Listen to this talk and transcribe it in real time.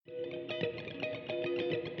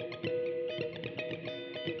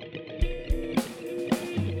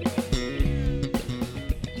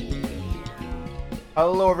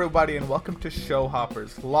Hello, everybody, and welcome to Show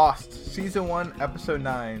Hoppers Lost, Season 1, Episode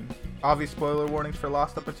 9. Obvious spoiler warnings for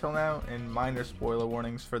Lost up until now, and minor spoiler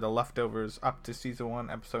warnings for The Leftovers up to Season 1,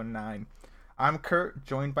 Episode 9. I'm Kurt,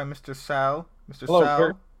 joined by Mr. Sal. Mr. Hello, Sal,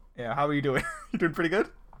 Kurt. yeah, how are you doing? You doing pretty good?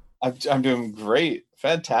 I'm doing great.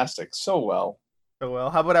 Fantastic. So well. So, well,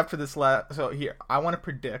 how about after this last... So, here, I want to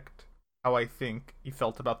predict how I think you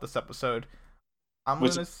felt about this episode. I'm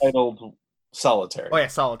Which gonna... is titled Solitary. Oh, yeah,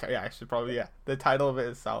 Solitary. Yeah, I should probably... Yeah, the title of it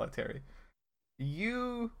is Solitary.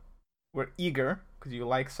 You were eager, because you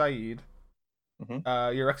like Saeed.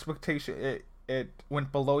 Your expectation... It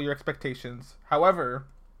went below your expectations. However,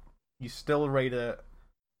 you still rate it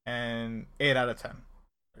an 8 out of 10.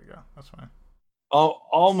 There you go. That's fine.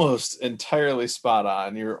 Almost entirely spot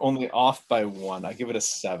on. You're only off by one. I give it a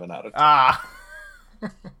 7 out of 10. Ah!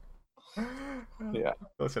 Yeah.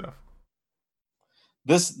 Close enough.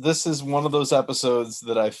 This is one of those episodes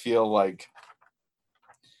that I feel like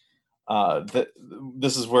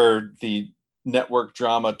this is where the network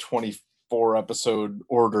drama 24 episode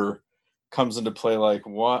order comes into play. Like,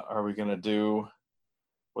 what are we gonna do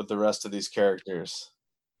with the rest of these characters?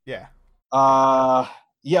 Yeah.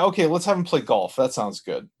 Yeah, okay, let's have them play golf. That sounds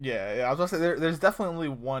good. Yeah, I was gonna say there's definitely only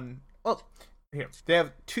one. Well, here they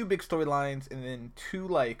have two big storylines and then two,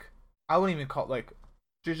 like, I wouldn't even call it, like,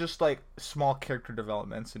 there's just like small character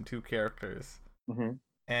developments in two characters,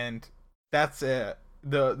 and that's it.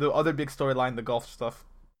 The other big storyline, the golf stuff.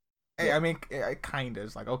 I mean, it kind of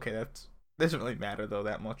is like, okay, that doesn't really matter though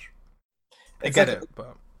that much. I get it,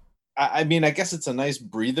 but I mean, I guess it's a nice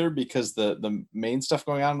breather because the main stuff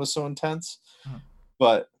going on was so intense.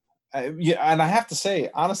 But yeah, and I have to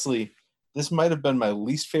say, honestly, this might have been my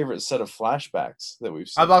least favorite set of flashbacks that we've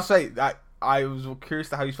seen. I was about to say that I was curious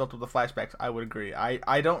to how you felt with the flashbacks. I would agree.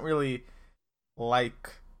 I don't really like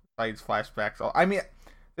Saeed's flashbacks. I mean,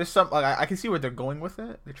 there's some, like, I can see where they're going with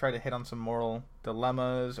it. They try to hit on some moral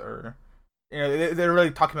dilemmas, or they're really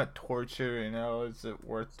talking about torture. Is it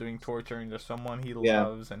worth doing torturing to someone he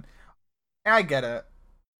loves? And I get it.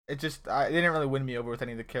 It just they didn't really win me over with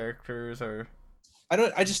any of the characters, or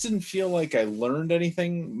I just didn't feel like I learned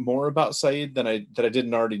anything more about Saeed than I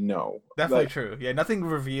didn't already know. Definitely true. Yeah, nothing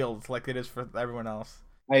revealed like it is for everyone else.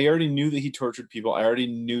 I already knew that he tortured people. I already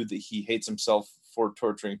knew that he hates himself for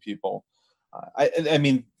torturing people. I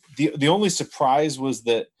mean, the only surprise was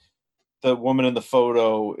that the woman in the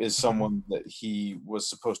photo is someone that he was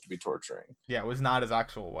supposed to be torturing. Yeah, it was not his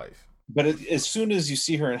actual wife. But as soon as you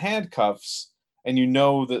see her in handcuffs and you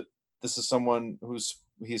know that this is someone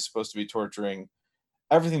he's supposed to be torturing,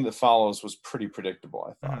 everything that follows was pretty predictable,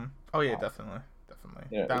 I thought. Oh yeah, definitely.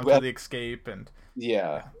 Yeah, down to the escape and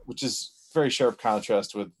yeah, which is very sharp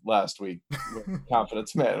contrast with last week with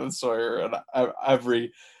Confidence Man with Sawyer, and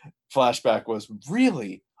every flashback was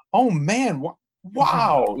really, oh man,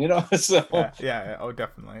 wow, so yeah, oh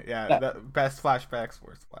definitely, yeah, the best flashbacks,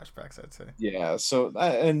 worst flashbacks, I'd say. Yeah, so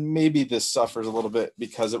and maybe this suffers a little bit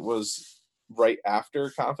because it was right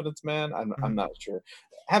after Confidence Man. I'm not sure.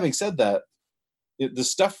 Having said that, the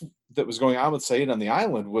stuff that was going on with Saeed on the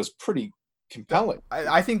island was pretty compelling.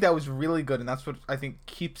 I think that was really good, and that's what I think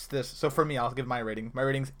keeps this. So for me, I'll give my rating. My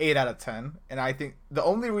rating's 8 out of 10, and I think the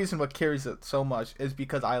only reason what carries it so much is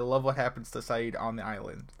because I love what happens to Saeed on the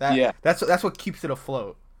island. That's what keeps it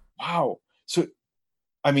afloat. Wow. So,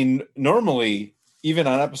 I mean, normally, even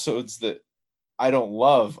on episodes that I don't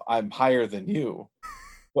love, I'm higher than you.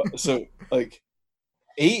 So, like,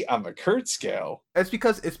 8 on the Kurt scale. It's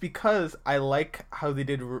because I like how they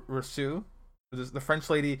did Rousseau, the French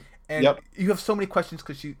lady, and you have so many questions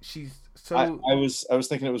because she's so. I was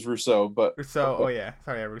thinking it was Rousseau, but Rousseau. Oh yeah,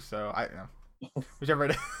 sorry, Rousseau. I know, whichever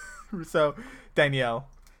it is. Rousseau, Danielle.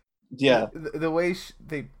 Yeah, the way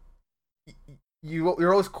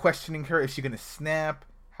you're always questioning her. Is she gonna snap?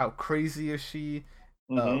 How crazy is she?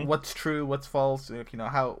 What's true? What's false?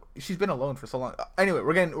 How she's been alone for so long. Anyway,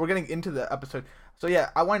 we're getting into the episode. So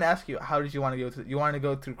yeah, I wanted to ask you, how did you want to go through? You want to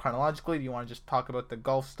go through chronologically? Do you want to just talk about the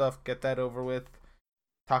golf stuff, get that over with,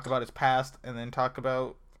 talk about his past, and then talk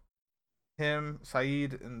about him,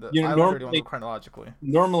 Saeed, and the island? Or do you want to go chronologically?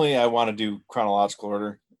 Normally, I want to do chronological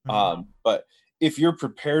order. But if you're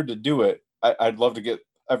prepared to do it, I'd love to get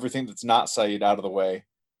everything that's not Saeed out of the way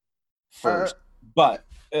first. But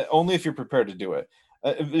only if you're prepared to do it.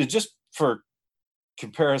 Just for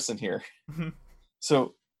comparison here.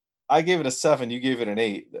 So I gave it a 7, you gave it an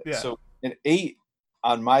 8. Yeah. So an 8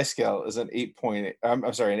 on my scale is an 8.8.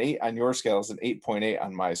 I'm sorry, an 8 on your scale is an 8.8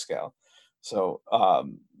 on my scale. So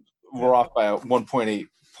we're off by 1.8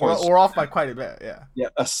 points. We're off by quite a bit, yeah. Yeah,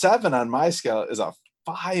 a 7 on my scale is a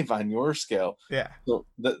 5 on your scale. Yeah. So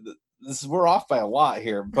we're off by a lot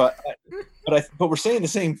here, but we're saying the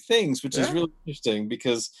same things, which is really interesting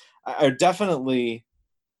because I definitely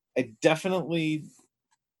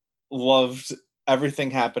loved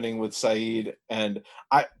everything happening with Saeed, and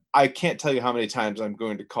I can't tell you how many times I'm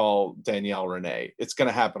going to call Danielle Renee. It's going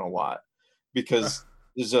to happen a lot because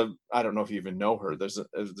I don't know if you even know her. There's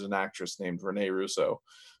an actress named Renee Russo,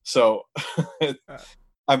 so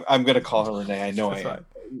I'm going to call her Renee. I know I am.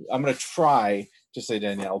 I'm going to try to say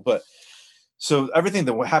Danielle, but so everything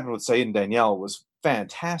that happened with Saeed and Danielle was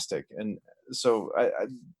fantastic, and so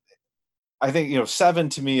I think 7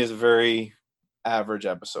 to me is a very average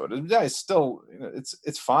episode. It's still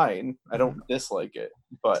it's fine. I don't dislike it,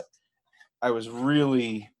 but I was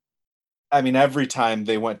really, I mean, every time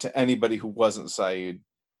they went to anybody who wasn't Saeed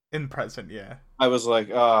in present, yeah, I was like,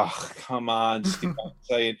 oh, come on, just get back to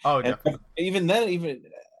Saeed. Oh, definitely.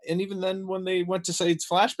 Even then, when they went to Saeed's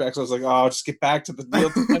flashbacks, I was like, oh, just get back to the deal.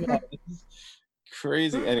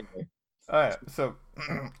 Crazy. Anyway. All right, so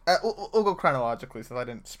we'll go chronologically, since I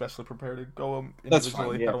didn't specially prepare to go individually. That's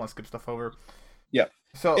fine, yeah. I don't want to skip stuff over. Yeah.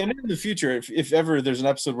 So, and in the future, if ever there's an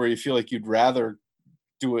episode where you feel like you'd rather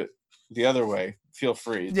do it the other way, feel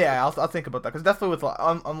free. Yeah, I'll think about that, because definitely with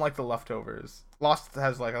unlike the Leftovers, Lost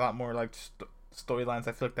has like a lot more like storylines.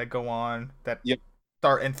 I feel like that go on that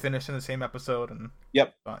start and finish in the same episode, and in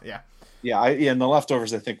the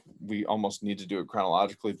Leftovers, I think we almost need to do it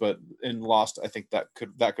chronologically, but in Lost, I think that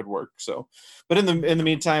could work. So, but in the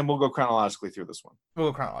meantime, we'll go chronologically through this one.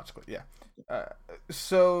 We'll go chronologically, yeah.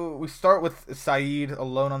 So we start with Saeed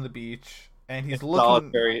alone on the beach, and he's looking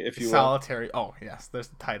solitary, if you will. Solitary. Oh yes, there's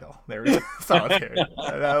the title. There we go. Solitary.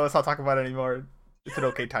 Let's not talk about it anymore. It's an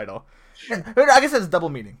okay title. I guess it's double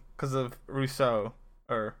meaning because of Rousseau,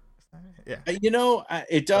 or yeah.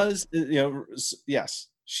 It does. Yes,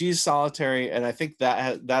 she's solitary, and I think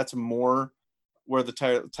that's more where the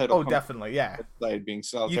title. Oh, definitely, yeah. Saeed being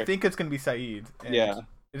solitary. You think it's gonna be Saeed? And yeah.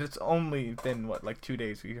 It's only been like 2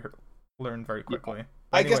 days. We learned very quickly. Yeah.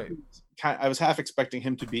 I guess I was half expecting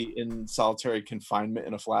him to be in solitary confinement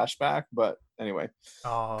in a flashback, but anyway.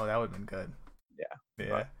 Oh, that would have been good. Yeah.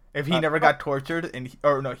 But, if he never got tortured,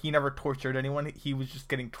 he never tortured anyone. He was just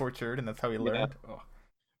getting tortured, and that's how he learned. Yeah. Oh.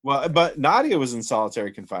 Well, but Nadia was in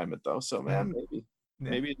solitary confinement though, so man,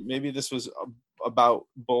 maybe this was about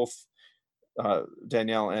both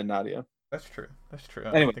Danielle and Nadia. That's true.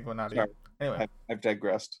 Anyway, think about Nadia. Sorry. Anyway, I've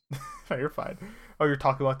digressed. No, you're fine. Oh, you're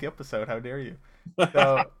talking about the episode. How dare you?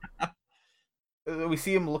 So we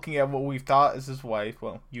see him looking at what we thought is his wife.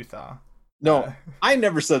 Well, you thought. No, I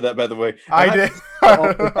never said that, by the way. I did.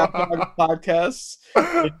 Podcasts.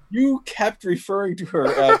 You kept referring to her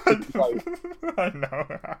as his wife. I know.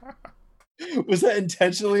 Was that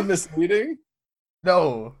intentionally misleading?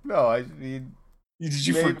 No. I mean, did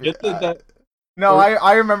you forget that? No,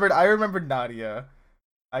 I remembered Nadia.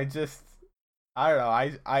 I don't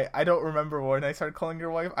know. I don't remember when I started calling her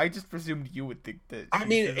wife. I just presumed you would think that. I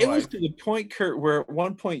mean, it was to the point, Kurt, where at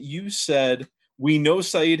one point you said, "We know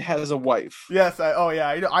Saeed has a wife." Yes. I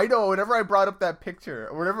know. Whenever I brought up that picture,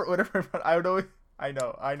 whatever. I know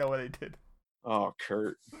what I did. Oh,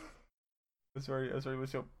 Kurt. I was very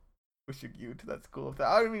wishing you to that school of that.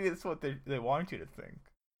 I mean, it's what they want you to think.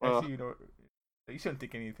 Actually, you shouldn't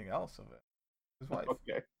think anything else of it. His wife.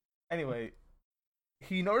 Okay. Anyway.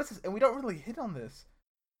 He notices, and we don't really hit on this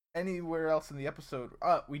anywhere else in the episode.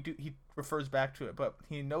 We do. He refers back to it, but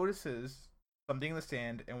he notices something in the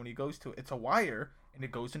sand, and when he goes to it, it's a wire, and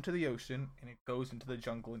it goes into the ocean, and it goes into the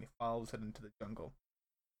jungle, and he follows it into the jungle.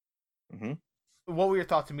 Mm-hmm. What were your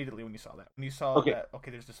thoughts immediately when you saw that? When you saw that, okay,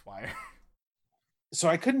 there's this wire. So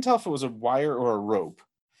I couldn't tell if it was a wire or a rope.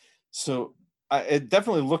 So it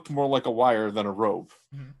definitely looked more like a wire than a rope,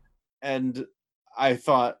 and I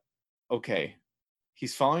thought, okay.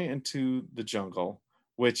 He's falling into the jungle,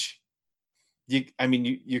 which you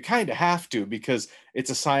kind of have to, because it's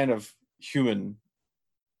a sign of human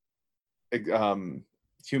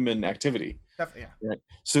activity. Yeah. Right.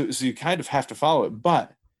 So you kind of have to follow it,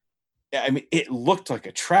 but I mean, it looked like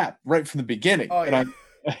a trap right from the beginning. Oh, yeah.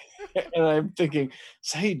 And I'm thinking,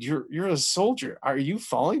 Saeed, you're a soldier. Are you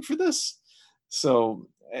falling for this? So.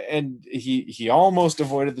 And he almost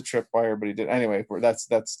avoided the tripwire, but he did anyway.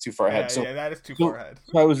 That's too far ahead. Yeah, that is too far ahead.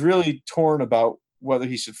 So I was really torn about whether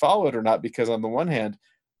he should follow it or not, because on the one hand,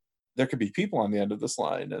 there could be people on the end of this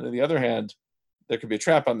line, and on the other hand, there could be a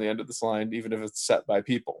trap on the end of this line, even if it's set by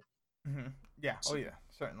people. Mm-hmm. Yeah. Oh yeah,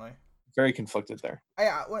 certainly. Very conflicted there.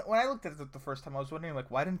 When I looked at it the first time, I was wondering, like,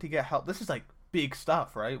 why didn't he get help? This is like big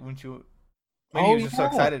stuff, right? Wouldn't you? Maybe he was just so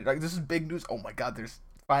excited. Like, this is big news. Oh my God! There's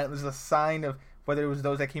a sign of. Whether it was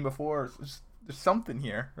those that came before, there's something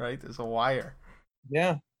here, right? There's a wire.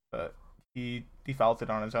 Yeah. but he defaulted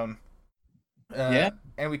on his own. Yeah.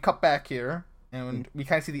 And we cut back here, and we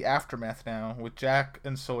kind of see the aftermath now with Jack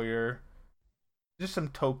and Sawyer. Just some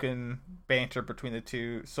token banter between the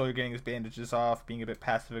two. Sawyer getting his bandages off, being a bit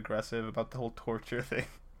passive aggressive about the whole torture thing.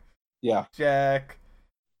 Yeah. Jack,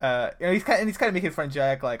 he's kind of making fun of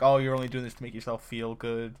Jack, like, oh, you're only doing this to make yourself feel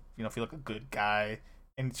good, feel like a good guy.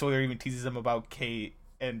 And Sawyer even teases him about Kate,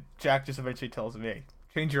 and Jack just eventually tells him, hey,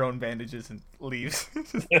 change your own bandages, and leaves.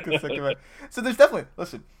 So there's definitely,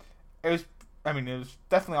 listen, it was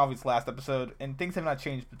definitely obvious last episode, and things have not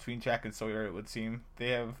changed between Jack and Sawyer, it would seem. They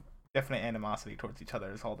have definite animosity towards each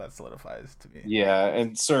other, is all that solidifies to me. Yeah,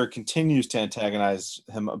 and Sawyer continues to antagonize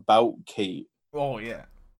him about Kate. Oh, yeah.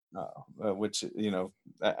 Which,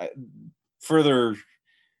 further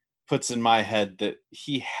puts in my head that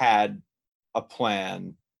he had a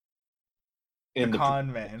plan in the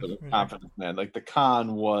con man. The confidence man. Like, the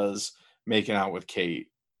con was making out with Kate.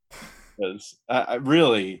 Because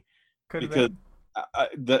really... Because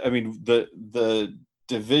the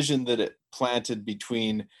division that it planted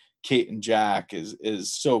between Kate and Jack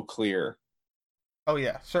is so clear. Oh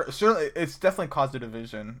yeah, certainly it's definitely caused a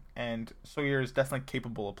division, and Sawyer is definitely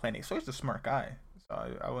capable of planning. Sawyer's a smart guy,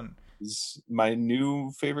 so I wouldn't. He's my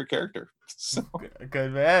new favorite character. So.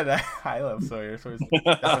 Good man. I love Sawyer. Sawyer's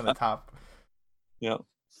definitely the top. Yeah.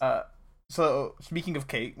 So speaking of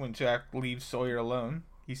Kate, when Jack leaves Sawyer alone,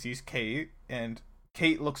 he sees Kate and.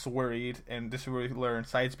 Kate looks worried, and this is where we learn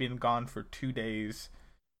Saeed's been gone for 2 days.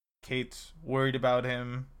 Kate's worried about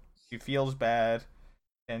him. She feels bad.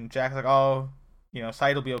 And Jack's like, oh,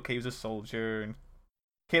 Saeed will be okay. He's a soldier. And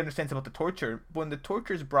Kate understands about the torture. When the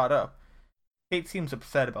torture is brought up, Kate seems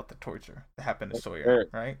upset about the torture that happened to Sawyer,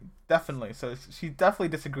 right? Definitely. So she definitely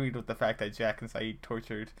disagreed with the fact that Jack and Saeed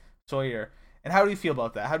tortured Sawyer. And how do you feel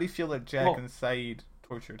about that? How do you feel that Jack and Saeed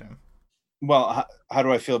tortured him? Well, how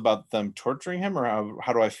do I feel about them torturing him, or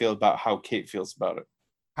how do I feel about how Kate feels about it?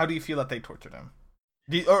 How do you feel that they tortured him?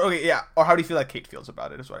 Or how do you feel like Kate feels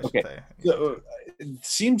about it, is what I should say. So, it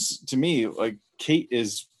seems to me like Kate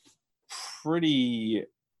is pretty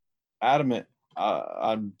adamant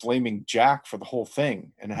on blaming Jack for the whole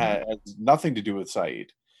thing, and has nothing to do with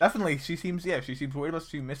Saeed. Definitely, she seems worried about.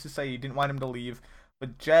 She misses Saeed, didn't want him to leave.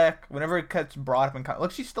 But Jack, whenever it gets brought up in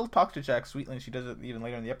she still talks to Jack sweetly, and she does it even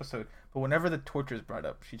later in the episode. But whenever the torture is brought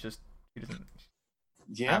up, she doesn't.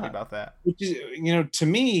 Happy about that. Which is, to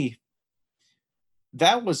me,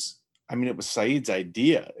 that was. It was Saeed's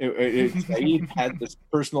idea. Saeed had this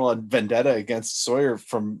personal vendetta against Sawyer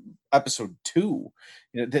from episode 2.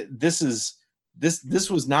 This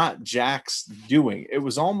was not Jack's doing. It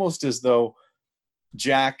was almost as though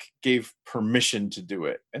Jack gave permission to do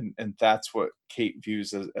it, and that's what Kate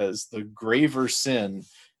views as the graver sin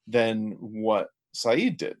than what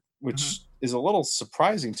Saeed did, which is a little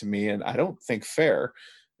surprising to me, and I don't think fair,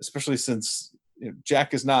 especially since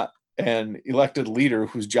Jack is not an elected leader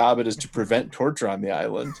whose job it is to prevent torture on the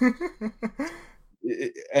island.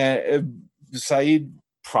 Saeed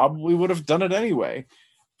probably would have done it anyway.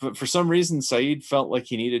 But for some reason, Saeed felt like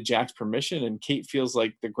he needed Jack's permission, and Kate feels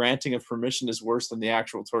like the granting of permission is worse than the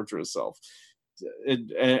actual torture itself.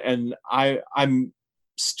 And I'm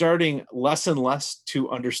starting less and less to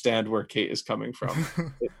understand where Kate is coming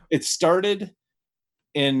from. It started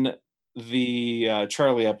in the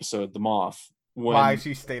Charlie episode, The Moth. Why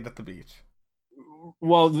she stayed at the beach.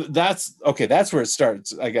 Well, that's where it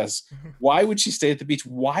starts, I guess. Why would she stay at the beach?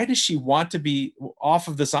 Why does she want to be off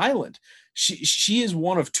of this island? She is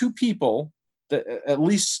one of two people, at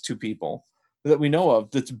least two people that we know of,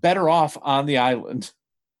 that's better off on the island.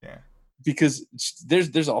 Yeah. Because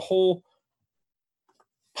there's a whole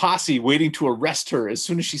posse waiting to arrest her as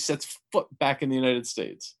soon as she sets foot back in the United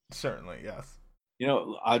States. Certainly, yes.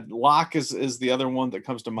 Locke is the other one that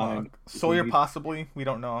comes to mind. Sawyer, possibly. We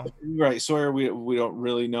don't know. Right. Sawyer, we don't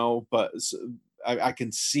really know, but I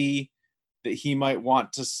can see that he might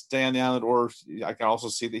want to stay on the island, or I can also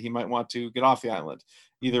see that he might want to get off the island.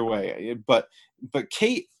 Either way. But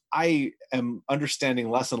Kate, I am understanding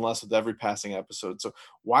less and less with every passing episode. So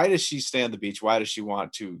why does she stay on the beach? Why does she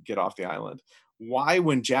want to get off the island? Why,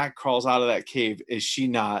 when Jack crawls out of that cave, is she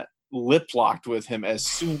not lip locked with him as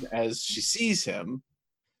soon as she sees him?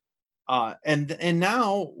 And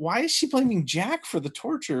now, why is she blaming Jack for the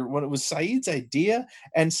torture when it was Saeed's idea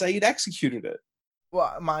and Saeed executed it?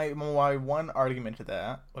 Well, my one argument to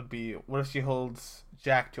that would be, what if she holds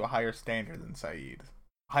Jack to a higher standard than Saeed?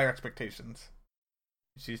 Higher expectations.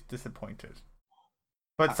 She's disappointed.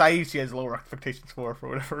 But Saeed, she has lower expectations for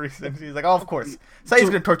whatever reason. She's like, oh, of course. Saeed's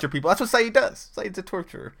going to torture people. That's what Saeed does. Saeed's a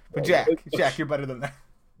torturer. But Jack, you're better than that.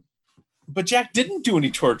 But Jack didn't do any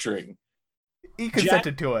torturing. he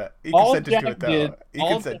consented to it. He all consented Jack to it though. did, He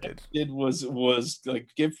all consented. Jack did was like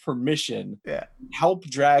give permission, Yeah. help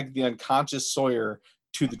drag the unconscious Sawyer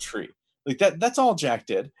to the tree. Like that's all Jack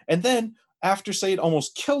did. And then after Sayid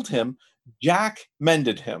almost killed him, Jack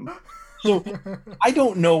mended him. So I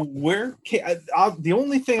don't know where. The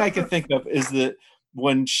only thing I can think of is that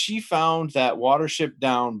when she found that Watership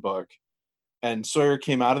Down book and Sawyer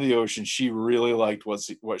came out of the ocean, she really liked what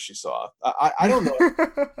she saw. I don't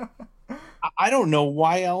know. I don't know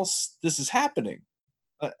why else this is happening.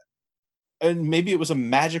 And maybe it was a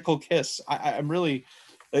magical kiss. I'm really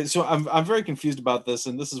so I'm very confused about this,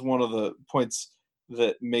 and this is one of the points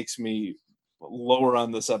that makes me lower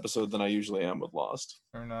on this episode than I usually am with Lost.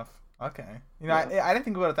 Fair enough. Okay. I didn't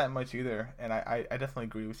think about it that much either, and I definitely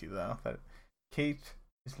agree with you though that Kate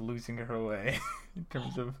is losing her way in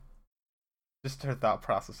terms of just her thought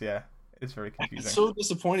process. Yeah, it's very confusing. It's so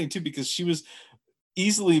disappointing too because she was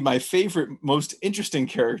easily my favorite, most interesting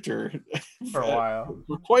character for a while,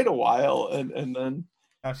 for quite a while, and then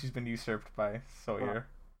now she's been usurped by Sawyer.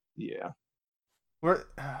 Yeah.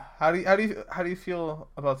 How do you feel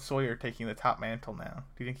about Sawyer taking the top mantle now?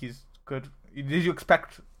 Do you think he's good? Did you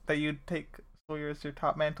expect that you'd take Sawyer as your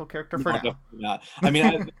top mantle character for now? Not. I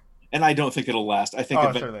mean, and I don't think it'll last. I think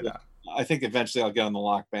certainly not. I think eventually I'll get on the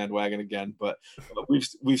Locke bandwagon again, but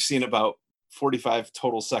we've seen about 45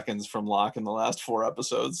 total seconds from Locke in the last 4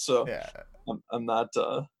 episodes, so yeah, I'm not.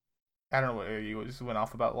 I don't know what you just went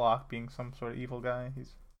off about Locke being some sort of evil guy.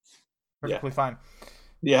 He's perfectly fine.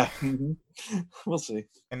 Yeah, we'll see.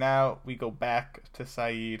 And now we go back to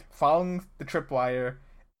Sayid following the tripwire,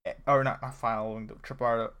 or not following the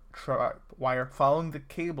tripwire, following the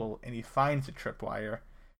cable, and he finds the tripwire.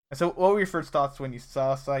 And so, what were your first thoughts when you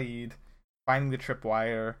saw Sayid finding the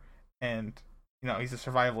tripwire, and he's a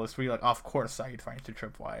survivalist? Were you like, oh, of course, Sayid finds the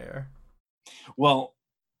tripwire? Well,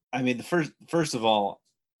 I mean, first of all,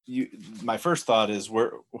 my first thought is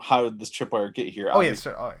how did this tripwire get here? Oh yes,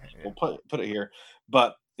 sir. Oh, yeah. We'll put it here,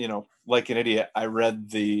 but like an idiot, I read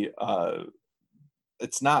the.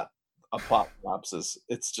 It's not a plot synopsis.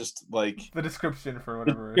 It's just like the description for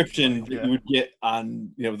whatever description that you would get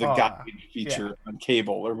on the guide feature on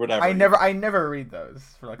cable or whatever. I never read those.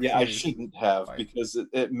 For like I shouldn't have because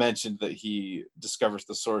it mentioned that he discovers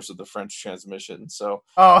the source of the French transmission. So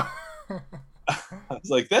I was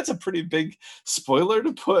like, that's a pretty big spoiler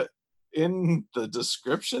to put in the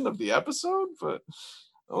description of the episode, but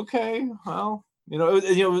okay, well,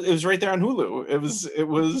 it was right there on Hulu. It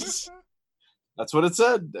was that's what it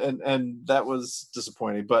said, and that was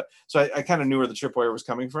disappointing. But so I kind of knew where the tripwire was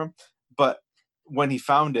coming from, but when he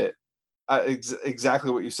found it,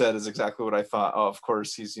 exactly what you said is exactly what I thought. Oh, of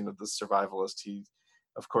course he's the survivalist. He,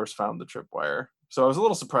 of course, found the tripwire. So I was a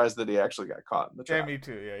little surprised that he actually got caught in the trap. Yeah, me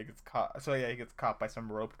too. Yeah, he gets caught. So yeah, he gets caught by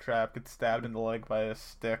some rope trap, gets stabbed in the leg by a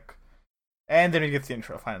stick, and then he gets the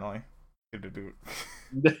intro finally. The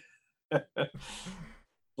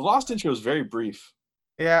Lost intro is very brief.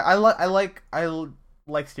 Yeah, I like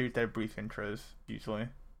series that have brief intros usually.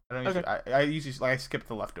 I usually skip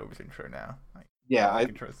the leftovers intro now. I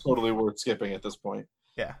totally worth skipping at this point.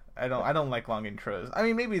 Yeah, I don't like long intros. I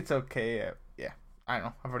mean, maybe it's okay. Yeah, I don't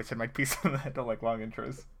know. I've already said my piece on that. I don't like long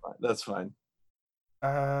intros. That's fine.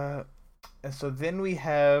 And so then we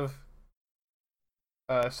have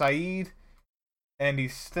Sayid, and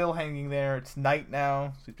he's still hanging there. It's night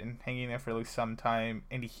now. So he's been hanging there for at least some time,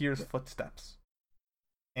 and he hears footsteps.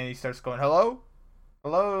 And he starts going, hello?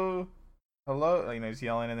 Hello? Hello? He's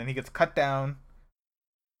yelling, and then he gets cut down.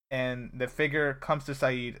 And the figure comes to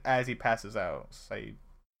Sayid as he passes out. Sayid.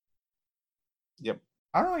 Yep.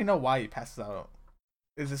 I don't really know why he passes out.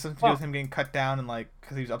 Is this something to do with him getting cut down and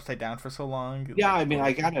because he was upside down for so long? Yeah, I mean,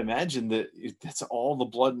 I gotta imagine that that's all the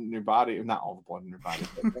blood in your body. Not all the blood in your body,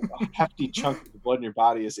 but a hefty chunk of the blood in your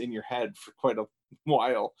body is in your head for quite a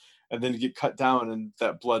while. And then you get cut down and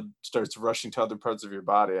that blood starts rushing to other parts of your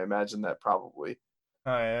body. I imagine that probably.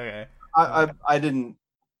 Oh, yeah, okay. I didn't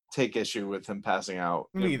take issue with him passing out.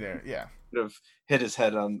 Me either, yeah. He could have hit his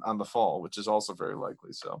head on the fall, which is also very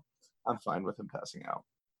likely. So I'm fine with him passing out.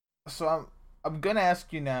 So I'm going to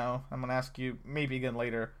ask you now. I'm going to ask you maybe again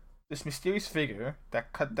later. This mysterious figure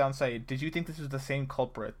that cut down Sayid, did you think this was the same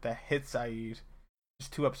culprit that hit Sayid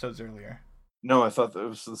just 2 episodes earlier? No, I thought that it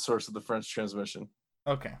was the source of the French transmission.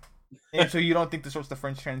 Okay. And so you don't think the source of the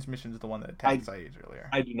French transmission is the one that attacked Sayid earlier?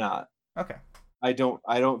 I do not. Okay. I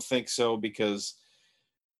don't think so because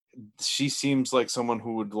she seems like someone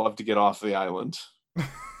who would love to get off the island.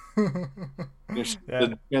 She's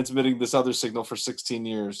been transmitting this other signal for 16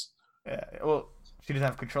 years. Yeah, well, she doesn't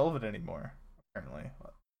have control of it anymore, apparently.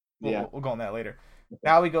 We'll go on that later.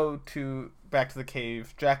 Now we go back to the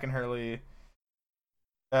cave. Jack and Hurley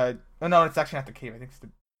Oh, no, it's actually not the cave. I think it's the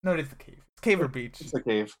no, it is the cave. It's cave or beach. It's a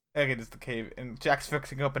cave. Okay, it's the cave, and Jack's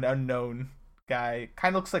fixing up an unknown guy.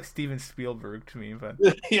 Kind of looks like Steven Spielberg to me, but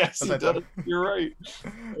Yes, he that's does. You're right.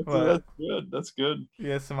 but That's good. That's good. he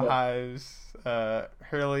has some Yeah. hives.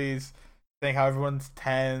 Hurley's saying how everyone's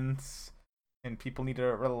tense and people need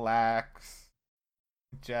to relax.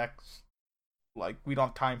 Jack's like, we don't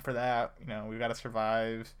have time for that. You know, we gotta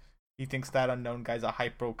survive. He thinks that unknown guy's a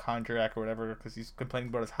hypochondriac or whatever because he's complaining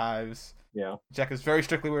about his hives. Yeah. Jack is very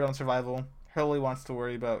strictly worried on survival. Hurley wants to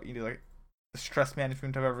worry about like the stress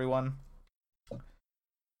management of everyone.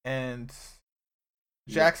 And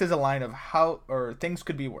Jack says a line of how or things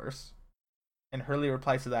could be worse, and Hurley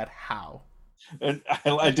replies to that how. And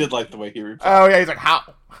I did like the way he replied. Oh yeah, he's like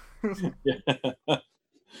how. Yeah.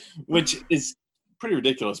 Which is pretty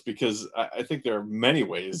ridiculous because I think there are many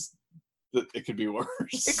ways that it could be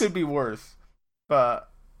worse. It could be worse, but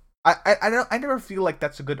I never feel like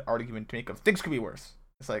that's a good argument to make of things could be worse.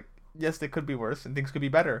 It's like yes, they could be worse, and things could be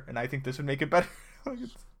better, and I think this would make it better. Like,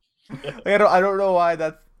 I don't know why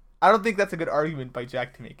that's. I don't think that's a good argument by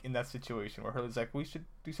Jack to make in that situation where Hurley's like, we should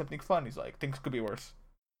do something fun. He's like, things could be worse.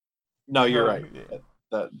 No, you're right. Yeah.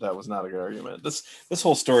 That was not a good argument. This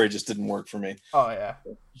whole story just didn't work for me. Oh yeah,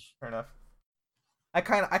 fair enough. I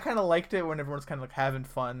kind of liked it when everyone's kind of like having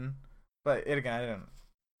fun, but again,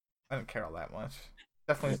 I didn't care all that much.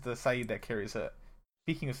 Definitely it's the Saeed that carries it.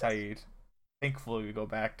 Speaking of Saeed, thankfully we go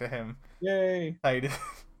back to him. Yay! Saeed is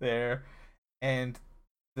there, and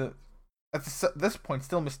at this point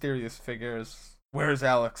still mysterious figures. Where is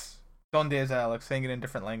Alex? Donde is Alex? Saying it in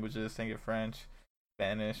different languages, saying it French,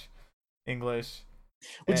 Spanish, English.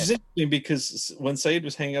 Which is interesting because when Saeed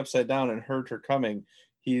was hanging upside down and heard her coming,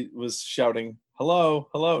 he was shouting, "Hello,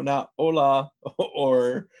 hello," not "Hola"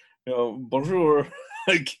 or "Bonjour."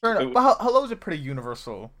 Like, fair enough. But hello is a pretty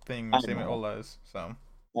universal thing. Same with hola is. So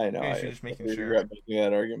I know. maybe she's just making sure. Regret making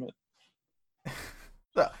that argument.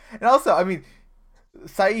 And also, I mean,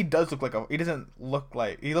 Saeed does look like he doesn't look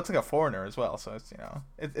like he looks like a foreigner as well. So it's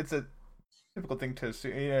it's a typical thing to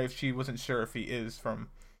assume. If she wasn't sure if he is from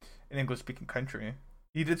an English speaking country,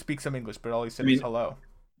 he did speak some English, but all he said was hello.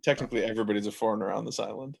 Technically, everybody's a foreigner on this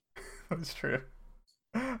island. That's true.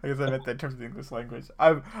 I guess I meant that in terms of the English language.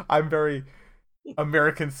 I'm very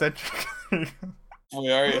American centric.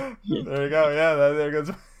 Boy, are you? There you go. Yeah, there goes.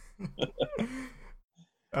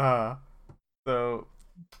 So,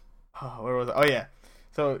 where was it? Oh yeah.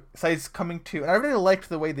 So Saeed's coming to, and I really liked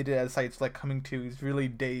the way they did it as Saeed's like coming to. He's really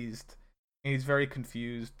dazed, and he's very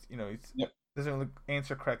confused. He doesn't really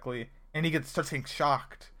answer correctly, and he starts getting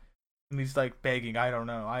shocked, and he's like begging, "I don't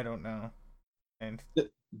know," and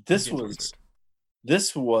this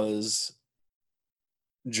was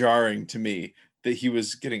jarring to me that he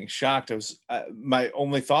was getting shocked. My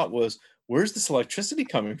only thought was, where's this electricity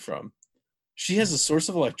coming from? She has a source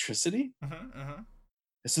of electricity.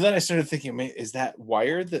 So then I started thinking, is that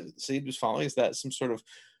wire that Saeed was following? Is that some sort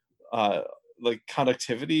of like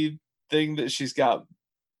conductivity thing that she's got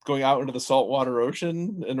going out into the saltwater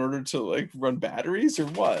ocean in order to like run batteries or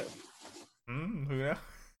what? Who knows?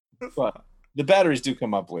 But the batteries do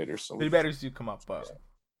come up later. So the batteries do come up, but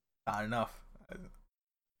not enough.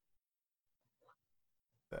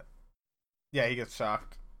 Yeah, he gets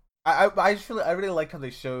shocked. I really liked how they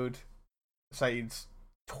showed Saeed's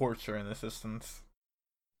torture in the systems.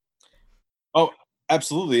 Oh,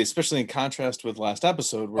 absolutely, especially in contrast with last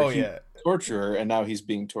episode where he was a torturer and now he's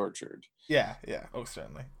being tortured. Yeah. Oh,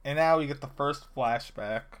 certainly. And now we get the first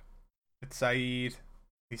flashback. It's Saeed.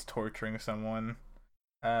 He's torturing someone.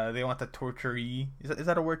 They want the torturee. Is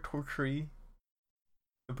that a word, torturee?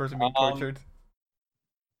 The person being tortured?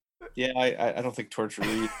 Yeah, I don't think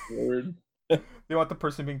torturee is a word. They want the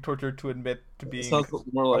person being tortured to admit to being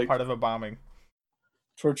more like part of a bombing.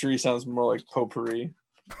 Torturee sounds more like potpourri.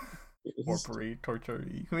 Potpourri,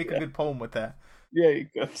 torturee. You can make a good poem with that. Yeah, you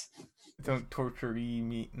could. Don't torturee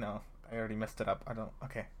me. No, I already messed it up. I don't.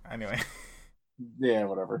 Okay. Anyway. Yeah,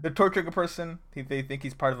 whatever. They're torturing a person. They think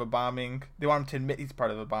he's part of a bombing. They want him to admit he's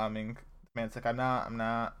part of a bombing. The man's like, I'm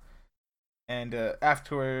not. And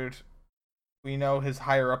afterward, we know his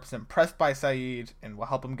higher up is impressed by Saeed and will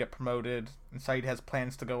help him get promoted. And Saeed has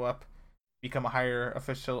plans to go up, become a higher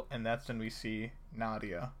official, and that's when we see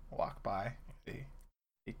Nadia walk by. They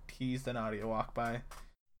tease the Nadia walk by.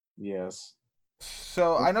 Yes.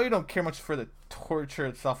 So I know you don't care much for the torture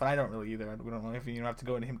itself, and I don't really either. We don't really have to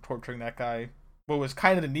go into him torturing that guy. What was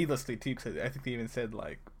kind of needlessly too, because I think they even said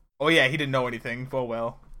like, "Oh yeah, he didn't know anything."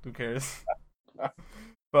 Well, who cares?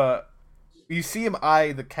 But you see him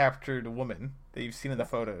eye the captured woman that you've seen in the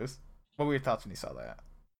photos. What were your thoughts when you saw that?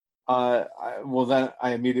 Well, then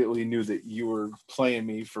I immediately knew that you were playing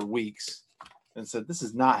me for weeks, and said, "This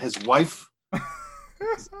is not his wife.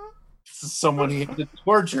 This is someone he had to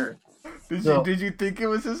torture." So Did you think it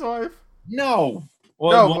was his wife? no.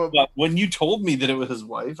 No, Well, when you told me that it was his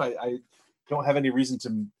wife, I don't have any reason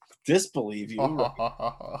to disbelieve you.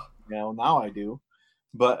 Right? Now I do.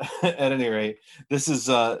 But at any rate, this is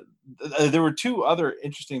there were two other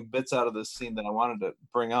interesting bits out of this scene that I wanted to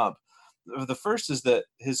bring up. The first is that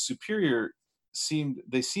his superior seemed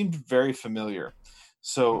very familiar.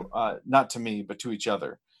 So not to me, but to each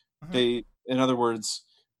other. They, in other words,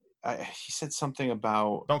 he said something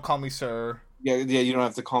about, don't call me sir. yeah, you don't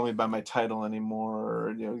have to call me by my title anymore.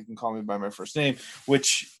 Or, you can call me by my first name,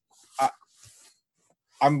 which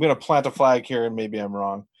I'm going to plant a flag here, and maybe I'm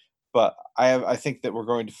wrong, but I think that we're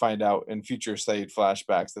going to find out in future Saeed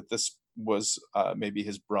flashbacks that this was maybe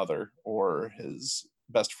his brother or his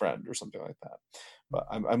best friend or something like that. But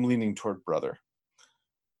I'm leaning toward brother.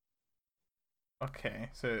 Okay,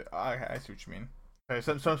 so I see what you mean. Okay,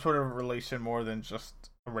 some sort of relation more than just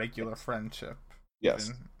a regular friendship. Yes.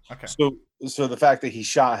 Even. Okay. So the fact that he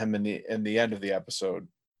shot him in the end of the episode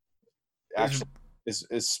actually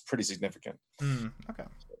is pretty significant. Okay.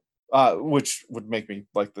 Which would make me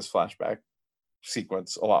like this flashback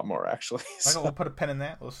sequence a lot more, actually. So. Okay, we'll put a pin in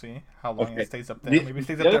that. We'll see how long it stays up there. Maybe it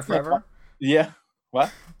stays up there forever. Yeah.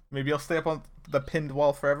 What? Maybe it'll stay up on the pinned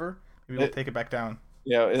wall forever. Maybe we'll take it back down.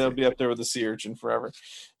 Yeah, it'll be up there with the sea urchin forever.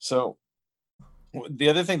 So the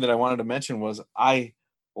other thing that I wanted to mention was I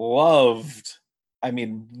loved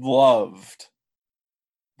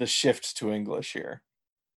the shift to English here.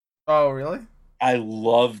 Oh, really? I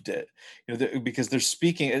loved it. Because they're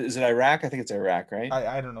speaking. Is it Iraq? I think it's Iraq, right?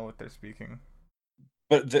 I don't know what they're speaking.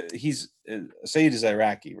 But Saeed is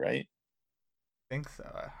Iraqi, right? I think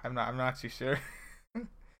so. I'm not actually sure.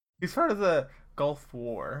 He's part of the Gulf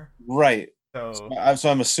War, right? So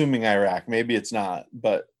I'm assuming Iraq. Maybe it's not,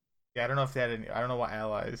 but yeah, I don't know if they had any. I don't know what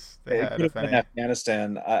allies they had. If any.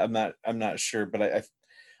 Afghanistan. I'm not sure, but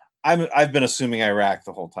I've been assuming Iraq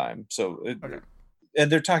the whole time. So, okay.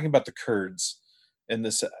 And they're talking about the Kurds in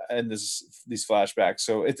these flashbacks,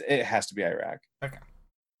 so it has to be Iraq. Okay.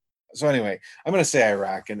 So anyway, I'm going to say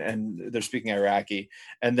Iraq, and they're speaking Iraqi,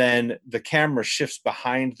 and then the camera shifts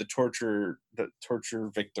behind the torture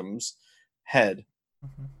victim's head,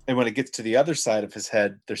 and when it gets to the other side of his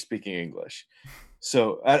head, they're speaking English.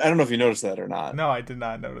 So I don't know if you noticed that or not. No, I did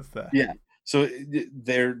not notice that. Yeah. So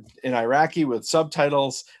they're in Iraqi with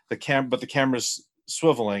subtitles. But the camera's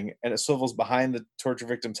swiveling, and it swivels behind the torture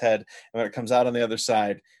victim's head, and when it comes out on the other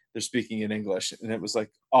side, they're speaking in English, and it was like,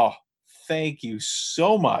 oh, thank you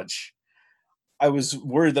so much. I was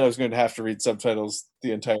worried that I was going to have to read subtitles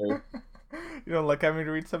the entire. You don't like having me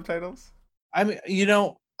to read subtitles? I mean,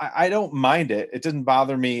 I don't mind it. It didn't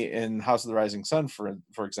bother me in House of the Rising Sun,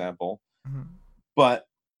 for example. But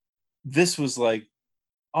this was like,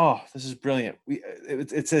 oh, this is brilliant.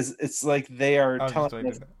 It says it's like they are telling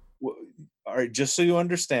us, all right, just so you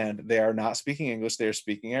understand, they are not speaking English. They are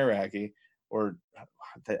speaking Iraqi, or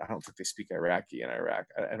I don't think they speak Iraqi in Iraq.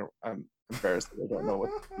 I'm embarrassed that I don't know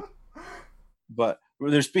what. But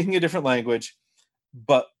they're speaking a different language,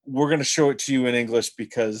 but we're going to show it to you in English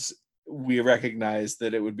because we recognize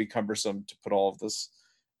that it would be cumbersome to put all of this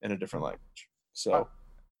in a different language. So,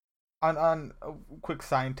 on a quick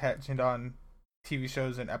side tangent on TV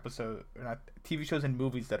shows and TV shows and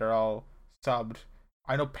movies that are all subbed.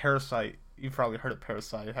 I know Parasite. You've probably heard of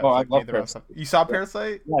Parasite. I love Parasite. You saw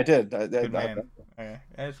Parasite? Yeah, I did. Good man. Okay.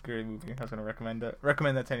 It's a great movie. I was gonna recommend that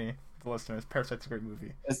to any of the listeners. Parasite's a great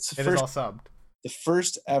movie. It is all subbed. The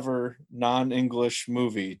first ever non-English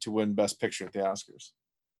movie to win Best Picture at the Oscars.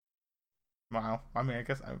 Wow. I mean, I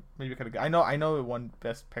guess maybe could have. I know it won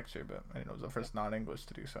Best Picture, but I didn't know it was the first non-English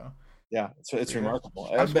to do so. Yeah, it's remarkable.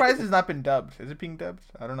 I'm surprised it's not been dubbed. Is it being dubbed?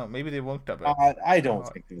 I don't know. Maybe they won't dub it. I don't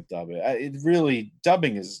think they'll dub it. It really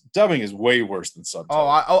dubbing is way worse than Oh,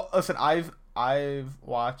 subtitles. Listen. I've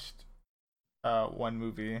watched one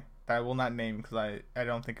movie that I will not name because I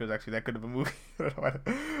don't think it was actually that good of a movie.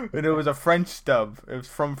 And it was a French dub. It was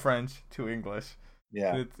from French to English.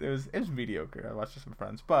 Yeah, it was mediocre. I watched it with some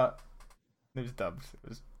friends, but it was dubbed.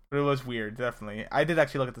 It was weird, definitely. I did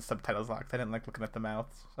actually look at the subtitles locked. I didn't like looking at the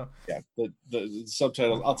mouths. So yeah, the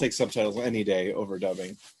subtitles. I'll take subtitles any day over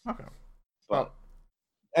dubbing. Okay. But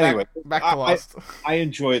anyway, back to Lost. I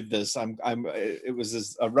enjoyed this. It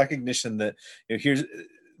was a recognition that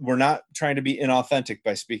we're not trying to be inauthentic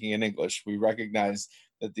by speaking in English. We recognize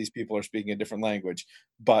that these people are speaking a different language,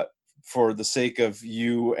 but for the sake of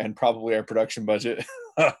you and probably our production budget,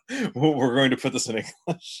 we're going to put this in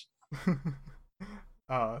English.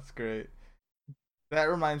 Oh, that's great. That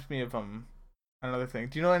reminds me of another thing.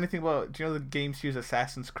 Do you know anything about? Do you know the game series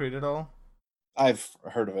Assassin's Creed at all? I've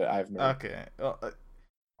heard of it. I've never. Okay. Well,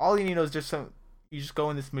 all you need to know is just some. You just go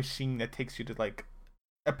in this machine that takes you to like.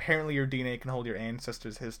 Apparently, your DNA can hold your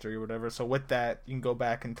ancestors' history or whatever. So with that, you can go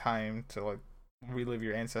back in time to like relive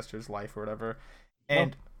your ancestors' life or whatever. No.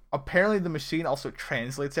 And apparently, the machine also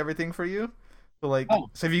translates everything for you. So like, Oh,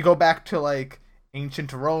 so if you go back to like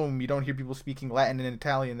ancient Rome, you don't hear people speaking Latin and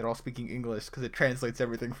Italian. They're all speaking English because it translates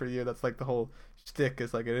everything for you. That's like the whole shtick.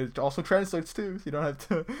 Is like it also translates too, so you don't have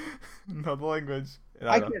to know the language. And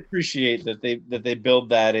I I don't can know. appreciate that they build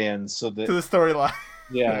that in so To that the storyline.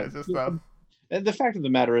 yeah. It's just stuff. And the fact of the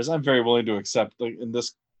matter is, I'm very willing to accept, like in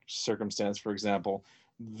this circumstance, for example,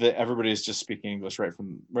 that everybody is just speaking English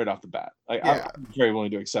right off the bat. Like I'm Yeah, very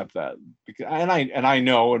willing to accept that because, and I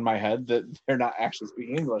know in my head that they're not actually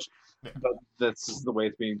speaking English, yeah, but that's the way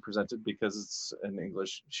it's being presented because it's an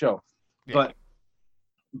English show. yeah.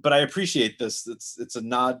 But I appreciate this. It's a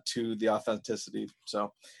nod to the authenticity.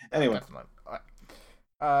 So Oh, anyway, definitely.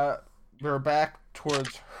 We're back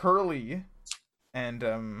towards Hurley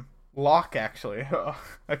and Locke actually,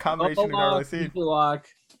 a combination we've not really seen. Locke.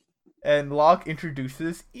 And Locke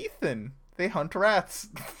introduces Ethan. They hunt rats.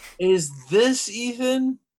 Is this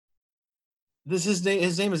Ethan? This his name?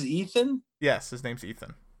 His name is Ethan. Yes, his name's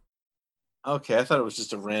Ethan. Okay, I thought it was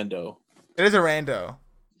just a rando. It is a rando.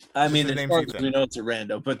 I Just mean, his as name's far as we Ethan. know, it's a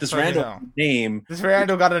rando. But this So you rando know. name, This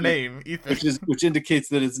rando got a name, Ethan. which indicates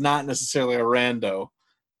that it's not necessarily a rando.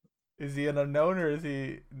 Is he an unknown or is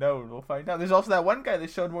he known? We'll find out. There's also that one guy they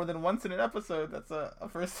showed more than once in an episode. That's a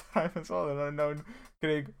first time as well. An unknown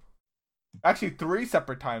getting actually 3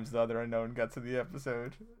 separate times the other unknown got to the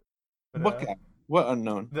episode. But, What guy? What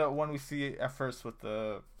unknown? the one we see at first with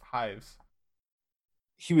the hives.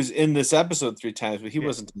 He was in this episode 3 times, but he Yeah.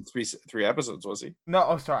 wasn't in three episodes, was he? No,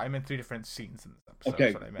 oh sorry, I meant 3 different scenes in this episode. Okay,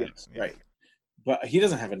 That's what I meant. yes, Yeah. right. But he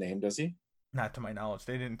doesn't have a name, does he? Not to my knowledge,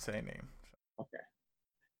 they didn't say a name. Okay.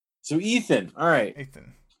 So Ethan, all right.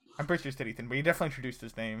 Ethan. I'm pretty sure he said Ethan, but he definitely introduced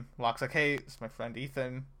his name. Locke's like, hey, it's my friend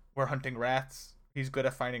Ethan. We're hunting rats. He's good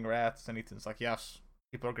at finding rats. And Ethan's like, yes,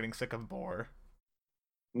 people are getting sick of boar.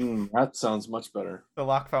 That sounds much better. So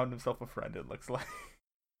Locke found himself a friend, it looks like.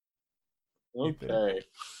 Okay.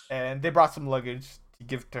 And they brought some luggage to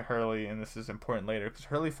give to Hurley, and this is important later because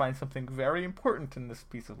Hurley finds something very important in this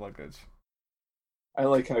piece of luggage. I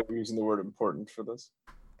like how you're using the word important for this.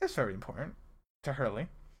 It's very important to Hurley.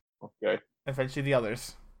 Okay. Eventually, the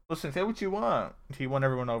others. Listen, say what you want. He won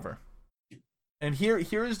everyone over. And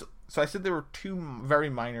here's so I said there were 2 very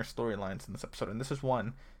minor storylines in this episode, and this is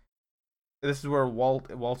one. This is where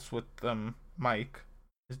Walt's with Mike,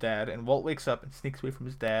 his dad, and Walt wakes up and sneaks away from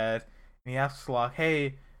his dad, and he asks Locke,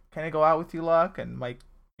 "Hey, can I go out with you, Locke?" And Mike,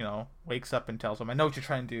 wakes up and tells him, "I know what you're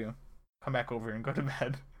trying to do. Come back over here and go to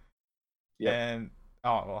bed." Yeah. And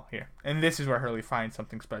oh well, here. And this is where Hurley finds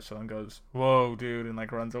something special and goes, "Whoa, dude!" and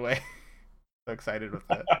like runs away. So excited with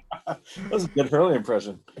that. That was a good Hurley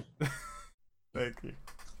impression. Thank you.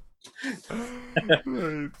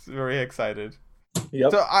 It's very excited.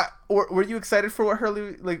 Yep. So, were you excited for what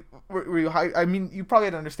Hurley like? Were you? I mean, you probably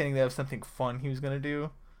had an understanding that it was something fun he was gonna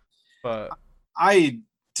do, but I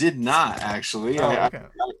did not actually. okay.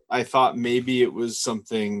 I thought maybe it was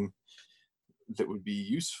something that would be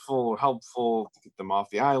useful or helpful to get them off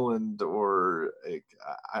the island, or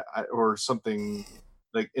or something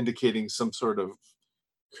like indicating some sort of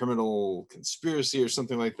criminal conspiracy or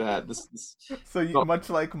something like that. So you, much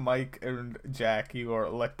like Mike and Jack, you are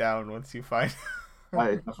let down once you find.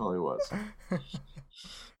 I definitely was.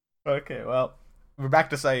 Okay, well, we're back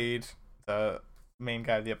to Saeed, the main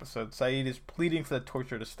guy of the episode. Saeed is pleading for the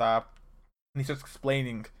torture to stop, and he starts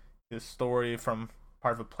explaining his story from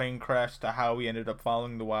part of a plane crash to how he ended up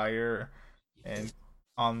following the wire and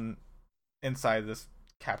on inside this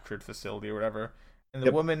captured facility or whatever. And the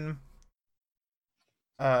Yep. woman,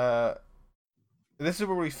 this is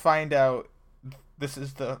where we find out this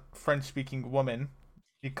is the French-speaking woman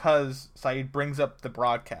because Saeed brings up the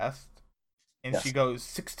broadcast, and Yes. she goes,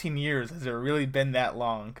 16 years, has it really been that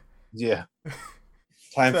long? Yeah.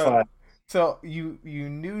 Time So- flies. So you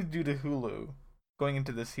knew due to Hulu going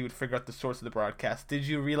into this he would figure out the source of the broadcast. Did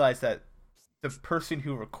you realize that the person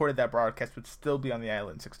who recorded that broadcast would still be on the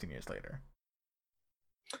island 16 years later?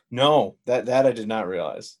 No, that I did not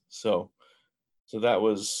realize. So that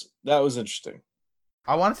was interesting.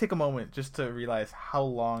 I want to take a moment just to realize how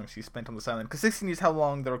long she spent on this island, because 16 years is how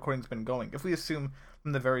long the recording's been going. If we assume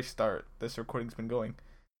from the very start this recording's been going,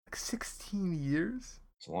 like 16 years?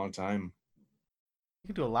 It's a long time. You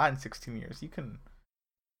can do a lot in 16 years. You can,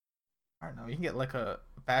 I don't know, you can get like a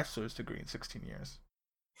bachelor's degree in 16 years.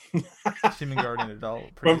 kindergarten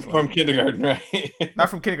adult pretty from easily. kindergarten, right? Not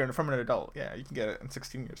from kindergarten, from an adult. Yeah, you can get it in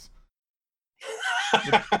 16 years.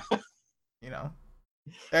 You know,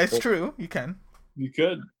 it's true. You can. You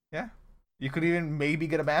could. Yeah, you could even maybe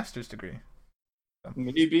get a master's degree. So.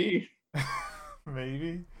 Maybe.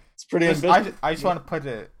 Maybe. It's pretty ambitious. I just want to put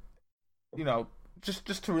it,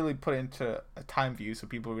 just to really put it into a time view so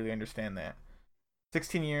people really understand that.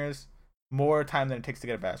 16 years, more time than it takes to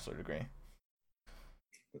get a bachelor degree.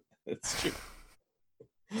 It's true.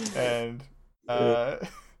 And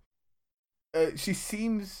she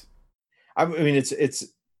seems. I mean,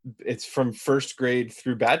 it's from first grade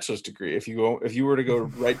through bachelor's degree. If you were to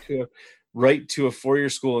go right to a 4-year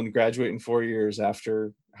school and graduate in 4 years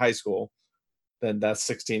after high school, then that's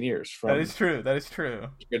 16 years. From that is true. That is true.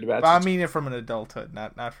 But I mean it from an adulthood,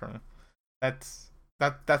 not from. That's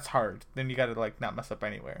hard. Then you gotta like not mess up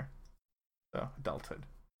anywhere. So adulthood.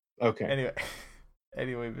 Okay.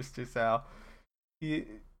 Anyway, Mr. Sal,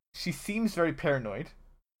 she seems very paranoid.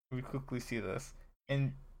 We quickly see this,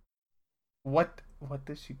 and what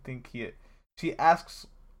does she think he is? She asks.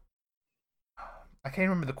 I can't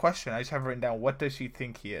remember the question. I just have it written down. What does she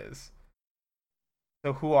think he is?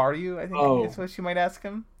 So who are you? I think is what she might ask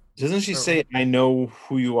him. Doesn't she say, "I know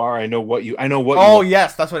who you are. I know what you. I know what." Oh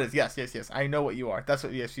yes, that's what it is. Yes. I know what you are. That's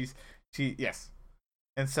what. Yes, yes.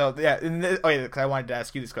 And so yeah. Because I wanted to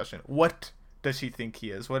ask you this question. What does she think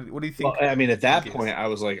he is? What do you think? Well, I mean, at that point, I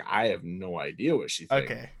was like, I have no idea what she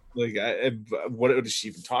thinks. Okay. Like, what is she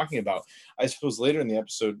even talking about? I suppose later in the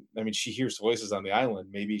episode, I mean, she hears voices on the island.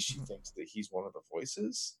 Maybe she thinks that he's one of the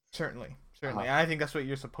voices. Certainly. I think that's what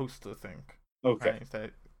you're supposed to think. Okay. Right?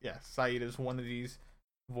 That Sayid is one of these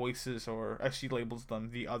voices, or as she labels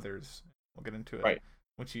them, the others. We'll get into it. Right.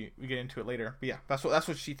 When we get into it later. But yeah, that's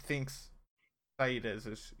what she thinks Sayid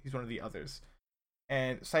is he's one of the others.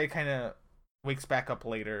 And Sayid kind of wakes back up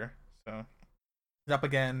later. So he's up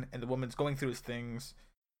again, and the woman's going through his things.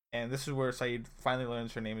 And this is where Sayid finally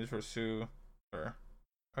learns her name is Rousseau. Or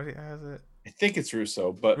has it? I think it's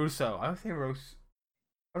Rousseau, but Rousseau. I would say Rose.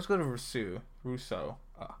 I was going to Rousseau.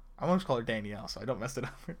 I want to call her Danielle, so I don't mess it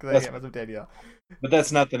up. Because I can't mess up Danielle. But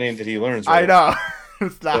that's not the name that he learns. Right? I know.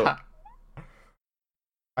 It's not. So,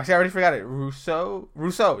 actually, I already forgot it. Rousseau.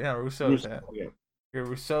 Yeah, Rousseau. Yeah,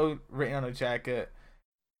 Rousseau written on a jacket.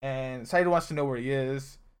 And Sayid wants to know where he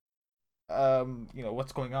is.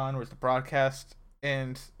 What's going on? Where's the broadcast?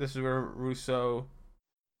 And this is where Rousseau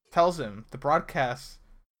tells him the broadcast.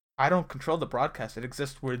 I don't control the broadcast. It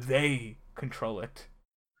exists where they control it.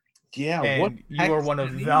 Yeah, and what you are one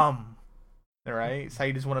of them. All right,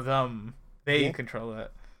 Sayid is one of them. They control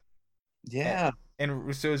it. Yeah. And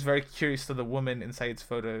Rousseau is very curious to the woman in Sayid's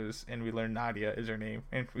photos, and we learn Nadia is her name.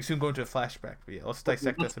 And we soon go into a flashback. But yeah, let's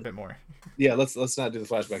dissect this a bit more. Yeah, let's not do the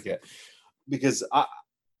flashback yet, because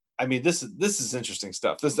I mean, this is interesting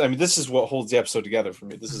stuff. This is what holds the episode together for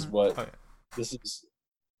me. This is this is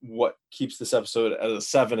what keeps this episode at a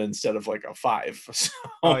 7 instead of like a 5.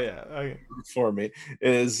 So, for me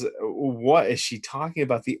is, what is she talking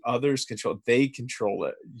about? The others control. They control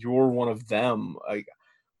it. You're one of them. Like,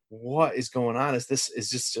 what is going on? Is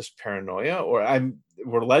this just paranoia, or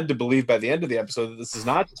we're led to believe by the end of the episode that this is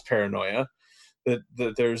not just paranoia,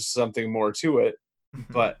 that there's something more to it.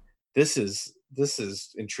 But this is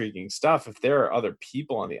intriguing stuff. If there are other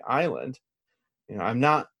people on the island, I'm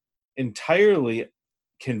not entirely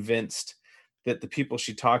convinced that the people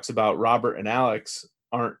she talks about, Robert and Alex,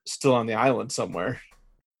 aren't still on the island somewhere.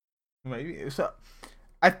 Maybe. So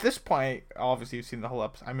at this point, obviously you've seen the whole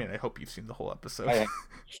episode. I mean, I hope you've seen the whole episode.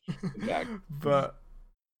 But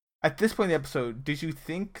at this point in the episode, did you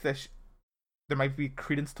think that there might be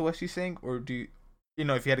credence to what she's saying, or do you,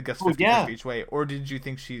 if you had to guess 50-50 each way, or did you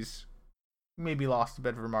think she's maybe lost a bit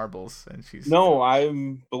of her marbles and she's? No,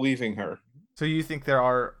 I'm believing her. So you think there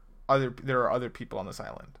are other people on this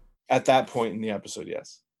island at that point in the episode?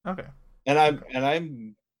 Yes. Okay. And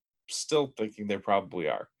I'm still thinking there probably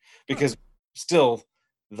are, because still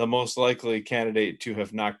the most likely candidate to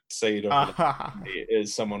have knocked Sayid over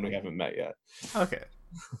is someone we haven't met yet. Okay.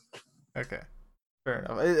 Fair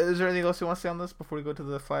enough. Is there anything else you want to say on this before we go to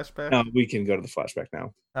the flashback? No, we can go to the flashback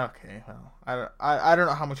now. Okay. Well, I don't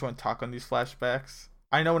know how much we want to talk on these flashbacks.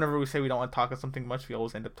 I know whenever we say we don't want to talk on something much, we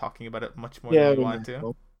always end up talking about it much more than we want to.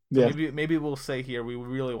 So maybe we'll say here we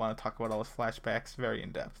really want to talk about all those flashbacks very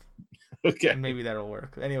in depth. Okay. And maybe that'll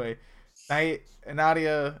work. Anyway,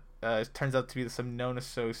 Nadia turns out to be some known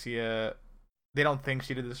associate. They don't think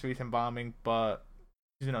she did this recent bombing, but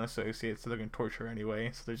she's a known associate, so they're gonna torture her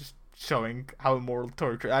anyway. So they're just showing how immoral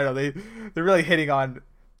torture. I know they're really hitting on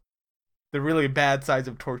the really bad sides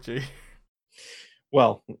of torture.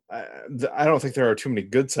 Well, I don't think there are too many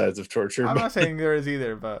good sides of torture, I'm but not saying there is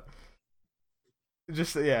either, but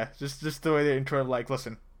just the way they intro, like,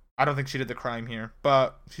 listen, I don't think she did the crime here,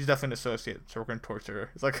 but she's definitely an associate, so we're gonna torture her.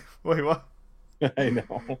 It's like, wait, what? I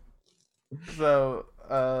know. So,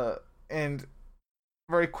 and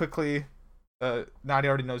very quickly, Nadia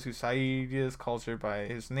already knows who Saeed is, calls her by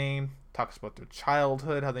his name, talks about their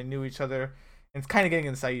childhood, how they knew each other, and it's kind of getting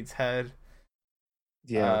in Saeed's head.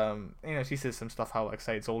 Yeah. She says some stuff how like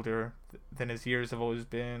Saeed's older than his years have always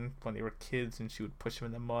been when they were kids, and she would push him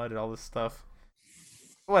in the mud and all this stuff.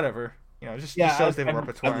 Whatever, just shows they have a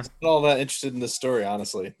repertoire. I'm not all that interested in this story,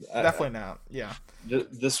 honestly. Definitely not. Yeah.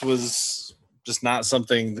 This was just not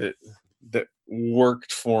something that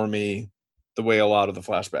worked for me the way a lot of the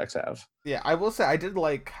flashbacks have. Yeah, I will say I did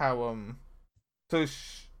like how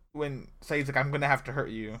when Saeed's like, I'm gonna have to hurt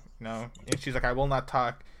you, and she's like, I will not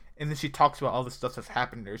talk, and then she talks about all the stuff that's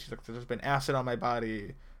happened to her. She's like, there's been acid on my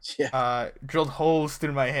body, drilled holes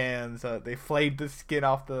through my hands, they flayed the skin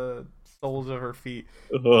off the soles of her feet.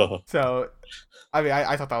 Ugh. So, I mean,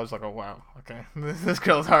 I thought that was like, oh wow, okay, this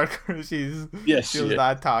girl's hardcore. She was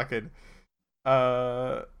not talking.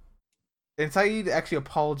 And Saeed actually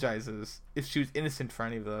apologizes if she was innocent for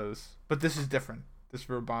any of those, but this is different. This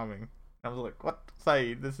road bombing. I was like, what,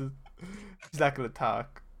 Saeed? He's not gonna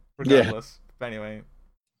talk, regardless. Yeah. But anyway,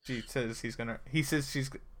 he says he's gonna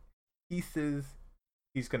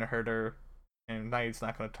hurt her, and Saeed's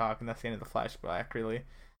not gonna talk, and that's the end of the flashback, really.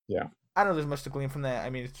 Yeah. I don't know if there's much to glean from that. I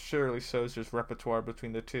mean, it surely shows there's repertoire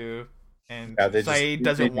between the two, and Saeed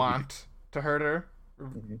doesn't want to hurt her.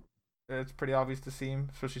 Mm-hmm. It's pretty obvious to see him,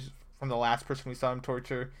 especially from the last person we saw him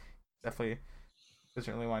torture. Definitely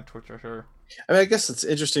doesn't really want to torture her. I mean, I guess it's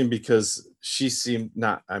interesting because she seemed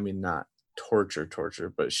not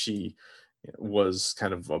torture, but she was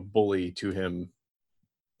kind of a bully to him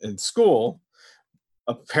in school,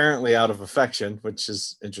 apparently out of affection, which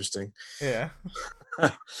is interesting. Yeah.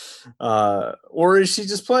 Or is she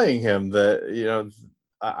just playing him that,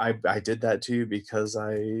 I did that to you because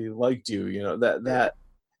I liked you, that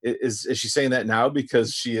is she saying that now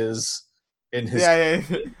because she is in his yeah.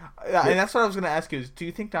 And that's what I was going to ask you is, do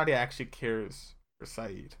you think Nadia actually cares for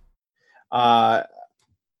Saeed? I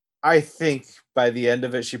think by the end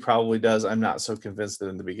of it she probably does. I'm not so convinced that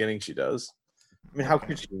in the beginning she does. I mean, how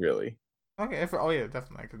could she really? Okay, yeah,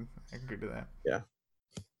 definitely. I can agree to that. Yeah.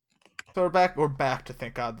 So we're back to,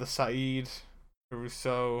 thank God, the Saeed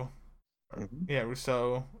Rousseau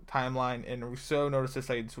Rousseau timeline, and Rousseau notices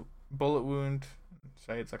Saeed's bullet wound.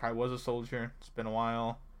 Saeed's like, I was a soldier, it's been a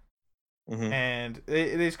while. Mm-hmm. And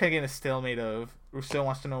they just kind of get in a stalemate of Rousseau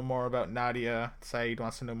wants to know more about Nadia, Saeed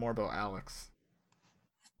wants to know more about Alex.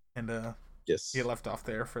 And yes, he left off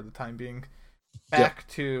there for the time being. Back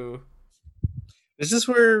to... Is this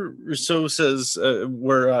where Rousseau says,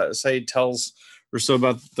 where Saeed tells Rousseau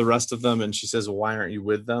about the rest of them, and she says, why aren't you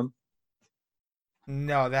with them?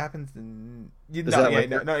 No, that happens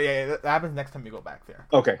that happens next time you go back there.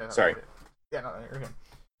 Okay, sorry. Yeah, no, you're good.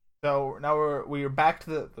 So now we're back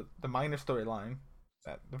to the minor storyline,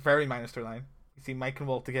 the very minor storyline. You see Mike and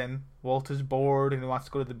Walt again. Walt is bored and he wants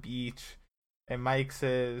to go to the beach, and Mike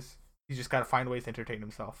says he's just got to find ways to entertain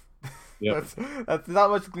himself. Yep. That's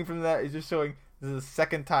not much to glean from that. It's just showing this is the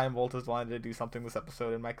second time Walt has wanted to do something this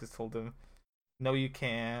episode, and Mike has told him, no, you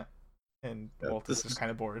can't. And Walt is just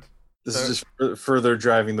kind of bored. This is just further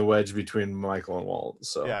driving the wedge between Michael and Walt.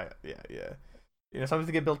 So yeah. Something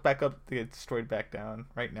to get built back up, to get destroyed back down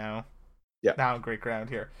right now. Yeah. Now great ground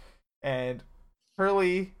here. And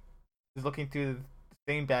Hurley is looking through the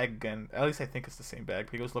same bag again. At least I think it's the same bag.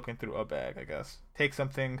 He goes looking through a bag, I guess. Takes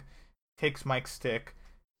something, takes Mike's stick,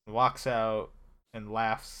 walks out, and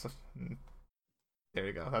laughs. There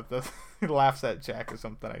you go. He laughs at Jack or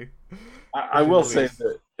something. I will say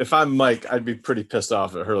that if I'm Mike, I'd be pretty pissed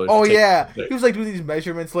off at Hurley. Oh yeah, he was like doing these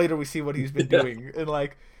measurements. Later, we see what he's been doing, and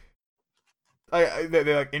like,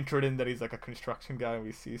 they like introed in that he's like a construction guy, and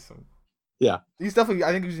we see some. Yeah, he's definitely.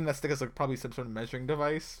 I think he's using that stick as like probably some sort of measuring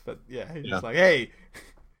device. But yeah, he's just like, hey.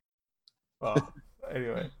 Well,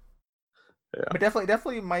 anyway. Yeah. But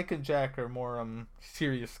definitely, Mike and Jack are more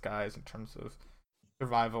serious guys in terms of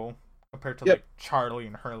survival compared to like Charlie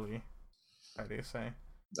and Hurley. How do you say?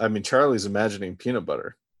 I mean, Charlie's imagining peanut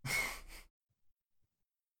butter.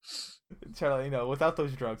 Charlie, without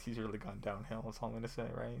those drugs, he's really gone downhill. That's all I'm gonna say,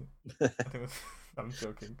 right? I'm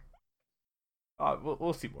joking.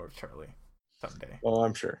 We'll see more of Charlie someday. Well,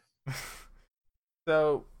 I'm sure.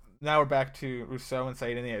 So now we're back to Rousseau and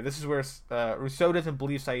Saeed in the air. This is where Rousseau doesn't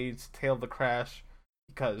believe Saeed's tale of the crash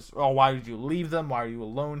because, why did you leave them? Why are you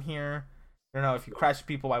alone here? I don't know. If you crash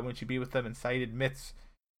people, why wouldn't you be with them? And Saeed admits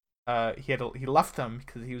he left them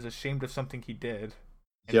because he was ashamed of something he did,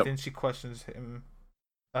 and Yep. then she questions him.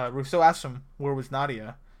 Rousseau asks him where was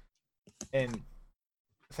Nadia, and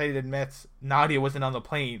Saeed admits Nadia wasn't on the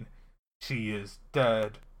plane. She is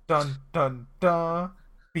dead. Dun dun dun.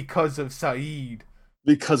 Because of Saeed.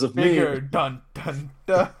 Because of Bigger. me. Dun dun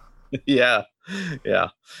dun. Yeah. Yeah.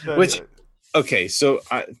 Which okay, so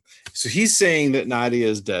he's saying that Nadia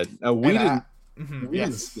is dead. Now we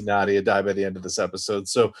didn't see Nadia die by the end of this episode.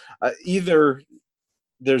 So either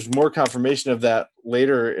there's more confirmation of that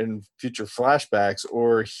later in future flashbacks,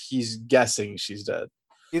 or he's guessing she's dead.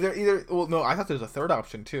 Either. Well, no, I thought there was a third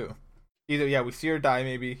option too. Either we see her die.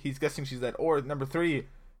 Maybe he's guessing she's dead, or number 3,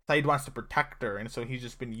 Saeed wants to protect her, and so he's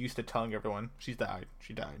just been used to telling everyone she's died,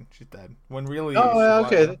 she died, she's dead. When really,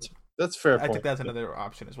 okay, that's fair. I think that's another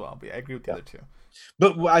option as well. But yeah, I agree with the other two.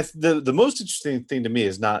 But the most interesting thing to me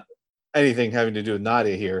is not anything having to do with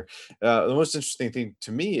Nadia here. The most interesting thing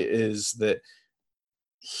to me is that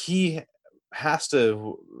he has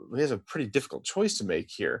a pretty difficult choice to make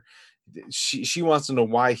here. She wants to know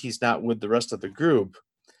why he's not with the rest of the group.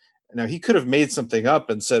 Now he could have made something up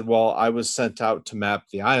and said, "Well, I was sent out to map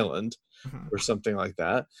the island," or something like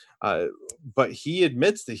that. But he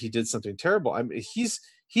admits that he did something terrible. I mean, he's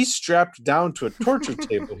strapped down to a torture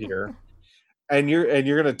table here, and you're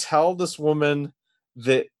going to tell this woman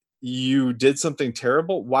that you did something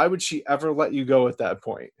terrible. Why would she ever let you go at that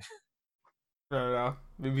point? I don't know.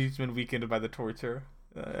 Maybe he's been weakened by the torture.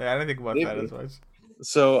 I don't think about that as much.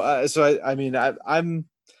 So I mean, I'm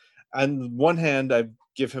on one hand, I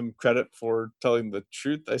give him credit for telling the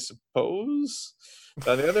truth, I suppose. But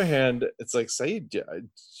on the other hand, it's like, Saeed,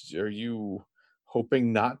 are you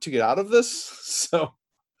hoping not to get out of this? So,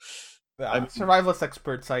 survivalist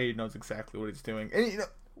expert Saeed knows exactly what he's doing, and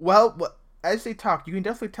as they talk, you can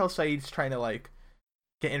definitely tell Saeed's trying to like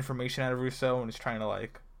get information out of Rousseau, and is trying to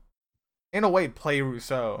like, in a way, play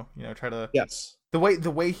Rousseau. Try to the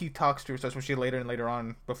way he talks to Rousseau, especially later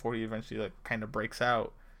on, before he eventually like kind of breaks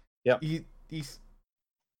out. Yeah, he's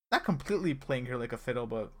not completely playing her like a fiddle,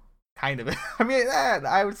 but kind of. I mean,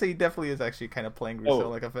 I would say he definitely is actually kind of playing Rousseau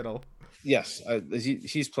like a fiddle. Yes,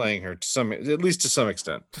 he's playing her at least to some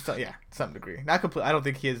extent. To some degree. Not complete. I don't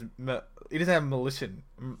think he has. He doesn't have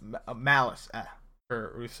malice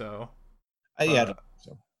for Rousseau.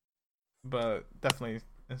 But definitely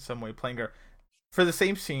in some way playing her. For the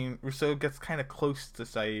same scene, Rousseau gets kind of close to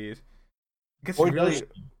Saeed.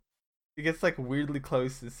 He gets like weirdly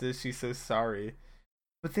close and says she's so sorry.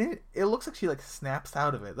 But then it looks like she like snaps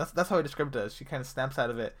out of it. That's how I described it as. She kind of snaps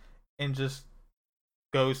out of it and just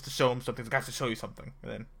goes to show him something. I have to show you something,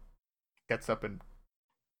 and then gets up and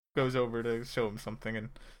goes over to show him something, and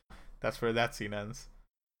that's where that scene ends.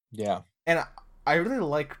 Yeah, and I really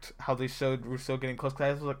liked how they showed Rousseau getting close. Cause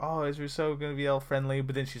I was like, oh, is Rousseau gonna be all friendly?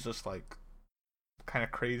 But then she's just like kind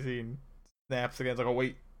of crazy and snaps again. It's like, oh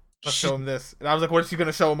wait, let's show him this. And I was like, what is she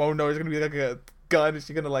gonna show him? Oh no, he's gonna be like a gun. Is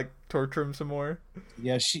she gonna like torture him some more?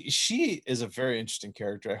 Yeah, she is a very interesting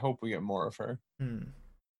character. I hope we get more of her.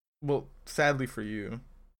 Well, sadly for you,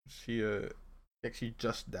 she actually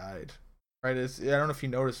just died. Right? I don't know if you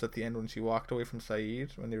noticed at the end when she walked away from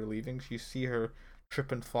Saeed when they were leaving. You see her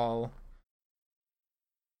trip and fall.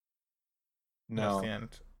 No. That's the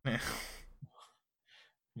end.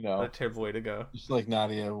 No. What a terrible way to go. Just like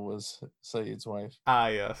Nadia was Saeed's wife. Ah,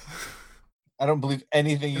 yes. I don't believe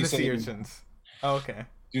anything you say. Oh, okay.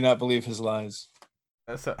 Do not believe his lies.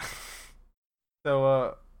 So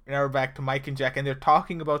now we're back to Mike and Jack, and they're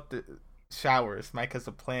talking about the showers. Mike has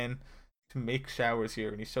a plan to make showers here,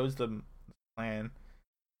 and he shows them the plan.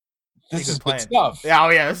 This is good stuff.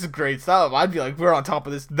 Yeah, this is great stuff. I'd be like, we're on top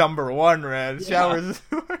of this number one, man. Yeah. Showers.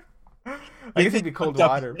 I guess it'd be cold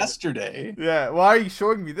water. Yesterday. Yeah. Why are you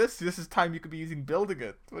showing me this? This is time you could be using building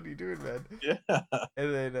it. What are you doing, man? Yeah.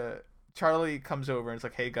 And then Charlie comes over and is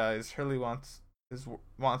like, hey guys, Hurley wants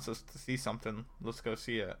us to see something. Let's go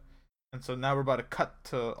see it. And so now we're about to cut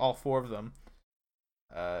to all 4 of them.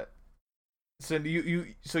 So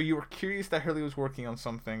you were curious that Hurley was working on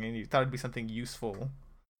something, and you thought it'd be something useful.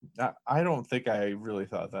 I don't think I really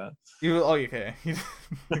thought that. Okay. You didn't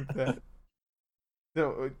think that.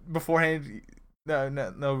 So beforehand,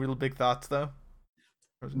 no real big thoughts though.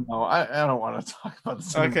 No, I don't want to talk about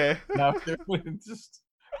this. Okay. No, just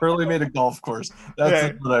Hurley made a golf course.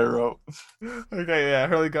 That's what I wrote. Okay, yeah.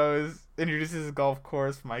 Hurley introduces a golf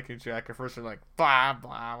course. Mike and Jack at first are like, blah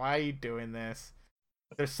blah. Why are you doing this?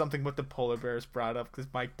 There's something with the polar bears brought up because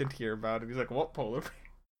Mike didn't hear about it. He's like, what polar bear?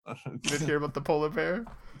 Didn't hear about the polar bear.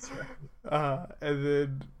 That's right. And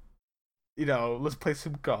then, let's play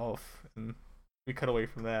some golf. And we cut away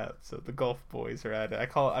from that. So the Gulf boys are at it. I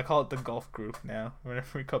call it the Gulf group now.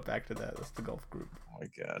 Whenever we cut back to that, that's the Gulf group. Oh my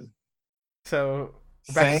god. So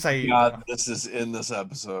back to Thank Saeed. God this is in this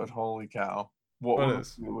episode. Holy cow. What What would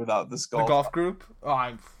is we do without this the golf? Gulf group?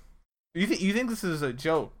 Oh, you think this is a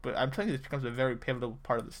joke, but I'm telling you, this becomes a very pivotal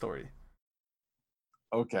part of the story.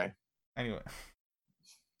 Okay. Anyway,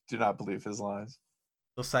 Do not believe his lies.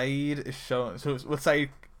 so Saeed is shown. So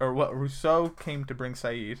what Rousseau came to bring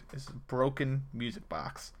Saeed is a broken music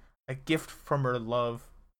box, a gift from her love,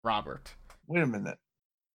 Robert. Wait a minute.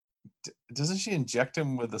 Doesn't she inject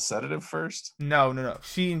him with a sedative first? No.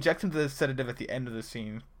 She injects him the sedative at the end of the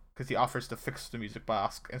scene because he offers to fix the music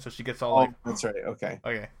box, and so she gets all like, that's right. Okay.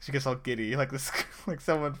 okay, she gets all giddy, like this, like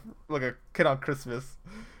someone, like a kid on Christmas.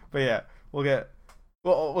 But yeah, we'll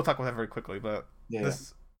talk about that very quickly. But Yeah.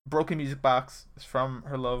 this broken music box is from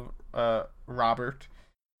her love, Robert.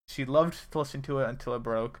 She loved to listen to it until it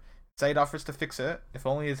broke. Said offers to fix it if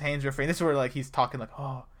only his hands were free. And this is where like he's talking like,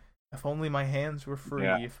 oh, if only my hands were free.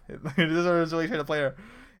 Yeah. This is where he's really trying to play her. And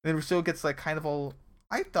then Rousseau gets like kind of all.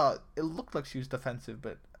 I thought it looked like she was defensive,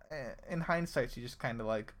 but in hindsight, she just kind of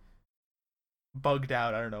like bugged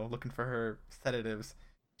out. I don't know, looking for her sedatives.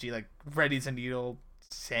 She like readies a needle,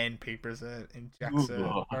 sandpapers it, injects it,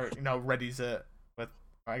 or readies it with.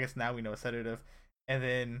 I guess now we know a sedative, and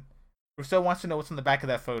then Rousseau wants to know what's on the back of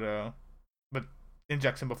that photo, but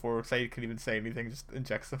injects him before Saeed could even say anything. Just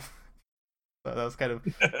injects him. So that was kind of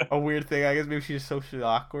a weird thing. I guess maybe she's socially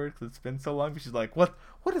awkward because it's been so long. But she's like, "What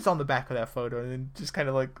is on the back of that photo?" And then just kind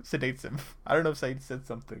of like sedates him. I don't know if Saeed said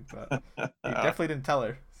something, but he definitely didn't tell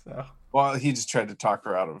her. So Well, he just tried to talk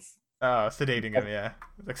her out of. sedating him. Yeah,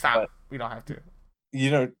 like stop. We don't have to.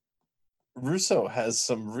 You know, Russo has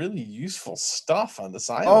some really useful stuff on the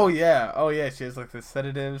side. Oh yeah. She has like the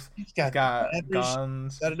sedatives. She's Got sedatives,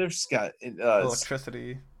 guns, sedatives. She's got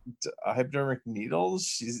electricity. hypodermic needles.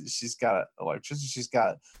 She's got electricity. She's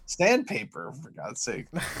got sandpaper. For God's sake,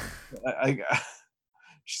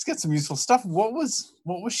 she's got some useful stuff. What was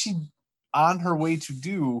she on her way to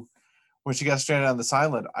do when she got stranded on this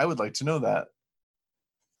island? I would like to know that.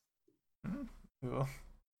 We'll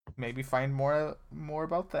maybe find more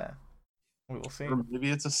about that. We will see. Or maybe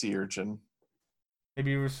it's a sea urchin.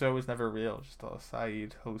 Maybe Rousseau was never real, just a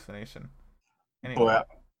Saeed hallucination. Anyway. Boy,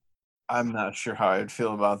 I'm not sure how I'd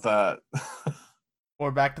feel about that.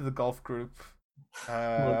 Or back to the golf group,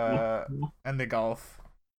 and the golf.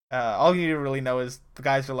 All you need to really know is the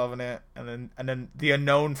guys are loving it, and then the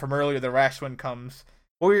unknown from earlier, the Rashwin comes.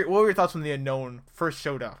 What were your thoughts when the unknown first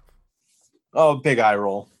showed up? Oh, big eye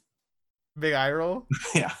roll. Big eye roll.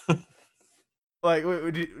 Yeah. Like,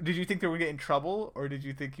 did you think they were getting in trouble, or did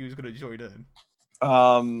you think he was going to join in?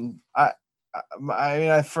 I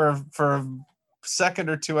mean, for a second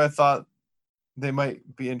or two, I thought they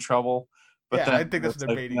might be in trouble, but then I think that's what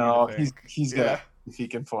they're baiting. No, he's good if he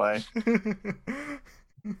can play.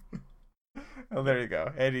 Oh, there you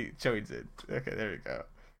go. And he joins it. Okay, there you go.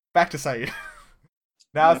 Back to Saeed.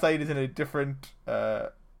 Now Saeed is in a different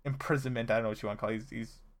imprisonment. I don't know what you want to call it.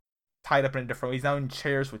 He's tied up in a different way. He's now in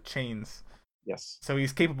chairs with chains. Yes. So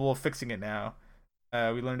he's capable of fixing it now.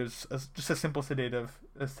 We learned it's just a simple sedative.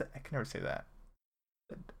 I can never say that.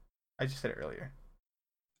 I just said it earlier.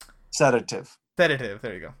 Sedative. Sedative.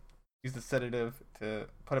 There you go. Use the sedative to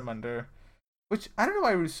put him under. Which, I don't know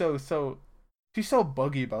why Rousseau she's so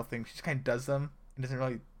buggy about things. She just kind of does them and doesn't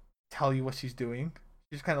really tell you what she's doing.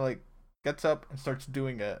 She just kind of like gets up and starts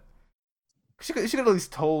doing it. She could at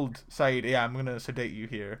least told Saeed, yeah, I'm going to sedate you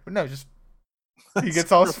here. But no, just he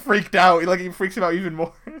gets all freaked out. Like, he freaks him out even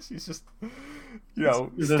more. She's just,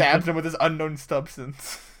 stabs him with this unknown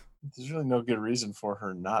substance. There's really no good reason for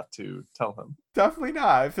her not to tell him. Definitely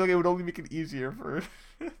not. I feel like it would only make it easier for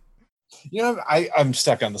her. I'm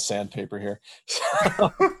stuck on the sandpaper here.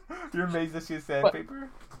 You're amazed that she has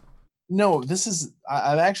sandpaper? No, this is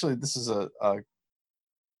a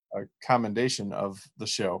commendation of the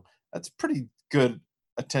show. That's pretty good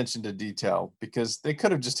attention to detail, because they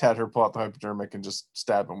could have just had her pull out the hypodermic and just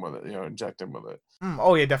stab him with it, inject him with it.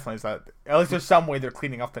 Oh yeah, definitely. Is that at least there's some way they're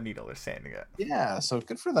cleaning off the needle, they're sanding it. Yeah, so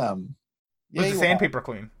good for them. Was the sandpaper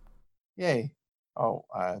clean? Yay. Oh,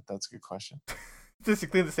 that's a good question. Just to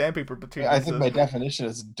clean the sandpaper between. I think my definition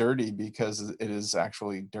is dirty because it is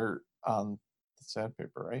actually dirt on the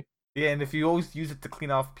sandpaper, right? Yeah, and if you always use it to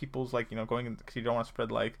clean off people's going in, because you don't want to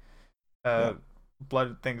spread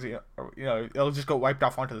blood things, it'll just go wiped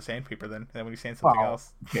off onto the sandpaper then. And then when you sand something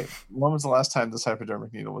else. Okay. When was the last time this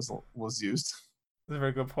hypodermic needle was used? That's a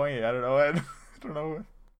very good point. I don't know. I don't know.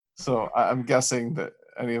 So I'm guessing that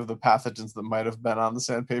any of the pathogens that might have been on the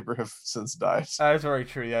sandpaper have since died. That's very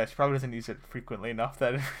true. Yeah, she probably doesn't use it frequently enough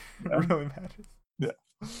that it really matters. Yeah.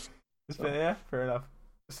 Yeah, fair enough.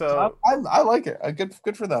 So I like it.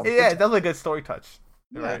 Good for them. Yeah, that's a good story touch.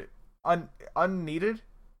 Yeah. Right. Unneeded,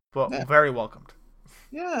 but very welcomed.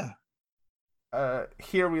 Yeah.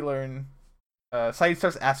 Here we learn. Saeed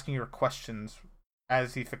starts asking her questions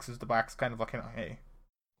as he fixes the box, kind of like, hey,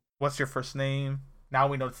 what's your first name? Now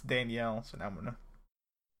we know it's Danielle, so now I'm gonna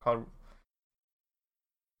call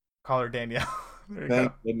her Danielle.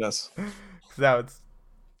 Thank goodness. Now it's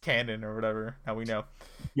canon or whatever. Now we know.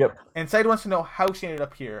 Yep. And Saeed wants to know how she ended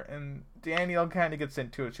up here, and Danielle kind of gets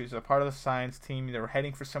into it. She's a part of the science team. They were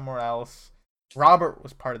heading for somewhere else. Robert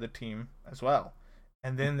was part of the team as well.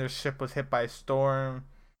 And then their ship was hit by a storm.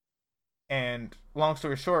 And long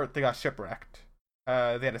story short, they got shipwrecked.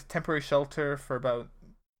 They had a temporary shelter for about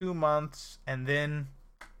 2 months, and then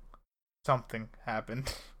something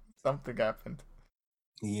happened. Something happened.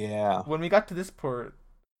 Yeah. When we got to this port,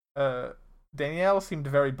 Danielle seemed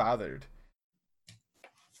very bothered.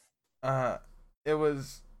 It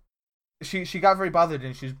was she got very bothered,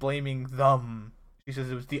 and she was blaming them. She says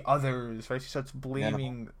it was the others, right? She starts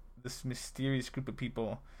blaming this mysterious group of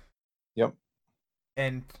people. Yep.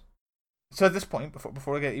 And so at this point,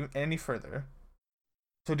 before we get any further,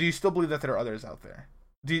 so do you still believe that there are others out there?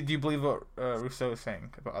 Do you believe what Rousseau is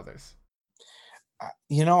saying about others?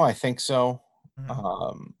 I think so.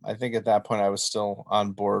 Mm-hmm. I think at that point I was still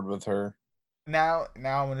on board with her. Now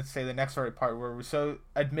I'm going to say the next very part where Rousseau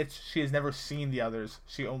admits she has never seen the others.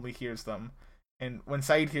 She only hears them. And when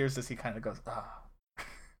Saeed hears this, he kind of goes, ah.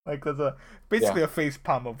 Like there's basically a face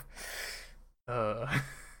palm of,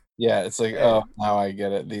 Yeah, it's like, oh, now I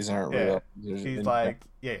get it. These aren't real. She's like,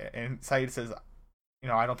 yeah. And Saeed says,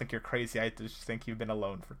 I don't think you're crazy. I just think you've been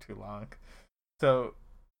alone for too long. So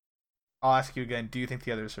I'll ask you again, do you think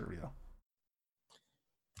the others are real?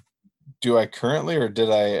 Do I currently, or did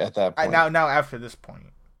I at that point? Now after this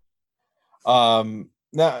point. No.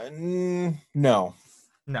 No.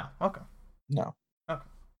 Okay. No. Okay.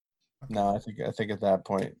 No, I think at that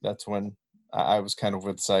point, that's when I was kind of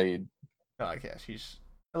with Saeed. Oh, yeah, she's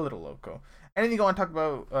a little loco. Anything you want to talk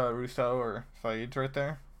about Rousseau or Saeed right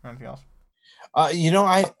there? Or anything else?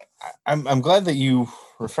 I'm glad that you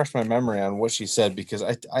refreshed my memory on what she said, because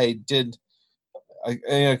I did.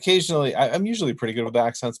 Occasionally, I'm usually pretty good with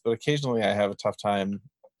accents, but occasionally I have a tough time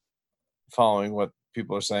following what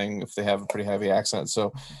people are saying if they have a pretty heavy accent.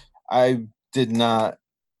 So I did not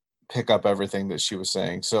pick up everything that she was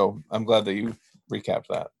saying. So I'm glad that you recapped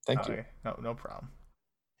that. Thank you. No problem.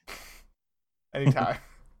 Anytime.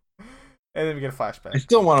 And then we get a flashback. I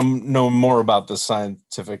still want to know more about the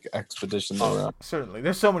scientific expedition. Certainly.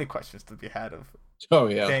 There's so many questions to be had of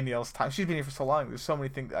Danielle's time. She's been here for so long. There's so many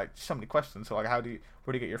things, so many questions. So like, where do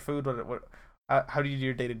you get your food? How do you do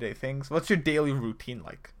your day-to-day things? What's your daily routine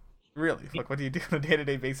like? Really? Like, what do you do on a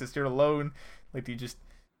day-to-day basis? You're alone. Like, do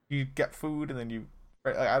you get food and then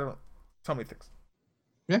right? Like, I don't know. So many things.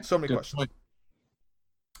 Yeah. So many questions.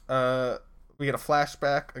 We get a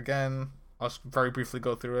flashback again. I'll just very briefly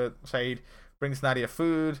go through it. Saeed brings Nadia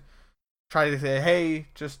food. Try to say, hey,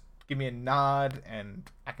 just give me a nod and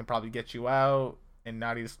I can probably get you out. And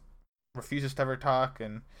Nadia refuses to ever talk.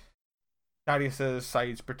 And Nadia says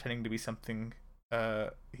Saeed's pretending to be something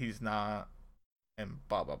he's not. And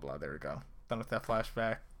blah, blah, blah. There we go. Done with that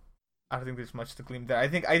flashback. I don't think there's much to glean there. I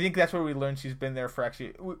think that's where we learn she's been there for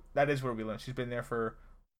that is where we learn she's been there for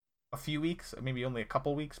a few weeks. Maybe only a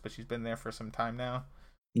couple weeks, but she's been there for some time now.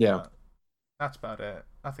 Yeah. That's about it.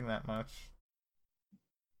 Nothing that much.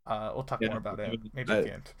 We'll talk more about it maybe at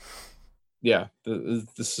the end. Yeah,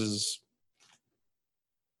 this is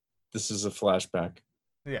a flashback.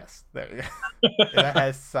 Yes, there we go. That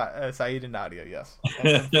has Saeed and Nadia. Yes,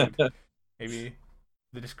 maybe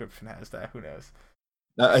the description has that. Who knows?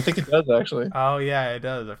 I think it does actually. Oh yeah, it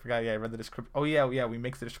does. I forgot. Yeah, I read the description. Oh yeah. We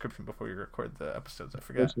make the description before we record the episodes. I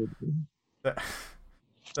forgot.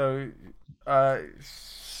 So,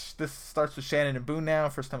 this starts with Shannon and Boone now.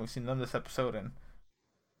 First time we've seen them this episode, and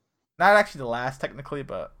not actually the last technically,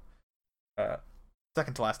 but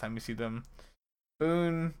second to last time we see them.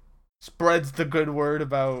 Boone spreads the good word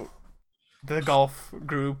about the golf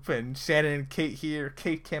group, and Shannon and Kate here.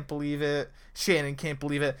 Kate can't believe it. Shannon can't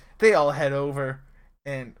believe it. They all head over,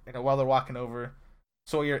 and while they're walking over,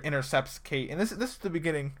 Sawyer intercepts Kate, and this is the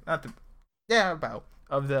beginning, of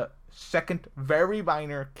the second very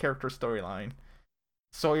minor character storyline.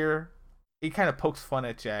 Sawyer, he kind of pokes fun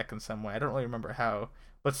at Jack in some way. I don't really remember how,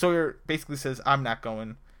 but Sawyer basically says, "I'm not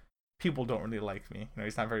going. People don't really like me.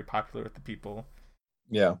 He's not very popular with the people."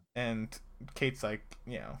 Yeah. And Kate's like,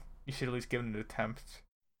 you should at least give it an attempt.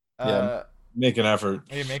 Yeah, Uh, make an effort.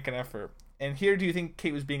 maybe make an effort. And here, do you think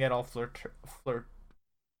Kate was being at all flirting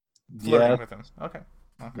Yeah, with him? Okay.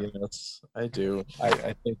 yes, I do.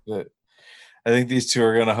 I think these two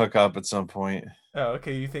are gonna hook up at some point. Oh,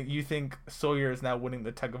 okay. You think Sawyer is now winning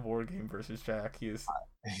the tug of war game versus Jack? He is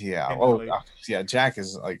Yeah. Oh, handily. yeah. Jack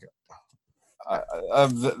is like that.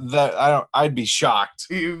 I don't. I'd be shocked.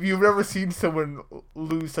 You've never seen someone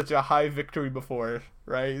lose such a high victory before,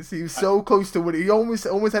 right? He was so close to winning. He almost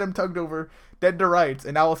had him tugged over dead to rights,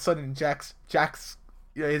 and now all of a sudden Jack's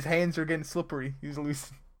his hands are getting slippery. He's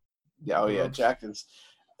losing. Yeah. Oh, yeah. Jack is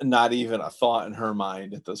not even a thought in her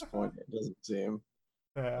mind at this point. It doesn't seem.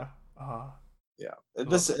 Yeah. Yeah. And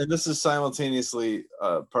this is simultaneously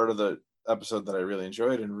part of the episode that I really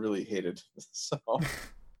enjoyed and really hated. So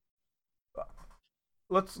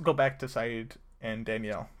let's go back to Saeed and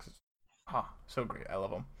Danielle. So great. I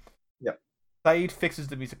love them. Yep. Saeed fixes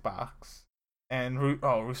the music box, and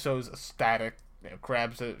Rousseau's ecstatic.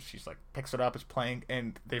 Grabs it. She's like, picks it up, is playing,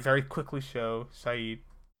 and they very quickly show Saeed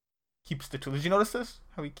keeps the tool. Did you notice this?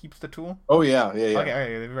 How he keeps the tool? Oh yeah.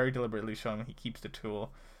 Okay. They very deliberately show him he keeps the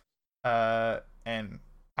tool. And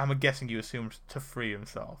I'm guessing you assumed to free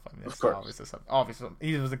himself. I mean, of course. Obviously,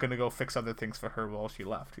 he wasn't gonna go fix other things for her while she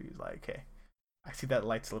left. He's like, hey, I see that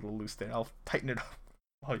light's a little loose there. I'll tighten it up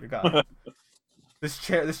while you're gone. This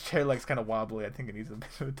chair leg's kind of wobbly. I think it needs a bit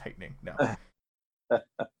of a tightening. No.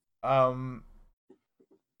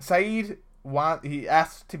 Saeed he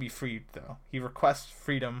asks to be freed though. He requests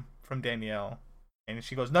freedom from Danielle, and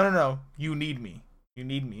she goes, "No, you need me. You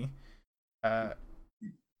need me."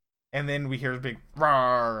 And then we hear a big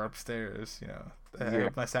roar upstairs.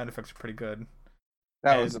 My sound effects are pretty good.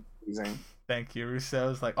 That was amazing. Thank you.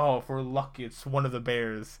 Rousseau's like, "Oh, if we're lucky, it's one of the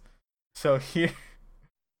bears." So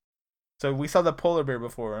we saw the polar bear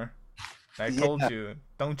before. And I told you,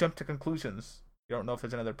 don't jump to conclusions. You don't know if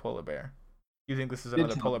there's another polar bear. Do you think this is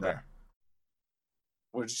another polar bear?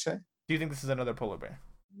 What did you say? Do you think this is another polar bear?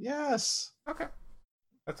 Yes. Okay.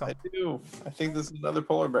 That's all. I do. I think this is another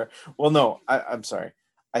polar bear. Well, no, I'm sorry.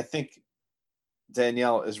 I think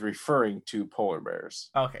Danielle is referring to polar bears.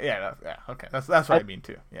 Okay, yeah, okay. That's what I mean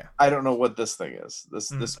too. Yeah. I don't know what this thing is.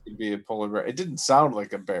 This could be a polar bear. It didn't sound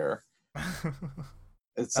like a bear.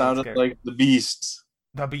 It sounded like the beast.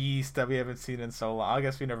 The beast that we haven't seen in so long. I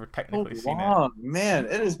guess we never technically seen it. Man,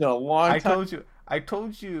 it has been a long time. I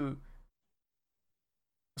told you.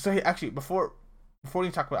 So actually, before we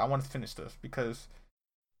talk about it, I want to finish this because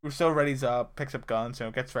Rousseau readies up, picks up guns,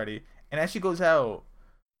 gets ready, and as she goes out,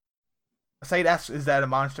 Saeed asks, "Is that a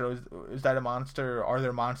monster? Is that a monster? Are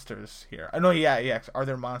there monsters here?" I know, yeah. Are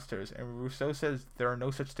there monsters? And Rousseau says there are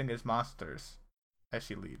no such thing as monsters. As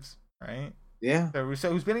she leaves, right? Yeah. So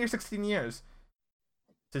Rousseau, who's been here 16 years,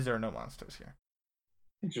 says there are no monsters here.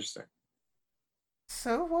 Interesting.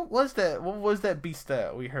 So what was that? What was that beast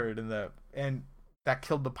that we heard and that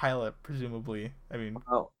killed the pilot? Presumably, I mean,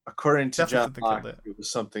 well, according to John Locke, it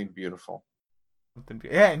was something beautiful.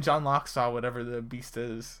 Yeah, and John Locke saw whatever the beast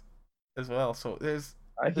is as well. So there's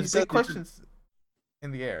big questions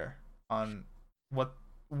in the air on what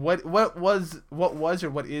was or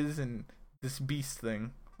what is in this beast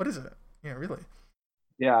thing. What is it? Yeah, really.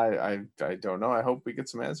 Yeah, I don't know. I hope we get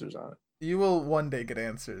some answers on it. You will one day get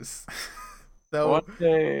answers. One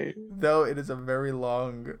day. Though it is a very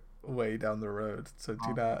long way down the road. So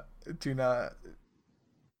do not do not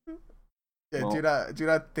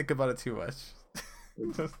think about it too much.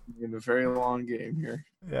 Just in a very long game here.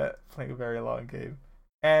 Yeah, playing a very long game.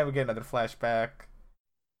 And we get another flashback.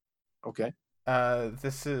 Okay.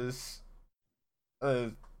 This is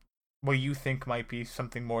what you think might be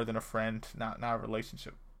something more than a friend, not a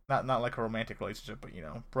relationship. Not like a romantic relationship, but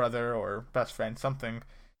brother or best friend, something.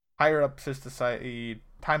 Higher up says to Saeed,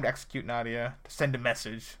 time to execute Nadia, to send a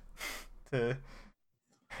message to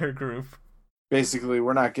her group. Basically,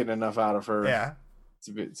 we're not getting enough out of her. Yeah.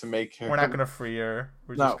 To make her. We're not gonna free her.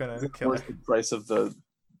 We're just gonna kill her. The price of the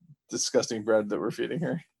disgusting bread that we're feeding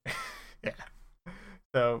her. Yeah.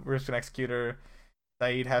 So we're just gonna execute her.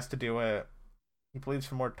 Saeed has to do it. He pleads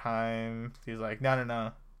for more time. He's like, no.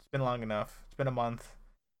 It's been long enough. It's been a month.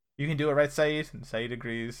 You can do it, right, Saeed? And Saeed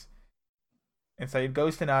agrees. And Saeed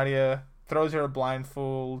goes to Nadia, throws her a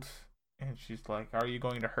blindfold, and she's like, "Are you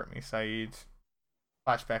going to hurt me, Saeed?"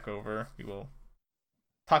 Flashback over. We will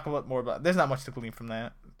talk more about. There's not much to glean from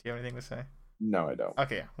that. Do you have anything to say? No, I don't.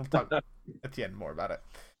 Okay, yeah, we'll talk at the end more about it.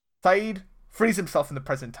 Saeed frees himself in the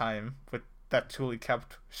present time with that tool he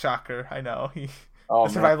kept. Shocker, I know. The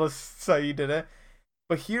survivalist Saeed did it.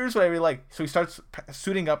 But here's what I really like. So he starts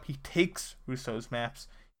suiting up. He takes Rousseau's maps.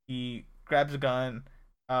 He grabs a gun,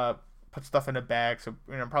 put stuff in a bag, so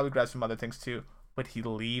probably grabs some other things too. But he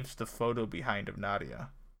leaves the photo behind of Nadia.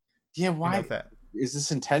 Yeah, You know why that? is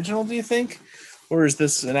this intentional? Do you think, or is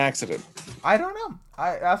this an accident? I don't know.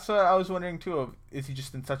 That's what I was wondering too. Is he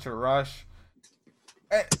just in such a rush?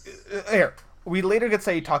 Here, we later get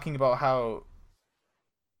say talking about how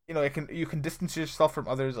you can distance yourself from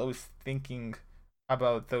others, always thinking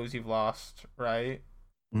about those you've lost, right?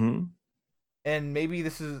 Mm-hmm. And maybe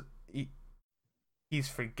he's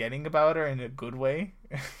forgetting about her in a good way.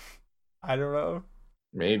 I don't know,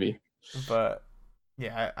 Maybe. but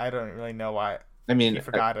yeah, I don't really know why I he mean,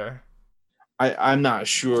 forgot her. I'm not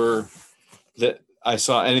sure that I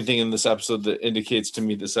saw anything in this episode that indicates to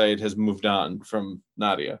me that Saeed has moved on from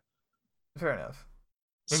Nadia. Fair enough.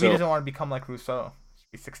 Maybe he So doesn't want to become like Rousseau.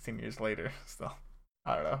 Be 16 years later. Still,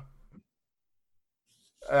 I don't know.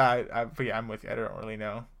 But yeah, I'm with you. I don't really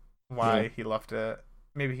know yeah. why he left it.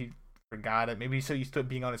 Maybe he forgot it. Maybe he's so used to it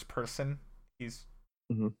being on his person, he's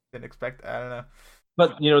Mm-hmm. didn't expect. I don't know.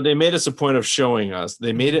 But they made us a point of showing us.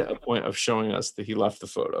 They made Mhm. it a point of showing us that he left the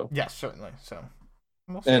photo. Yes, certainly. So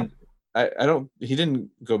we'll see. And I don't. He didn't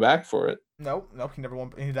go back for it. Nope, nope. He never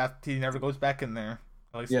won't. He never goes back in there.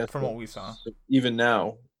 At least Yeah. from what we saw. So even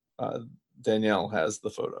now, Danielle has the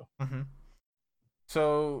photo. Mm-hmm.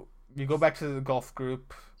 So you go back to the golf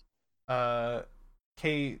group.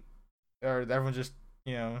 Kate or everyone just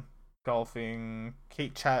golfing.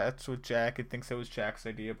 Kate chats with Jack and thinks it was Jack's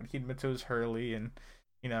idea, but he admits it was Hurley, and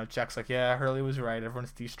Jack's like, yeah, Hurley was right.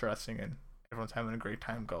 Everyone's de-stressing and everyone's having a great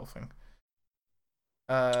time golfing.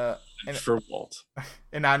 And For Walt.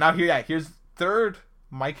 and now here's third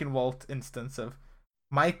Mike and Walt instance of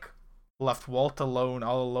Mike left Walt alone,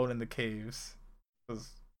 all alone in the caves,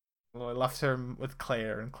 because I left him with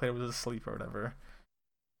Claire, and Claire was asleep or whatever.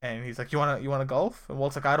 And he's like, "You wanna golf?" And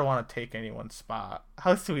Walt's like, "I don't want to take anyone's spot."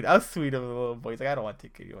 How sweet of the little boy. He's like, "I don't want to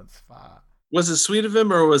take anyone's spot." Was it sweet of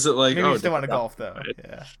him, or was it like, Maybe he oh, still want to golf though.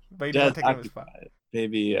 Yeah, but he didn't want Dad's to take anyone's spot. occupied.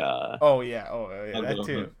 Maybe. Oh yeah, that I'll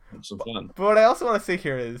too. have some fun. But what I also want to say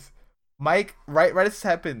here is, Mike, right as this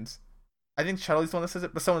happens, I think Charlie's the one that says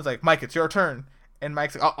it, but someone's like, "Mike, it's your turn," and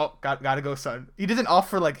Mike's like, "Oh, gotta go, son." He doesn't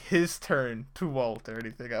offer like his turn to Walt or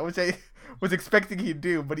anything, which I was expecting he'd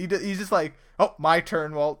do, but he's just like, "Oh, my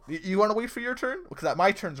turn, Walt. You want to wait for your turn? Because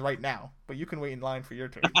my turn's right now, but you can wait in line for your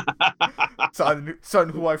turn." son,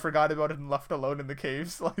 who I forgot about and left alone in the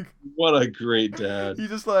caves. Like, what a great dad. He's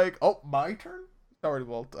just like, "Oh, my turn. Sorry,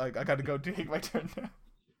 Walt. I gotta go take my turn now."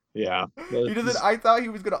 Yeah. He doesn't. I thought he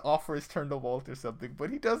was gonna offer his turn to Walt or something, but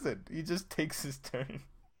he doesn't. He just takes his turn.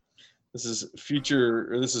 This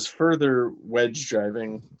is further wedge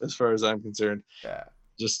driving as far as I'm concerned. Yeah.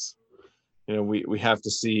 Just we have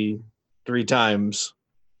to see 3 times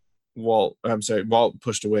Walt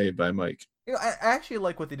pushed away by Mike. I actually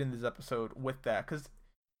like what they did in this episode with that, because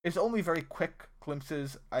it's only very quick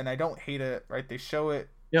glimpses, and I don't hate it. Right? They show it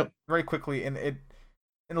very quickly, and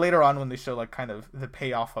later on when they show like kind of the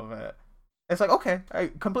payoff of it, it's like, okay, I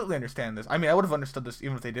completely understand this. I mean, I would have understood this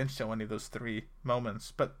even if they didn't show any of those 3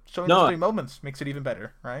 moments, but showing those 3 moments makes it even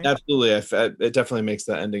better, right? Absolutely, it definitely makes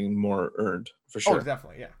that ending more earned for sure. Oh,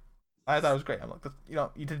 definitely, yeah. I thought it was great. I'm like,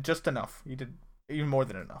 you did just enough. You did even more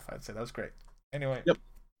than enough. I'd say that was great. Anyway,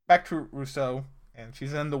 back to Rousseau, and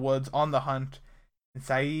she's in the woods on the hunt, and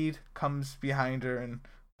Saeed comes behind her and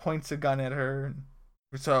points a gun at her, and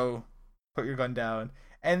Rousseau, put your gun down.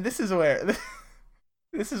 And this is where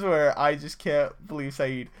I just can't believe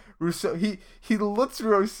Saeed. Rousseau, he lets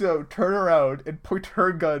Rousseau turn around and point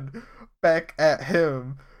her gun back at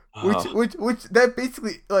him. Which that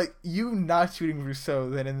basically, like, you not shooting Rousseau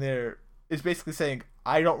then and there is basically saying,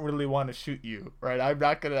 I don't really want to shoot you, right? I'm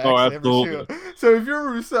not gonna actually ever shoot. So if you're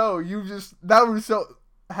Rousseau, now Rousseau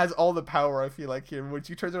has all the power, I feel like, here. When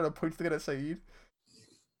she turns around and points the gun at Saeed,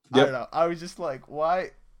 I don't know. I was just like,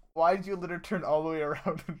 why did you let her turn all the way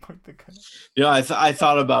around and point the gun? Yeah, I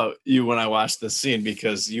thought about you when I watched this scene,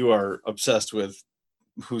 because you are obsessed with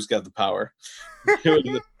who's got the power.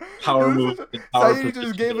 Power move. Saeed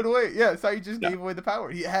just gave it away. Yeah, Saeed just gave away the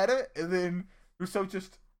power. He had it, and then Rousseau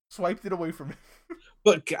just swiped it away from him.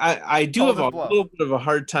 But I do have a little bit of a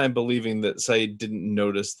hard time believing that Saeed didn't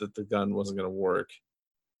notice that the gun wasn't going to work.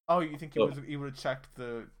 Oh, you think he would have checked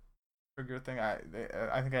the trigger thing? I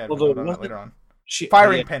think I had on that later on.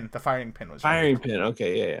 Firing pin. The firing pin was firing pin.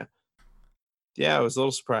 Okay, yeah. I was a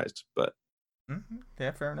little surprised, but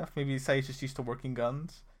yeah, fair enough. Maybe Saeed's just used to working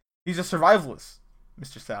guns. He's a survivalist,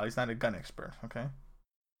 Mr. Sal. He's not a gun expert. Okay.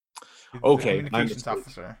 He's a communications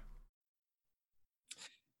officer.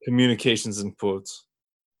 Communications in quotes.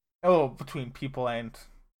 Oh, between people and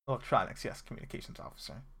electronics. Yes, communications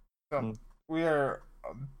officer. So we are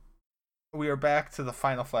we are back to the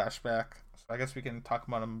final flashback. So I guess we can talk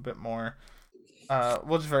about him a bit more.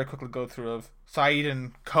 We'll just very quickly go through of Saeed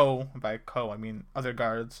and Ko. By Ko, I mean other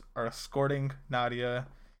guards are escorting Nadia.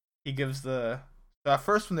 He gives the at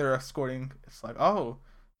first when they're escorting, it's like, oh,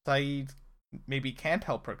 Saeed maybe can't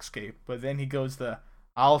help her escape, but then he goes the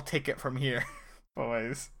I'll take it from here,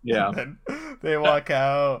 boys. Yeah. And then they walk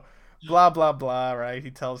out. Blah blah blah. Right?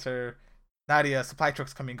 He tells her, Nadia, supply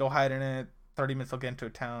truck's coming. Go hide in it. 30 minutes, I'll get into a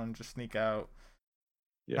town. Just sneak out.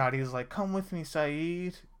 Yeah. Nadia's like, come with me,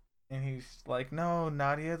 Saeed. And he's like, no,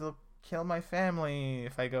 Nadia, they'll kill my family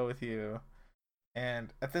if I go with you.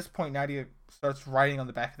 And at this point, Nadia starts writing on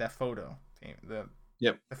the back of that photo, the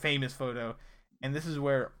famous photo. And this is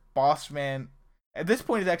where Boss Man. At this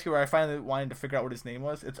point is actually where I finally wanted to figure out what his name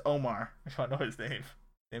was. It's Omar. I just want to know his name.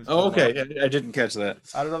 Oh, okay. I didn't catch that.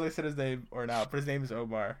 I don't know if they said his name or not, but his name is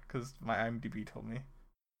Omar because my IMDb told me.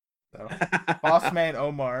 So, Boss Man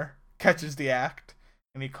Omar catches the act,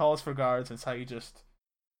 and he calls for guards, and Saeed just,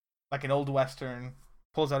 like an old western,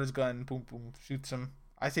 pulls out his gun, boom, boom, shoots him.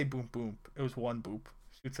 I say boom, boom. It was one boop.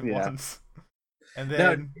 Shoots him once. And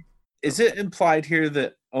then... Now, is it implied here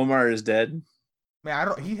that Omar is dead?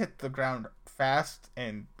 Man, he hit the ground fast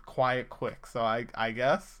and quick, so I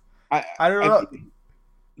guess. I don't know.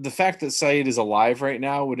 The fact that Saeed is alive right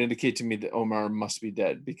now would indicate to me that Omar must be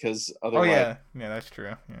dead, because otherwise... Oh, yeah, that's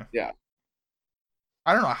true. Yeah.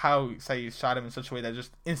 I don't know how Saeed shot him in such a way that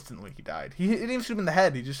just instantly he died. He didn't even shoot him in the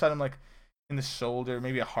head. He just shot him like in the shoulder,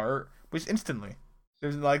 maybe a heart, which instantly.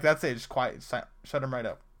 There's like that's it. Just quiet, shut him right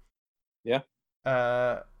up. Yeah.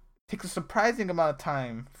 Takes a surprising amount of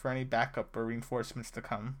time for any backup or reinforcements to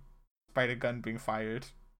come, despite a gun being fired.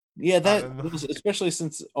 Yeah, especially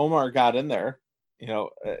since Omar got in there.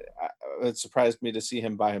 It surprised me to see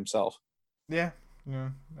him by himself. Yeah.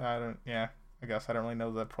 I guess I don't really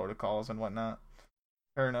know the protocols and whatnot.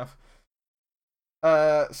 Fair enough.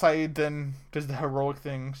 Saeed then does the heroic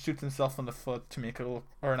thing, shoots himself in the foot to make it look,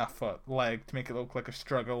 or not foot, leg, to make it look like a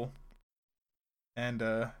struggle. And,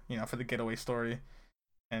 for the getaway story.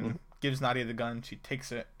 And gives Nadia the gun, she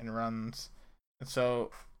takes it and runs. And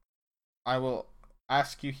so, I will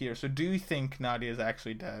ask you here, so do you think Nadia is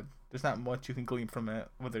actually dead? There's not much you can glean from it,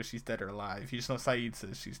 whether she's dead or alive. You just know Saeed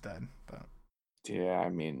says she's dead. But yeah, I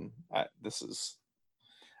mean,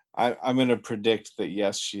 I'm going to predict that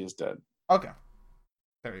yes, she is dead. Okay.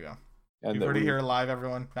 There you go. And you've heard it here live,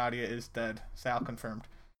 everyone. Nadia is dead. Sal confirmed.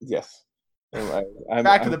 Yes.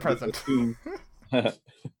 Back to the present. Is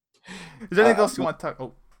there anything else you want to talk?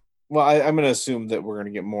 Oh. Well, I'm going to assume that we're going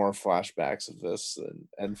to get more flashbacks of this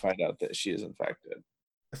and find out that she is in fact dead.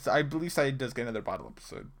 So I believe Saeed does get another bottle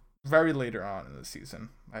episode very later on in the season.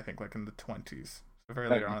 I think like in the 20s. So very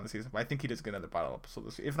later on in the season. But I think he does get another bottle episode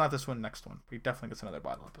this year. If not this one, next one. He definitely gets another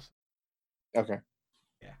bottle episode. Okay.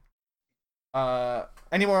 Yeah.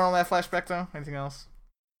 Any more on that flashback though? Anything else?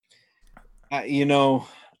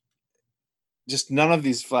 Just none of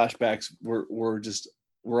these flashbacks were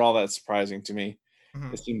all that surprising to me.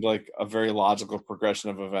 Mm-hmm. It seemed like a very logical progression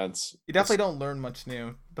of events. You definitely don't learn much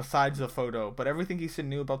new besides the photo, but everything he said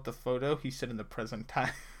knew about the photo, he said in the present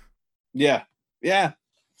time. Yeah.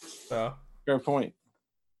 So fair point.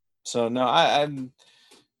 So no,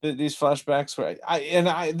 these flashbacks were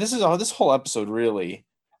this whole episode really,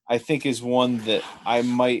 I think, is one that I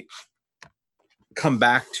might come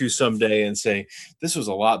back to someday and say this was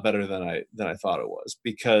a lot better than I thought it was,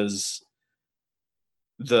 because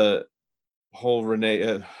the whole Renee,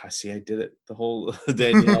 I did it. The whole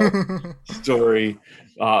Danielle story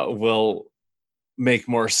will make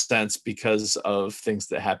more sense because of things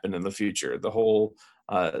that happen in the future. The whole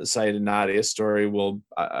Saeed and Nadia story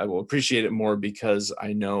I will appreciate it more because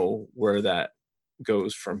I know where that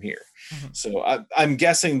goes from here. Mm-hmm. So I'm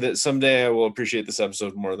guessing that someday I will appreciate this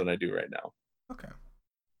episode more than I do right now. Okay.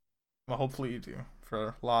 Well, hopefully you do,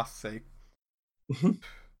 for Lost's sake.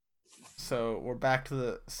 So we're back to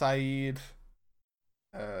the Saeed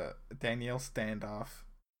Danielle standoff.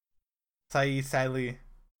 Saeed, sadly,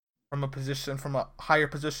 from a higher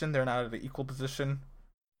position, they're not at an equal position.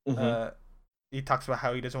 Mm-hmm. He talks about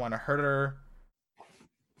how he doesn't want to hurt her.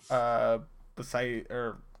 But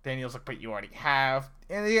Danielle's like, but you already have.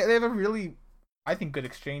 And they have a really, I think, good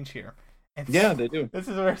exchange here. And yeah, they do. This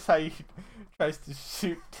is where Saeed tries to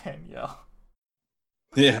shoot Danielle.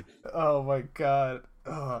 Yeah. Oh my god.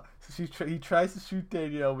 So he tries to shoot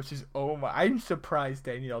Danielle, which is, oh my. I'm surprised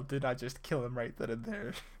Danielle did not just kill him right then and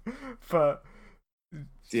there. But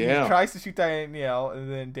he tries to shoot Danielle, and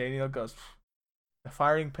then Danielle goes, the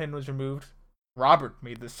firing pin was removed. Robert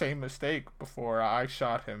made the same mistake before I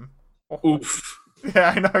shot him. Oh. Oof.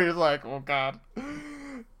 Yeah, I know. He's like, oh god.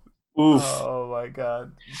 Oof. Oh my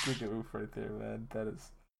god, big oof right there, man. That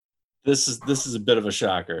is. This is a bit of a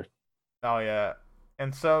shocker. Oh yeah.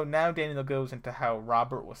 And so now Daniel goes into how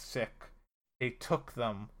Robert was sick. They took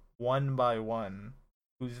them one by one.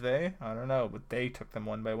 Who's they? I don't know, but they took them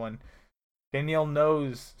one by one. Danielle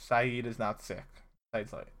knows Saeed is not sick.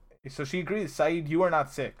 Saeed's like, so she agrees, Saeed, you are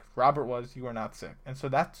not sick. Robert was, you are not sick. And so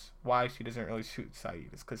that's why she doesn't really shoot Saeed,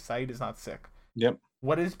 is because Saeed is not sick. Yep.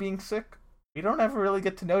 What is being sick? We don't ever really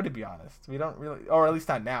get to know, to be honest. We don't really, or at least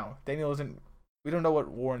not now. Daniel isn't, we don't know what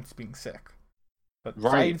warrants being sick. But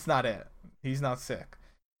Right. Saeed's not it. He's not sick.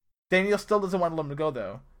 Danielle still doesn't want to let him go,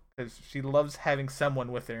 though, because she loves having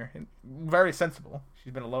someone with her. And very sensible.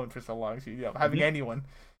 She's been alone for so long. She, having anyone.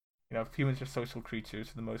 Humans are social creatures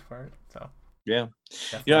for the most part. So Yeah.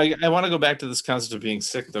 definitely. I want to go back to this concept of being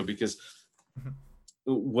sick though, because Mhm.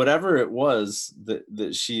 whatever it was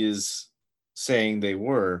that she is saying they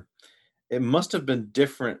were, it must have been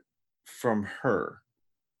different from her.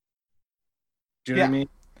 Do you know what I Yeah, mean?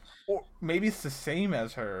 or maybe it's the same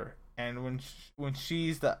as her. And when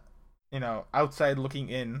she's the, outside looking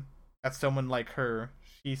in at someone like her,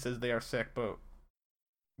 she says they are sick, but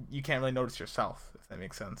you can't really notice yourself, if that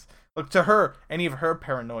makes sense. Look, to her, any of her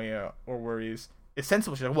paranoia or worries is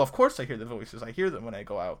sensible. She's like, well, of course I hear the voices. I hear them when I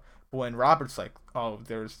go out. But when Robert's like, oh,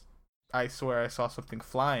 I swear I saw something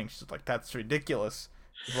flying, she's like, that's ridiculous.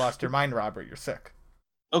 You've lost your mind, Robert. You're sick.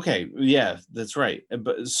 Okay, yeah, that's right.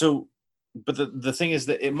 But the thing is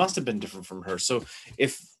that it must have been different from her. So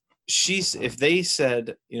if if they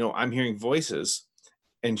said, I'm hearing voices,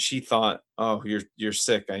 and she thought, oh, you're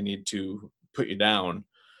sick, I need to put you down,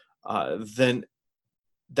 then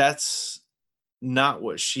that's not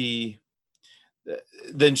what she.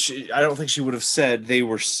 Then I don't think she would have said they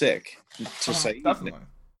were sick to Saeed. Definitely.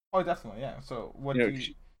 Oh, definitely. Yeah. So what You do know,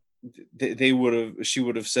 you? they would have. She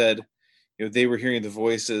would have said, they were hearing the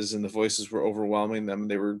voices, and the voices were overwhelming them.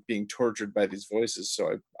 They were being tortured by these voices.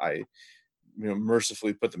 So I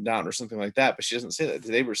mercifully put them down, or something like that. But she doesn't say that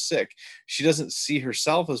they were sick. She doesn't see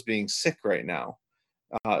herself as being sick right now.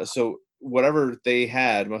 So whatever they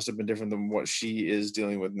had must have been different than what she is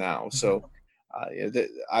dealing with now. So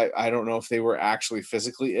I don't know if they were actually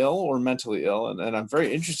physically ill or mentally ill, and I'm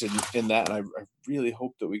very interested in that, and I really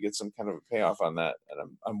hope that we get some kind of a payoff on that,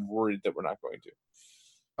 and I'm worried that we're not going to.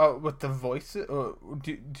 Oh, with the voice? Do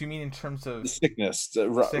you mean in terms The of sickness,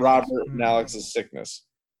 sickness? Robert and Alex's sickness.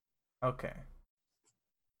 Okay.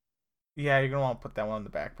 Yeah, you're gonna want to put that one on the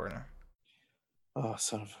back burner. Oh,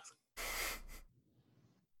 son of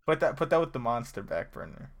Put that with the monster back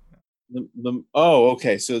burner. oh,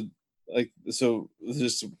 okay. So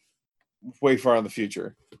just way far in the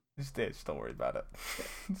future. Just don't worry about it.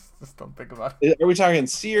 Just don't think about it. Are we talking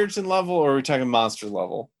sea urchin level, or are we talking monster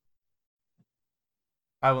level?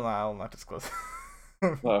 I will not disclose.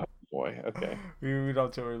 Oh boy. Okay. We don't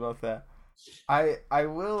have to worry about that. I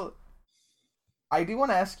will. I do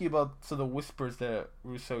want to ask you about the whispers that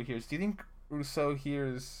Rousseau hears. Do you think Rousseau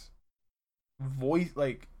hears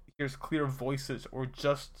clear voices, or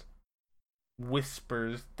just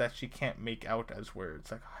whispers that she can't make out as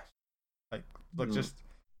words? Like just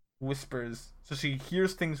whispers. So she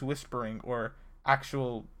hears things whispering, or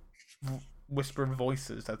actual whispered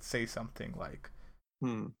voices that say something like,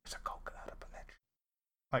 "There's a coconut up in that tree."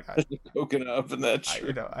 Like Coconut up in that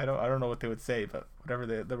tree. I don't know what they would say, but whatever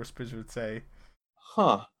the whispers would say.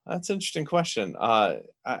 Huh. That's an interesting question. I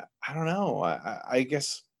don't know. I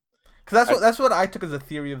guess. Because that's what I took as a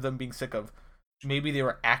theory of them being sick of. Maybe they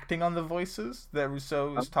were acting on the voices that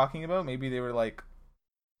Rousseau was talking about. Maybe they were like,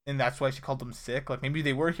 and that's why she called them sick. Like maybe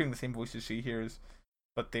they were hearing the same voices she hears,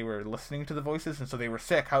 but they were listening to the voices, and so they were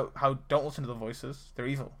sick. How don't listen to the voices? They're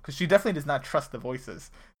evil. Because she definitely does not trust the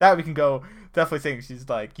voices. That we can go definitely saying she's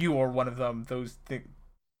like, you are one of them. Those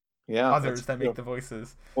Yeah. others that make the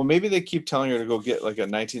voices. Well, maybe they keep telling her to go get like a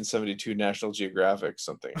 1972 National Geographic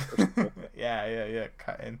something. Yeah.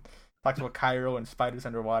 And talks about Cairo and spiders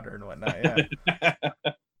underwater and whatnot. Yeah.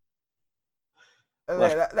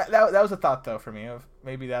 That was a thought though for me, of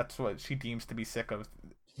maybe that's what she deems to be sick of.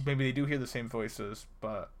 Maybe they do hear the same voices,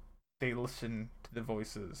 but they listen to the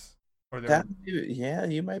voices, or they're yeah,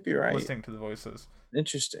 you might be right. listening to the voices.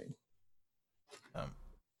 Interesting.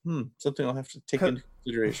 Something I'll have to take into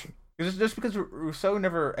consideration. Just because Rousseau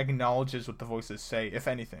never acknowledges what the voices say, if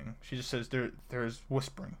anything, she just says there's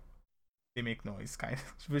whispering, they make noise, kind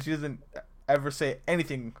of. But she doesn't ever say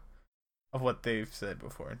anything of what they've said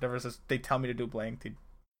before. It never says they tell me to do blank,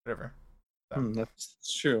 whatever. So.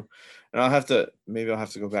 That's true. And I'll have to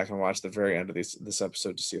go back and watch the very end of this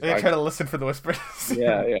episode to see if I try to listen for the whispers.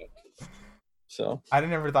 Yeah. So I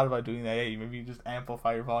never thought about doing that. Hey, maybe you just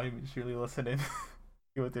amplify your volume and just really listen in.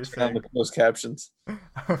 See what they're Turn on the saying. closed captions.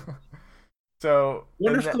 So, I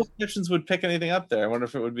wonder and if then, closed captions would pick anything up there. I wonder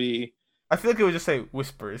if it would be. I feel like it would just say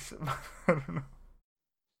whispers. I don't know.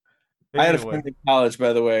 I Maybe had a it friend would. in college,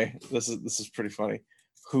 by the way. This is pretty funny.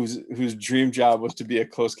 Whose dream job was to be a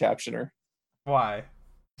closed captioner. Why?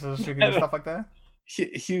 So she can do stuff like that?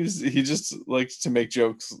 He just likes to make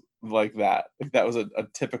jokes like that. Like that was a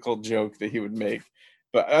typical joke that he would make.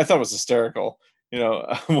 But I thought it was hysterical. You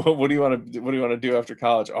know, what do you want to do after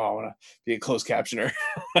college? Oh, I want to be a closed captioner.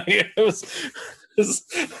 It was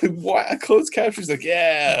what a closed captioner's like,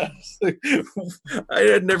 yeah. I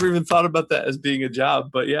had never even thought about that as being a job,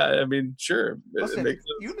 but yeah, I mean, sure, it Listen, makes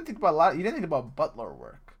you sense. didn't think about a lot. You didn't think about butler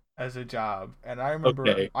work as a job, and I remember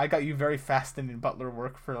Okay. I got you very fascinated in butler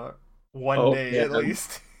work for one Oh day at man.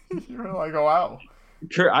 least. You were like, "Oh wow."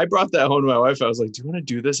 Kurt, I brought that home to my wife. I was like, "Do you want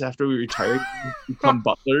to do this after we retire? Become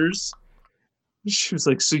butlers?" She was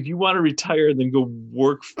like, "So you want to retire and then go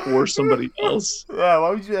work for somebody else?" Yeah, why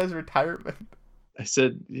would you as retirement? I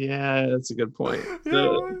said, "Yeah, that's a good point."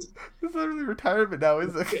 Yeah, it's not really retirement now,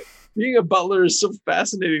 is it? Being a butler is so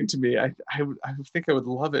fascinating to me. I think I would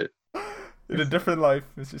love it. In a different life,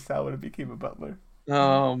 Mr. Sal would have became a butler.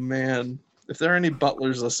 Oh man, if there are any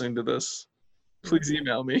butlers listening to this, Yeah. please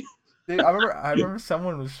email me. Dude, I remember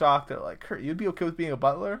someone was shocked. They're like, "Kurt, you'd be okay with being a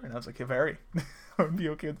butler?" And I was like, "Yeah, very. I'd be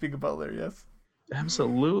okay with being a butler, yes."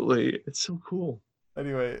 Absolutely, it's so cool.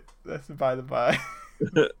 Anyway, that's by the by.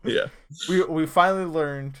 Yeah. We finally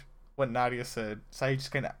learned what Nadia said. Saeed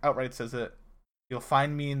just kind of outright says it. You'll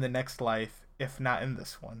find me in the next life, if not in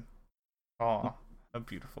this one. Oh, how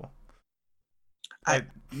beautiful. I I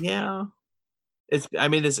yeah. I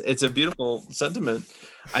mean it's a beautiful sentiment.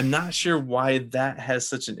 I'm not sure why that has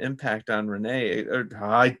such an impact on Renee. Or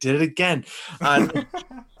I did it again on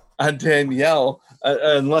on Danielle,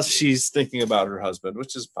 unless she's thinking about her husband,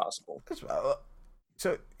 which is possible.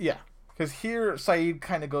 so yeah, because here Saeed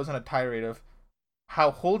kind of goes on a tirade of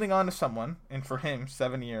how holding on to someone, and for him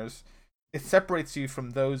 7 years, it separates you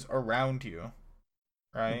from those around you,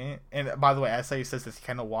 right? And by the way, as Saeed says this, he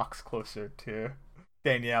kind of walks closer to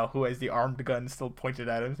Danielle, who has the armed gun still pointed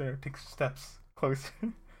at him, so takes steps closer. I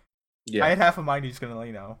Yeah. had half a mind he's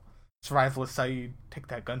gonna, survivalist Saeed take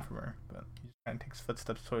that gun from her, but he just kind of takes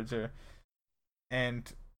footsteps towards her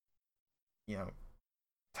and, you know,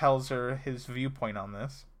 tells her his viewpoint on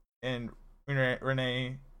this. And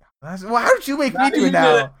Renee, well, how did you make me Not do it even.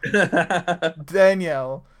 now?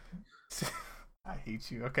 Danielle, I hate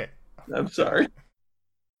you. Okay, I'm sorry.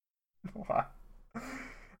 why?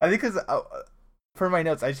 I think because for my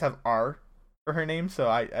notes, I just have R for her name, so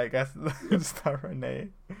I guess it's not Renee.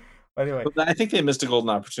 But anyway, But I think they missed a golden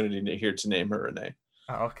opportunity here to name her Renee,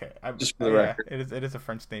 okay, just for the yeah, record. it is a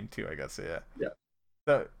French name too, I guess. So yeah. Yeah.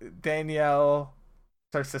 So Danielle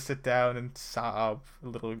starts to sit down and sob a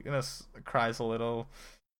little, cries a little,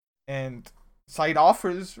 and Said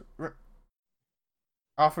offers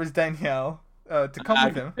Danielle to come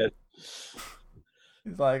with him.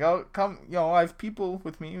 He's like, "Oh, come, I have people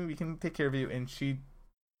with me. We can take care of you." And she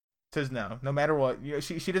says no, no matter what.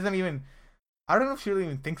 She doesn't even. I don't know if she really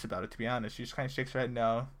even thinks about it. To be honest, she just kind of shakes her head.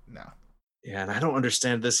 No, no. Yeah, and I don't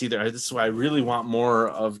understand this either. This is why I really want more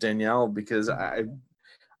of Danielle because I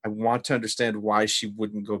want to understand why she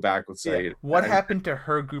wouldn't go back with Yeah. Said. What happened to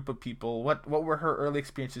her group of people? What were her early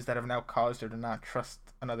experiences that have now caused her to not trust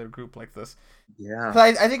another group like this? Yeah.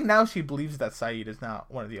 But I think now she believes that Saeed is not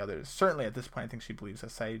one of the others. Certainly at this point, I think she believes that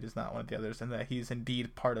Saeed is not one of the others and that he's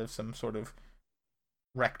indeed part of some sort of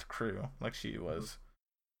wrecked crew like she was.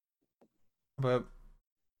 But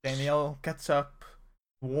Danielle gets up,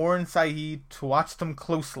 warns Saeed to watch them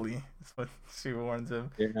closely. That's what she warns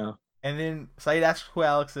him. Yeah. And then Saeed asks who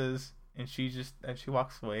Alex is, and she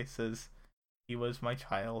walks away, says, "He was my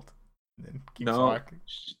child," and then keeps No, walking.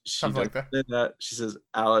 she Something like doesn't that. say that. She says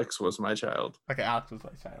Alex was my child. Okay, Alex was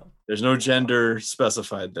my child. There's no gender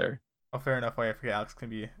specified there. Oh, fair enough. Why I forget Alex can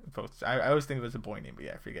be both. I always think it was a boy name, but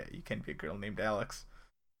yeah, I forget you can be a girl named Alex.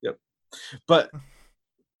 Yep. But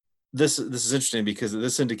this is interesting because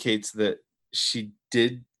this indicates that she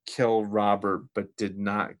did kill Robert but did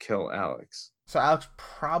not kill Alex. So Alex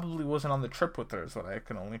probably wasn't on the trip with her, is what I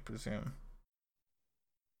can only presume.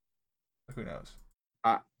 Who knows?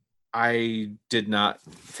 I I did not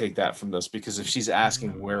take that from this because if she's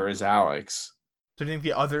asking where is Alex, So do you think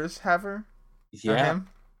the others have her or yeah, him?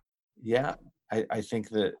 yeah. I think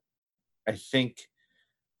that I think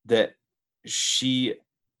that she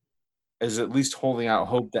is at least holding out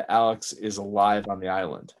hope that Alex is alive on the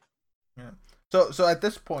island. Yeah. So at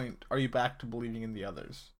this point, are you back to believing in the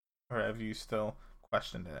others, or have you still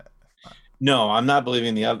questioned it? No, I'm not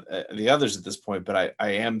believing the others at this point, but I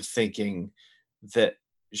am thinking that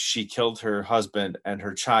she killed her husband and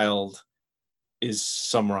her child is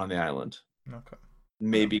somewhere on the island. Okay.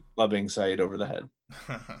 Maybe clubbing Saeed over the head.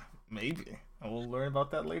 Maybe. And we'll learn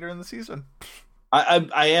about that later in the season.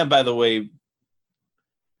 I am, by the way,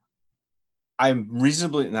 I'm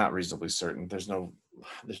not reasonably certain. There's no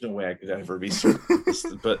way I could ever be certain.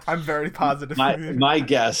 But I'm very positive. My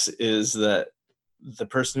guess is that the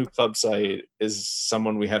person who clubbed Saeed is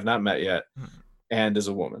someone we have not met yet, and is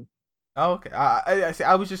a woman. Oh, okay. I see.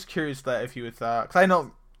 I was just curious that if you would thought, because I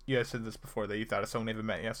know you had said this before that you thought of someone you haven't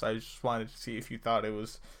met yet. So I just wanted to see if you thought it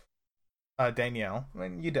was Danielle. I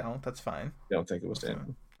mean, you don't. That's fine. I don't think it was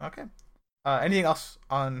Danielle. Okay. Anything else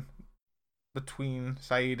on between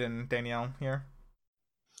Saeed and Danielle here?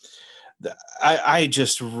 I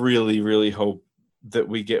just really, really hope that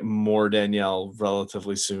we get more Danielle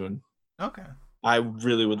relatively soon. Okay. I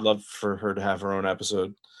really would love for her to have her own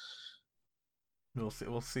episode. We'll see.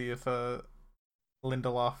 We'll see if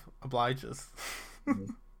Lindelof obliges. Mm-hmm.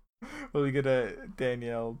 Will we get a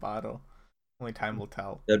Danielle bottle? Only time will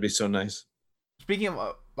tell. That'd be so nice. Speaking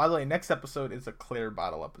of, by the way, next episode is a Claire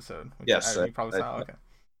bottle episode. Yes, you probably saw. Okay.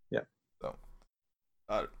 Yeah. So,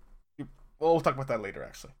 we'll talk about that later,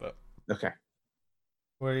 actually. But okay.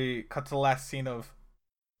 We cut to the last scene of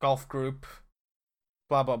golf group.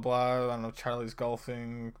 Blah blah blah. I don't know. Charlie's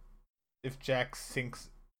golfing. If Jack sinks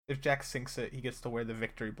it, he gets to wear the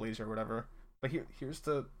victory blazer or whatever. But here's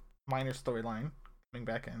the minor storyline coming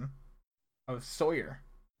back in of Sawyer.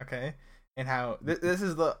 Okay. And how this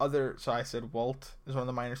is the other. So I said Walt is one of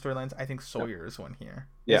the minor storylines. I think Sawyer is one here.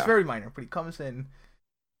 Yeah. It's very minor, but he comes in,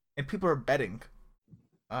 and people are betting,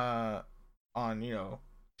 on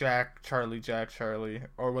Jack, Charlie,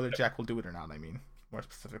 or whether Jack will do it or not. I mean, more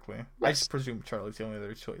specifically, yes. I just presume Charlie's the only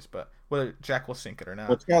other choice, but whether Jack will sink it or not.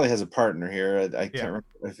 Well, Charlie has a partner here. I can't remember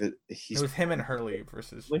if it was him and Hurley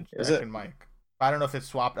versus Jack and Mike. But I don't know if it's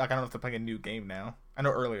swapped. Like I don't know if they're playing a new game now. I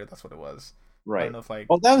know earlier that's what it was. Right. I don't know if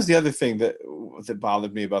well, that was the other thing that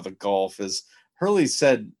bothered me about the golf is Hurley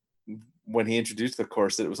said when he introduced the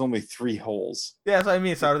course that it was only 3 holes. Yeah, that's what I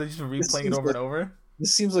mean. So are they just replaying it over and over?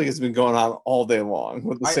 This seems like it's been going on all day long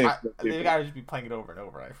with the same. They gotta just be playing it over and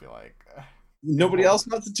over. I feel like nobody else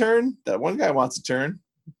wants a turn. That one guy wants a turn.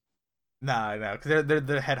 No, because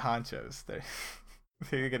they're head honchos.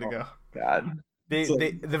 They're gonna go. God.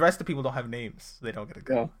 The rest of the people don't have names. They don't get to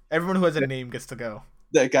go. Yeah. Everyone who has a name gets to go.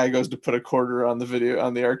 That guy goes to put a quarter on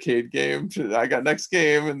the arcade game. I got next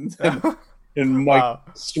game, and Mike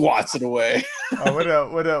swats it away. What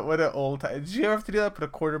a old time. Did you ever have to do that? Put a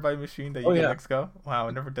quarter by machine that you get next go? Wow,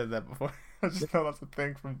 I never did that before. I just know that's a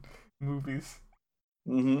thing from movies.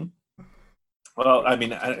 Mm-hmm. Well, I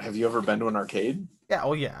mean, have you ever been to an arcade? Yeah.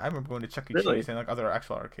 Oh yeah, I remember going to Chuck E. Cheese and like other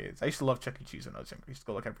actual arcades. I used to love Chuck E. Cheese when I was younger. I used to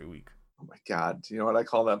go like every week. Oh my God! Do you know what I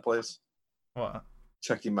call that place? What?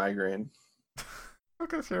 Chuck E. Migraine.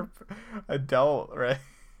 Because you're adult, right?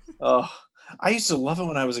 Oh, I used to love it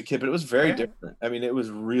when I was a kid, but it was very different. I mean, it was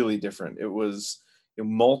really different. It was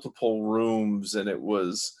multiple rooms, and it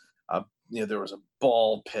was, there was a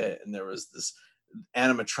ball pit, and there was this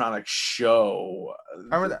animatronic show.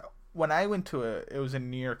 I remember that when I went to it was in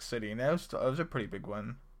New York City, and it was a pretty big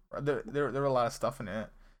one. There were a lot of stuff in it.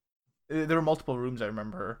 There were multiple rooms, I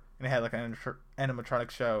remember, and it had like an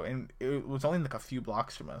animatronic show, and it was only like a few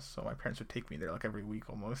blocks from us, so my parents would take me there like every week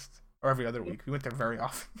almost, or every other week. We went there very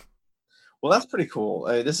often. Well, that's pretty cool.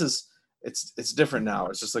 It's different now.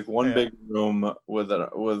 It's just like one big room with an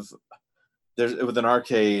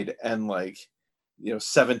arcade and like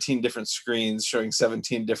 17 different screens showing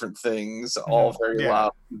 17 different things, all very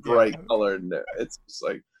loud, bright colored. It's just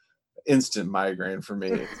like instant migraine for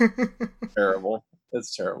me. It's terrible.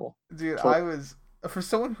 It's terrible. Dude, I was, for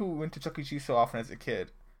someone who went to Chuck E. Cheese so often as a kid,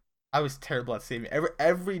 I was terrible at saving.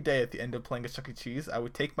 Every day at the end of playing at Chuck E. Cheese, I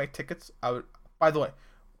would take my tickets. By the way,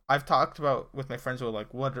 I've talked about with my friends who are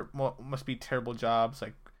like, what must be terrible jobs,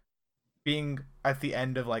 like being at the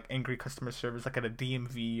end of like angry customer service, like at a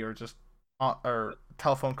DMV or just or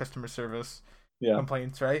telephone customer service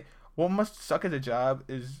complaints, right? What must suck at a job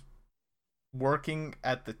is working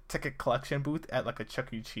at the ticket collection booth at like a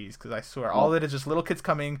Chuck E. Cheese, because I swear all it is just little kids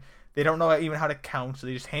coming. They don't know even how to count, so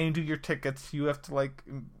they just hand you your tickets. You have to like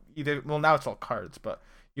now it's all cards, but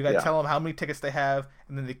you gotta tell them how many tickets they have,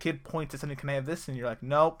 and then the kid points at something. Can I have this? And you're like,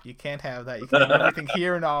 nope, you can't have that. You can have everything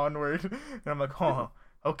here and onward. And I'm like, oh,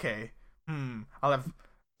 okay, I'll have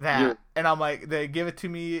that. And I'm like, they give it to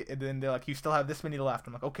me, and then they're like, you still have this many left.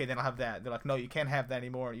 I'm like, okay, then I'll have that. They're like, no, you can't have that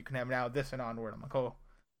anymore. You can have now this and onward. I'm like, oh.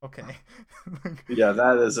 Okay. Yeah,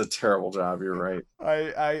 that is a terrible job. You're right.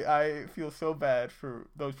 I feel so bad for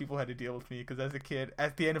those people who had to deal with me because as a kid,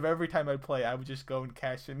 at the end of every time I'd play, I would just go and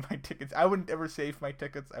cash in my tickets. I wouldn't ever save my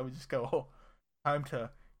tickets. I would just go, oh, time to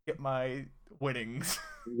get my winnings.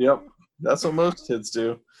 Yep, that's what most kids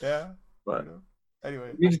do. Yeah. You But know.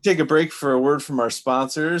 Anyway. we need to take a break for a word from our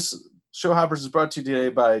sponsors. Show Hoppers is brought to you today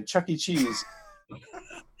by Chuck E. Cheese.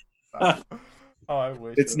 Oh, I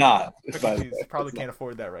wish. It's not. Chuck By E. the Cheese way, probably it's not. can't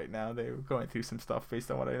afford that right now. They're going through some stuff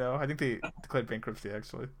based on what I know. I think they declared bankruptcy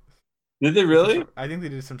actually. Did they really? I think they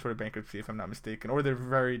did some sort of bankruptcy if I'm not mistaken, or they're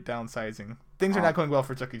very downsizing. Things are Oh, not going well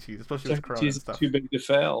for Chuck E. Cheese, especially Chuck with E. Corona Cheese and is stuff. too big to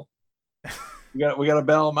fail. We got to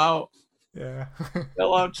bail them out. Yeah.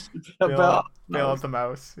 Bail out. Bail out the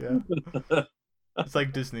mouse. Yeah. It's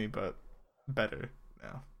like Disney, but better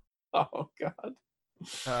now. Oh God.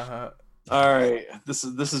 Uh, All right. This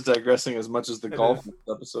is digressing as much as the it golf is.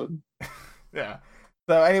 episode. Yeah.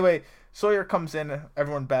 So anyway, Sawyer comes in,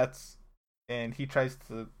 everyone bets, and he tries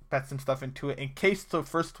to bet some stuff into it in case the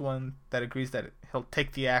first one that agrees that he'll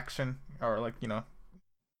take the action, or like, hey,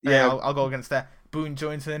 Yeah. I'll go against that. Boone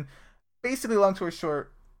joins in. Basically, long story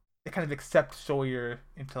short, they kind of accept Sawyer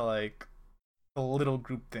into like a little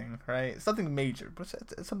group thing, right? It's something major, but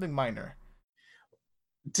it's something minor.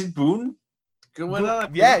 Did Boone go in on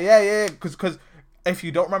it? Yeah. Because if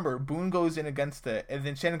you don't remember, Boone goes in against it, and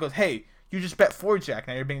then Shannon goes, "Hey, you just bet for Jack.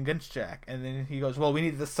 Now you're betting against Jack." And then he goes, "Well, we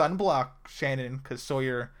need the sunblock, Shannon, because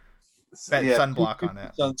Sawyer bet Yeah. sunblock on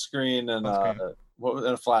it, Sunscreen and sunscreen." and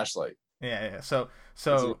a flashlight. Yeah. So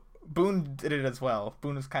That's it. Boone did it as well.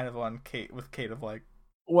 Boone was kind of on Kate with Kate of like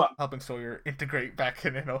Well, helping Sawyer integrate back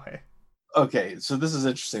in a way. okay. So this is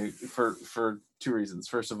interesting for two reasons.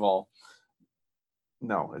 First of all,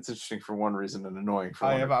 no, it's interesting for one reason and annoying for Oh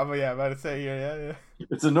one. yeah, I'm about to say yeah.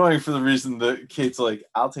 It's annoying for the reason that Kate's like,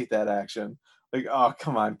 "I'll take that action." Like, oh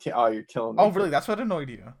come on, Kate, oh you're killing me. Oh really? That's what annoyed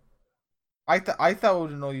you. I thought what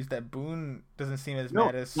would annoy you is that Boone doesn't seem as No,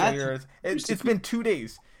 mad as that's Sawyer is. It's been 2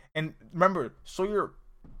 days, and remember Sawyer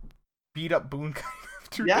beat up Boone kind of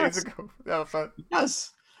 2 days yes, ago. Yeah, so,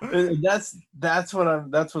 yes. And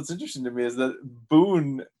that's what's interesting to me is that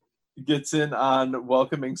Boone gets in on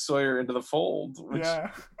welcoming Sawyer into the fold, which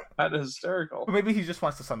yeah. kind of hysterical. But maybe he just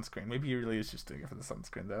wants the sunscreen. Maybe he really is just doing it for the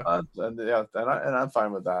sunscreen, though. And yeah, and I'm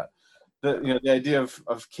fine with that. The idea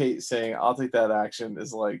of Kate saying I'll take that action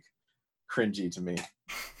is like cringy to me.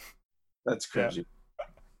 That's Yeah. cringy.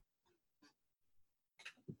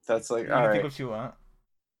 That's like You all can think right. what you want.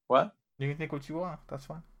 What? You can think what you want. That's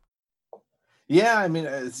fine. Yeah, I mean,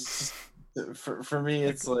 it's just, for me,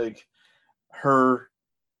 it's like her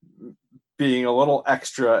being a little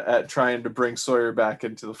extra at trying to bring Sawyer back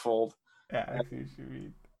into the fold, Yeah, I see what you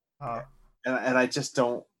mean. Uh, and I just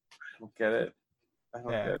don't get it. I don't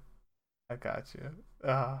get yeah, it. I got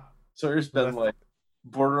you. Sawyer's been like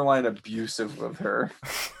borderline abusive with her.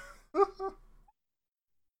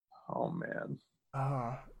 Oh man.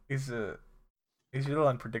 uh, he's a he's a little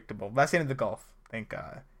unpredictable. But that's the end of the golf, thank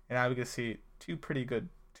God. And now we can see two,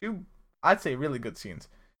 I'd say really good scenes.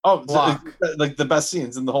 Oh, Lock. like the best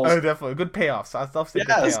scenes in the whole. Oh, definitely good payoffs. I'll say good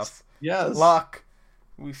Yes, payoffs. yes. Locke,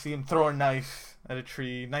 we see him throw a knife at a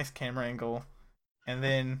tree. Nice camera angle. And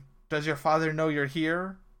then, does your father know you're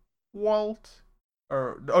here, Walt?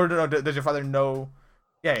 Or no, does your father know?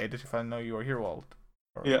 Yeah. Does your father know you are here, Walt?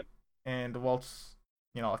 Yeah. And Walt's,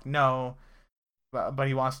 like no, but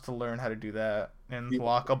he wants to learn how to do that, and Yeah.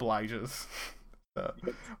 Locke obliges. So,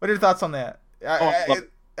 what are your thoughts on that? Oh,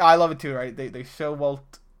 I love it too. Right? They show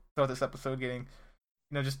Walt throughout this episode getting,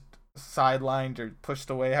 just sidelined or pushed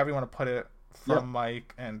away, however you want to put it, from Yep.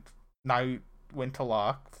 Mike, and now he went to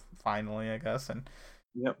Locke finally, I guess, and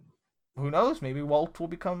Yep. who knows? Maybe Walt will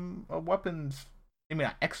become a weapons,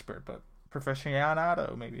 not expert, but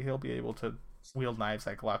proficcionado. Maybe he'll be able to wield knives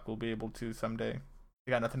like Locke will be able to someday. He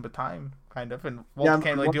got nothing but time, kind of, and Walt Yeah,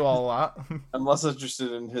 can't really do a lot. I'm less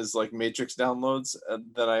interested in his like Matrix downloads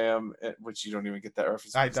than I am, which you don't even get that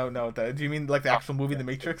reference. I don't know that. Do you mean like the actual movie, The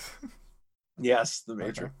Matrix? Yes, the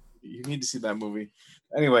Matrix. Okay. You need to see that movie.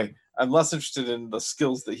 Anyway, I'm less interested in the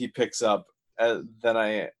skills that he picks up than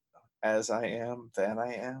I am.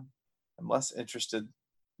 I'm less interested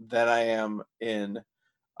than I am in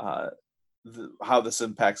how this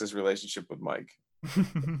impacts his relationship with Mike.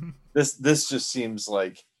 This just seems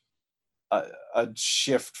like a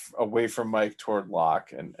shift away from Mike toward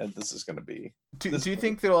Locke, and this is going to be. Do you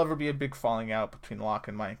think there'll ever be a big falling out between Locke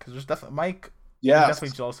and Mike? Because there's definitely Mike. Yeah,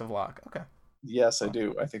 definitely jealous of Locke. Okay. Yes, I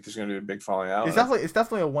do. I think there's going to be a big falling out. It's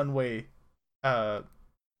definitely a one-way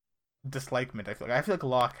dislikement. I feel like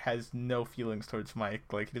Locke has no feelings towards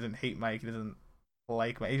Mike. Like he doesn't hate Mike. He doesn't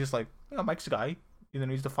like Mike. He's just like, Mike's a guy. even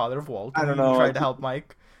though he's the father of Walt. I And don't he know. tried to help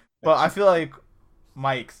Mike, but I feel like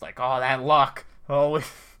Mike's like, oh, that Locke. Oh,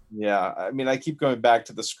 Yeah, I mean, I keep going back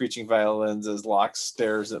to the screeching violins as Locke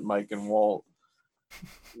stares at Mike and Walt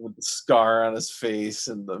with the scar on his face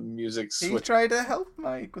and the music he switch. tried to help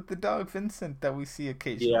Mike with the dog Vincent that we see Yeah,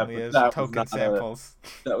 occasionally but as that was token not samples.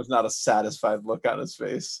 that was not a satisfied look on his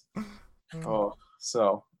face. Oh,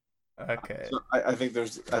 so Okay. I think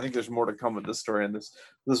there's more to come with this story, and this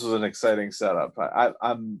was an exciting setup. I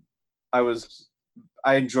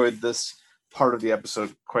enjoyed this part of the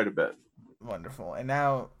episode quite a bit. Wonderful. And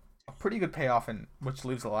now a pretty good payoff, and which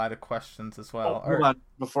leaves a lot of questions as well. Hold on,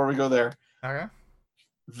 before we go there, Okay.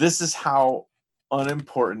 this is how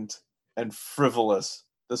unimportant and frivolous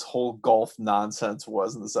this whole golf nonsense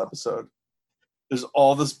was in this episode. There's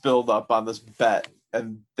all this build up on this bet,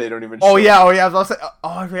 and they don't even. Oh yeah. I was also. Oh,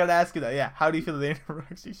 I forgot to ask you that. Yeah. How do you feel they never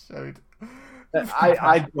actually showed?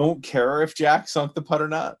 I don't care if Jack sunk the putt or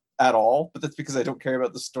not at all, but that's because I don't care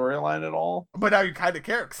about the storyline at all. But now you kind of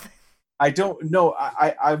care. I don't know.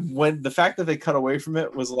 I when the fact that they cut away from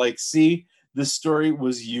it was like, see, this story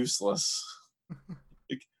was useless.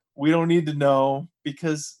 Like, we don't need to know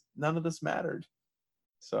because none of this mattered.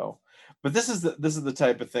 So, but this is the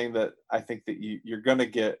type of thing that I think that you're gonna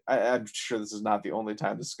get. I'm sure this is not the only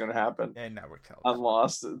time this is gonna happen. And network television. On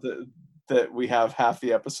Lost, that we have half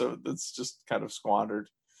the episode that's just kind of squandered.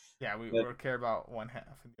 Yeah, we care about one half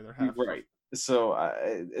and the other half. Right. So,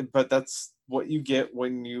 but that's what you get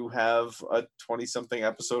when you have a 20-something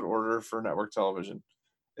episode order for network television.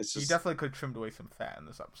 It's just, you definitely could have trimmed away some fat in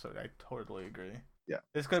this episode. I totally agree. Yeah.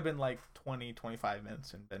 This could have been like 20, 25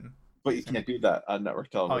 minutes and been. But you can't do that on network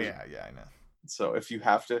television. Oh yeah, I know. So if you're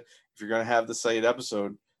going to have the Saeed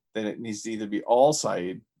episode, then it needs to either be all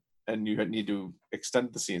Saeed, and you need to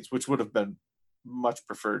extend the scenes, which would have been much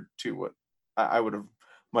preferred to what I would have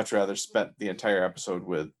much rather spent the entire episode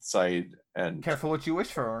with Saeed. And careful what you wish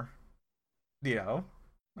for. You know,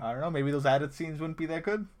 I don't know. Maybe those added scenes wouldn't be that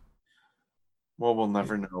good. Well, we'll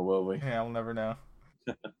never know, will we? Yeah, we'll never know.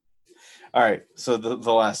 All right. So the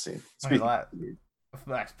last scene.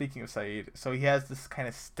 Speaking of Saeed, so he has this kind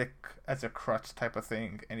of stick as a crutch type of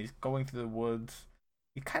thing, and he's going through the woods.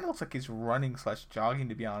 He kind of looks like he's running / jogging,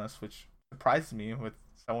 to be honest, which surprises me with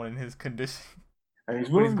someone in his condition. And he's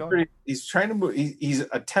moving he's trying to move. He's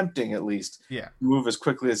attempting at least to move as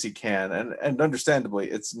quickly as he can, and understandably,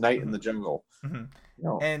 it's night in the jungle. You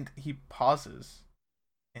know? And he pauses,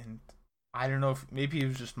 and I don't know if maybe it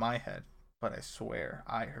was just my head, but I swear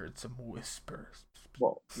I heard some whispers.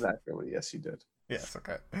 Well, naturally, yes, you did. Yes,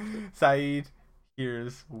 okay. Saeed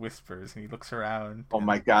hears whispers, and he looks around. Oh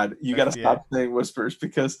my God, you got to stop saying whispers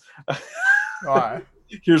because. Why?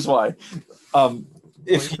 Here's why.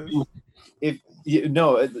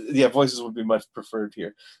 Voices would be much preferred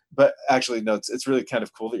here, but actually no, it's really kind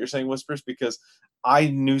of cool that you're saying whispers because I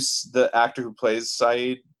knew the actor who plays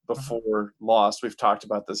Saeed before Lost. We've talked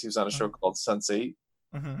about this. He was on a show called Sense8.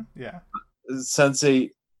 Yeah, Sense8,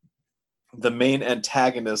 the main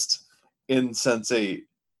antagonist in Sense8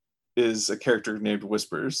 is a character named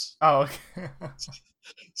Whispers. Oh, okay.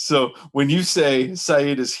 So when you say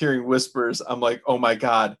Saeed is hearing whispers, I'm like, oh my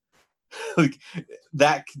God, like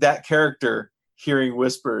that character hearing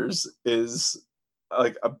whispers is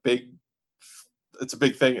like it's a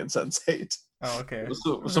big thing in Sense8. Oh, okay.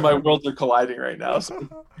 So my worlds are colliding right now. So.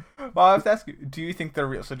 Well, I have to ask you, do you think they're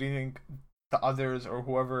real? So do you think the others or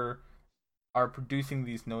whoever are producing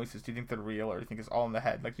these noises, do you think they're real, or do you think it's all in the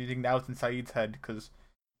head? Like, do you think now it's in Saeed's head because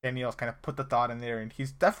Danielle's kind of put the thought in there, and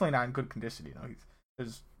he's definitely not in good condition, you know?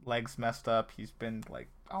 His legs messed up. He's been like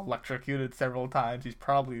electrocuted several times. He's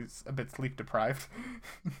probably a bit sleep deprived.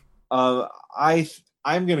 I'm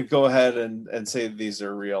gonna go ahead and say these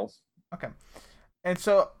are real. Okay, and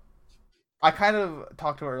so I kind of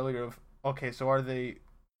talked to her earlier of okay, so are they?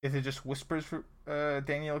 Is it just whispers for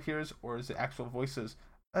Danielle hears, or is it actual voices?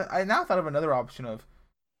 I now thought of another option of: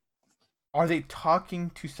 are they talking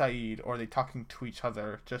to Saeed, or are they talking to each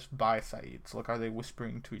other just by Saeed? So like, are they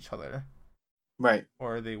whispering to each other? Right.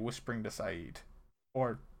 Or are they whispering to Saeed?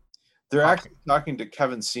 Or they're actually talking to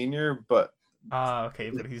Kevin Sr., but okay,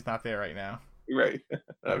 but he's not there right now. Right.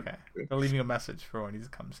 Okay. They're leaving a message for when he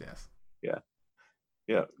comes, yes.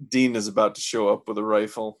 Yeah. Dean is about to show up with a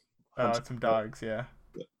rifle. Oh, some dogs, yeah.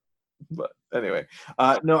 But anyway.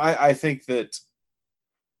 No, I think that's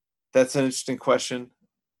an interesting question.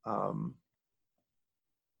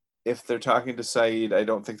 If they're talking to Saeed, I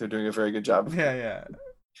don't think they're doing a very good job. Yeah.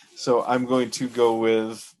 So I'm going to go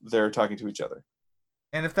with they're talking to each other.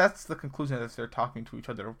 And if that's the conclusion that they're talking to each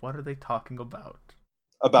other, what are they talking about?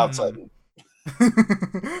 About Saeed.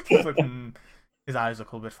 It's like, His eyes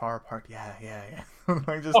look a little bit far apart. Yeah, yeah, yeah.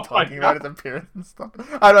 Like just Oh my talking about god. his appearance and stuff.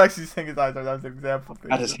 I'm not actually saying his eyes are. That's an example God,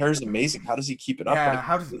 thing. his hair is amazing. How does he keep it up Yeah, underneath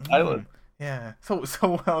how does? his eyelid Yeah, so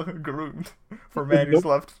well groomed for a with man who's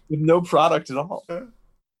left. no product at all?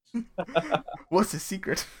 What's his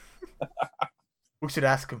secret? We should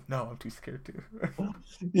ask him. No, I'm too scared to.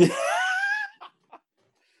 Yeah.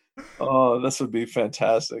 Oh, this would be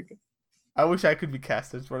fantastic. I wish I could be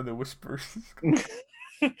cast as one of the whispers.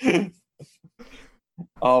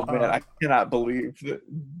 Oh man, uh, I cannot believe that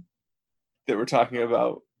we're talking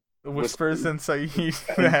about the with whispers and Saeed, the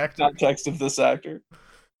the actor. context of this actor.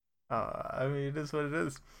 I mean, it is what it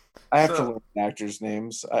is. I have to So learn actors'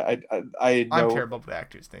 names. I I'm know. terrible with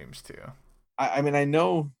actors' names too. I mean, I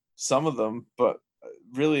know some of them, but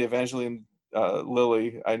really, Evangeline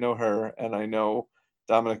Lilly, I know her, and I know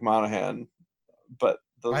Dominic Monaghan, but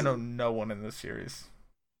I those, know no one in this series.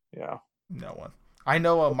 yeah. No one. I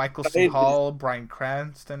know Michael C. Saeed is Hall, Bryan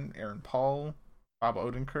Cranston, Aaron Paul, Bob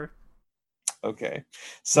Odenkirk. okay.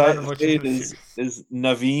 None of which is in Saeed the series. is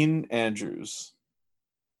Naveen Andrews.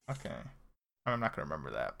 Okay. I'm not gonna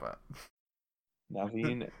remember that, but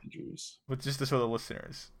Naveen Andrews. but just to show the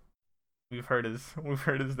listeners, we've heard his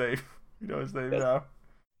name. We know his name Yes. now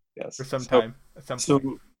Yes. for some So time at some so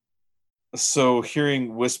point. so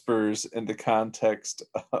hearing whispers in the context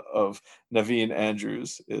of Naveen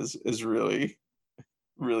Andrews is really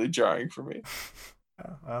really jarring for me.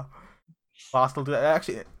 Well, Lost will do that.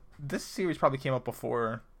 Actually, this series probably came up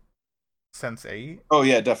before Sense8. Oh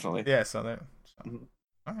yeah, definitely. Yeah, so there. So, Mhm.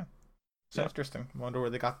 okay. So Yeah. interesting. Wonder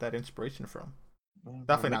where they got that inspiration from. Well,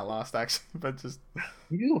 Definitely not Lost, actually, but just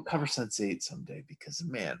maybe we'll cover Sense8 someday because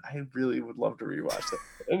man, I really would love to rewatch that.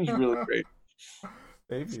 It was really great.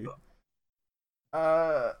 maybe.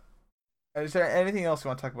 Uh, is there anything else you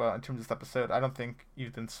want to talk about in terms of this episode? I don't think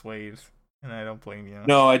you've been swayed, and I don't blame you.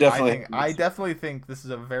 No, I definitely I definitely think this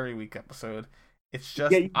is a very weak episode. It's yeah,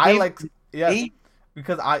 just you I gave like yes eight.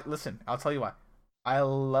 because I listen. I'll tell you why. I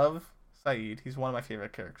love Saeed. He's one of my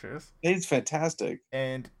favorite characters, Eight's fantastic.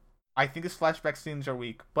 and I think his flashback scenes are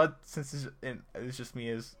weak. But since it's just me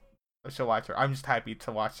as a show watcher, I'm just happy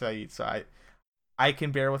to watch Saeed. So I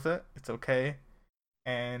can bear with it. It's okay,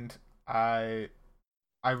 and I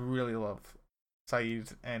really love Saeed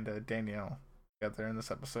and Danielle together in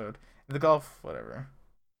this episode. The golf, whatever.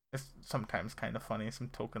 It's sometimes kind of funny. Some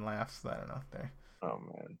token laughs. I don't know. There, Oh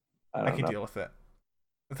man, I I don't can know. deal with it.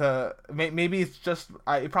 Maybe it's just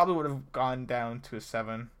it probably would have gone down to a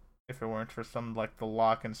 7 if it weren't for some like the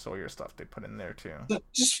Locke and Sawyer stuff they put in there too.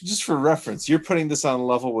 Just for reference, you're putting this on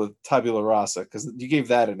level with Tabula Rasa because you gave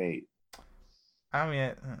that an 8, I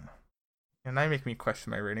mean, and now you make me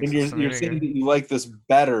question my rating and system. you're saying that you like this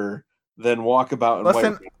better than Walkabout and White.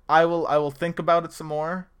 Listen, I will think about it some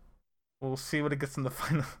more. We'll see what it gets in the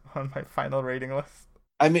final on my final rating list.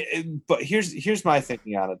 I mean, but here's my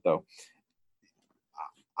thinking on it though.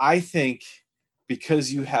 I think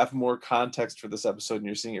because you have more context for this episode and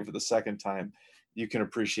you're seeing it for the second time, you can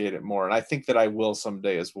appreciate it more. And I think that I will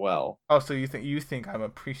someday as well. Oh, so you think I'm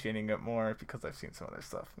appreciating it more because I've seen some other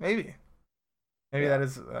stuff? Maybe Yeah. that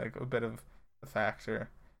is like a bit of a factor.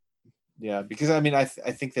 Yeah, because I mean, I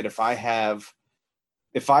think that if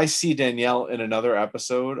I see Danielle in another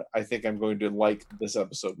episode, I think I'm going to like this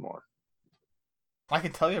episode more. I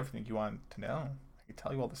can tell you everything you want to know. I can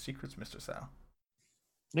tell you all the secrets, Mr. Sal.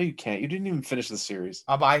 No, you can't. You didn't even finish the series.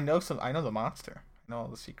 But I know some. I know the monster. I know all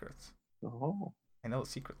the secrets. Oh, I know the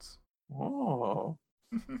secrets. oh,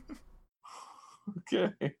 I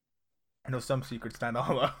okay. know some secrets, not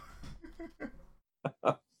all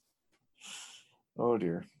though. Oh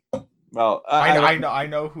dear. Well, I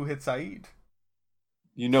know who hit Saeed.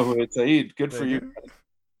 you know who hit Saeed. Good for you,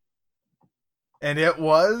 And it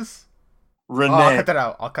was. Renee. Oh, I'll cut that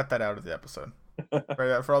out. I'll cut that out of the episode.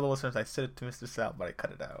 For all the listeners, I said it to Mr. Sal, but I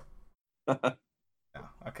cut it out. No,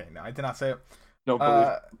 okay, no, I did not say it. Don't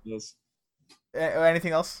believe this.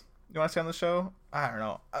 Anything else you want to say on the show? I don't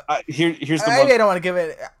know. Here's the I one. don't want to give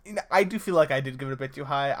it. I do feel like I did give it a bit too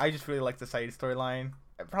high. I just really like the Saeed storyline.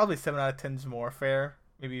 Probably 7 out of 10 is more fair,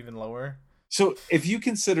 maybe even lower. So if you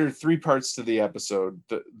consider 3 parts to the episode,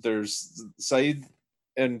 there's Saeed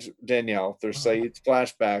and Danielle, there's Saeed's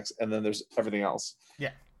flashbacks, and then there's everything else.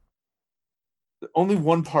 Yeah. Only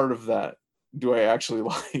one part of that do I actually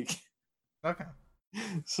like. Okay.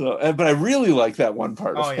 So, but I really like that one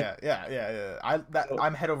part. Oh of it. yeah.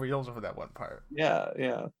 I'm head over heels over that one part. Yeah.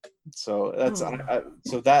 So that's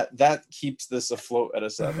so that keeps this afloat at a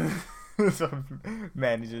 7. So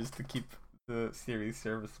manages to keep the series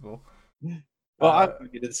serviceable. Well,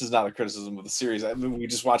 this is not a criticism of the series. I mean, we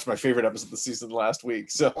just watched my favorite episode of the season last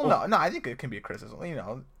week. So, well, no, I think it can be a criticism. You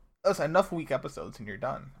know, That's enough weak episodes and you're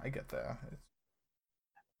done. I get that.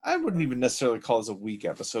 I wouldn't even necessarily call this a weak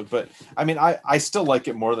episode, but I mean, I still like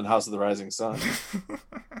it more than House of the Rising Sun.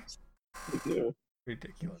 I do.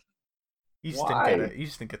 Ridiculous. You just Why? didn't get it. You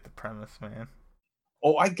just didn't get the premise, man.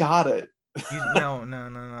 Oh, I got it.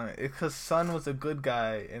 No. Because Sun was a good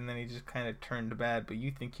guy, and then he just kind of turned bad. But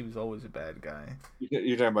you think he was always a bad guy.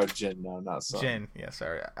 You're talking about Jin now, not Sun. Jin, yeah,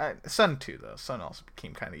 sorry. Sun too, though. Sun also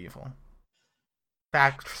became kind of evil.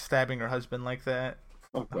 Backstabbing her husband like that.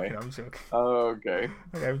 Okay. No, I'm joking. Okay.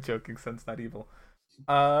 I'm joking. Sun's not evil.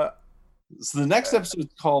 So the next episode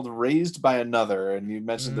is called "Raised by Another," and you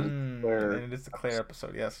mentioned that it's Claire. And it is the Claire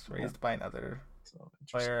episode. Yes, Raised by Another. So,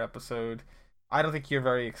 Claire episode. I don't think you're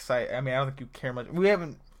very excited. I mean, I don't think you care much. We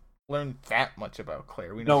haven't learned that much about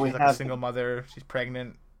Claire. We know she's like a single mother. She's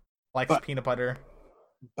pregnant. Likes peanut butter.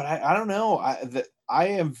 But I don't know. I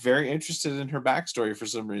am very interested in her backstory for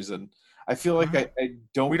some reason. I feel like I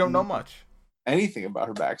don't. We don't know much. Anything about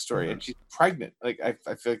her backstory, and she's pregnant. Like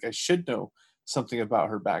I feel like I should know something about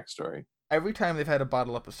her backstory. Every time they've had a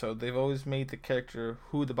bottle episode, they've always made the character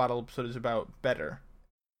who the bottle episode is about better.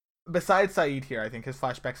 Besides Saeed here, I think his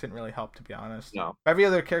flashbacks didn't really help, to be honest. No. Every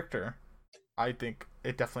other character, I think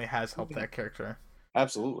it definitely has helped that character.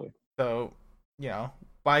 Absolutely. So,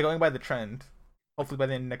 by going by the trend, hopefully by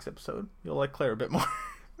the end of the next episode, you'll like Claire a bit more.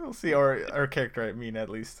 We'll see, or her character, I mean, at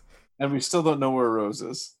least. And we still don't know where Rose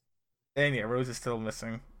is. And yeah, Rose is still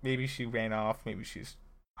missing. Maybe she ran off. Maybe she's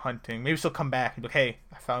hunting. Maybe she'll come back and be like, hey,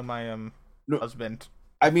 I found my husband.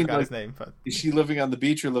 I mean, forgot his name, but is she living on the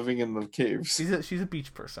beach or living in the caves? She's a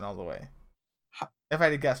beach person all the way. If I had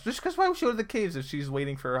to guess, just because why would she go to the caves if she's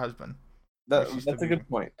waiting for her husband? That's a good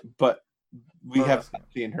point. But we have not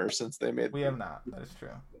seen her since they made. We have not. That is true.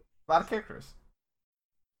 A lot of characters.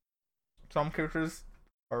 Some characters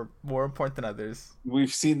are more important than others.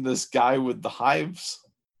 We've seen this guy with the hives.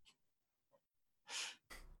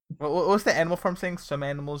 What was the Animal Farm saying? Some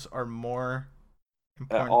animals are more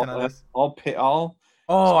important than others. Oh,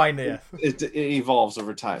 I know. It evolves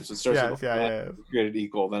over time. So it starts with created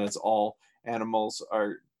equal. Then it's all animals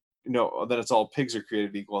are, then it's all pigs are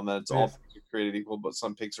created equal, and then it's all pigs are created equal. But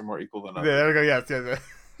some pigs are more equal than others. Yeah, there we go. Yes.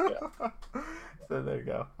 Yeah. So there you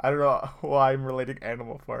go. I don't know why I'm relating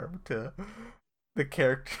Animal Farm to the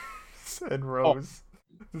characters and Rose.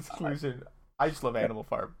 This conclusion. I just love Animal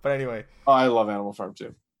Farm. But anyway. Oh, I love Animal Farm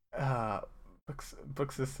too.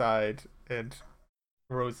 Books aside and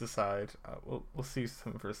Rose aside, we'll see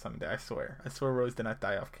some for Sunday. I swear Rose did not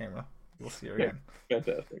die off camera. We'll see her again.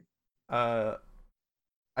 Fantastic. I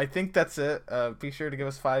think that's it. Be sure to give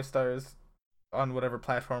us 5 stars on whatever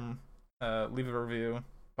platform. Leave a review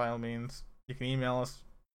by all means. You can email us.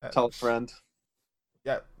 Tell a friend.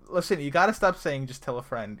 Yeah, listen. You got to stop saying just tell a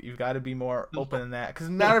friend. You've got to be more open than that because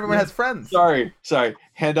not everyone has friends. Sorry.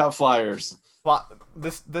 Hand out flyers.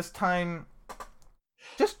 This time,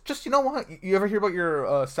 just you know what? You ever hear about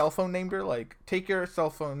your cell phone number? Like, take your cell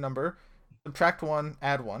phone number, subtract 1,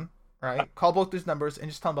 add 1, right? Call both these numbers and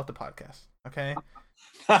just tell them about the podcast. Okay.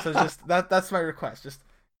 So just that's my request. Just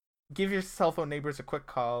give your cell phone neighbors a quick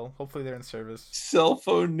call. Hopefully they're in service. Cell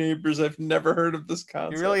phone neighbors? I've never heard of this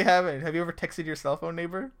concept. You really haven't? Have you ever texted your cell phone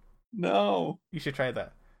neighbor? No. You should try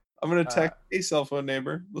that. I'm gonna text a cell phone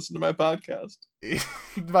neighbor. Listen to my podcast.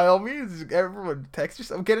 By all means, everyone text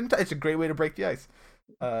yourself. Get in touch. It's a great way to break the ice.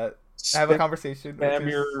 Have a conversation. Spam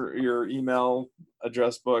your email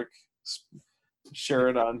address book. Share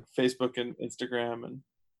it on Facebook and Instagram and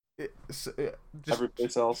just every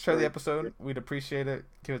place else. Share the episode. We'd appreciate it.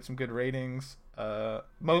 Give it some good ratings. But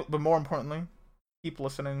more importantly, keep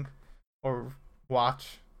listening or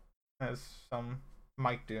watch, as some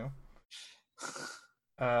might do.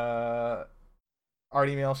 Our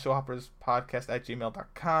email,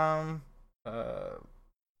 showhopperspodcast@gmail.com. I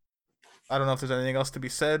don't know if there's anything else to be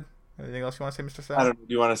said. Anything else you want to say, Mr. Sam? I don't know.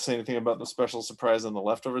 Do you want to say anything about the special surprise on the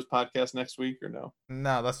Leftovers podcast next week or no?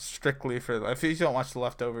 No, that's strictly for. If you don't watch the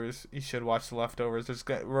Leftovers, you should watch the Leftovers.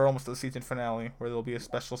 We're almost at the season finale where there'll be a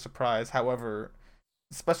special surprise. However,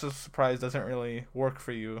 the special surprise doesn't really work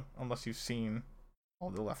for you unless you've seen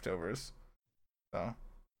all the Leftovers. So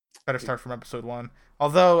better start from episode 1.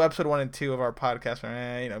 Although episode 1 and 2 of our podcast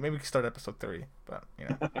are, maybe we can start episode 3, but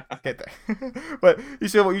get there. But you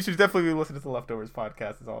should definitely listen to the Leftovers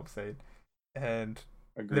podcast. Is all I'm saying, and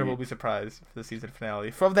Agreed. There will be surprise for the season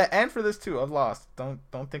finale from that and for this too. Of Lost. Don't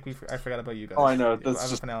think I forgot about you guys. Oh, I know. That's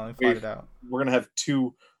just finale. It out. We're gonna have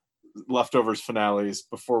 2 Leftovers finales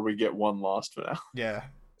before we get 1 Lost finale. Yeah.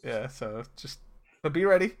 So but be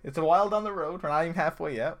ready. It's a while down the road. We're not even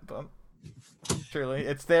halfway yet, but. Surely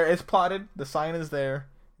it's there. It's plotted. The sign is there.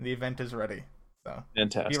 And the event is ready. So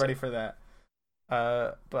fantastic. Be ready for that.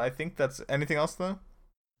 But I think that's anything else though.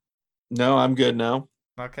 No, I'm good now.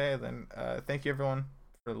 Okay, then. Thank you everyone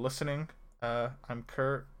for listening. I'm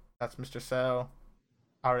Kurt. That's Mr. Sal.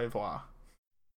 Au revoir.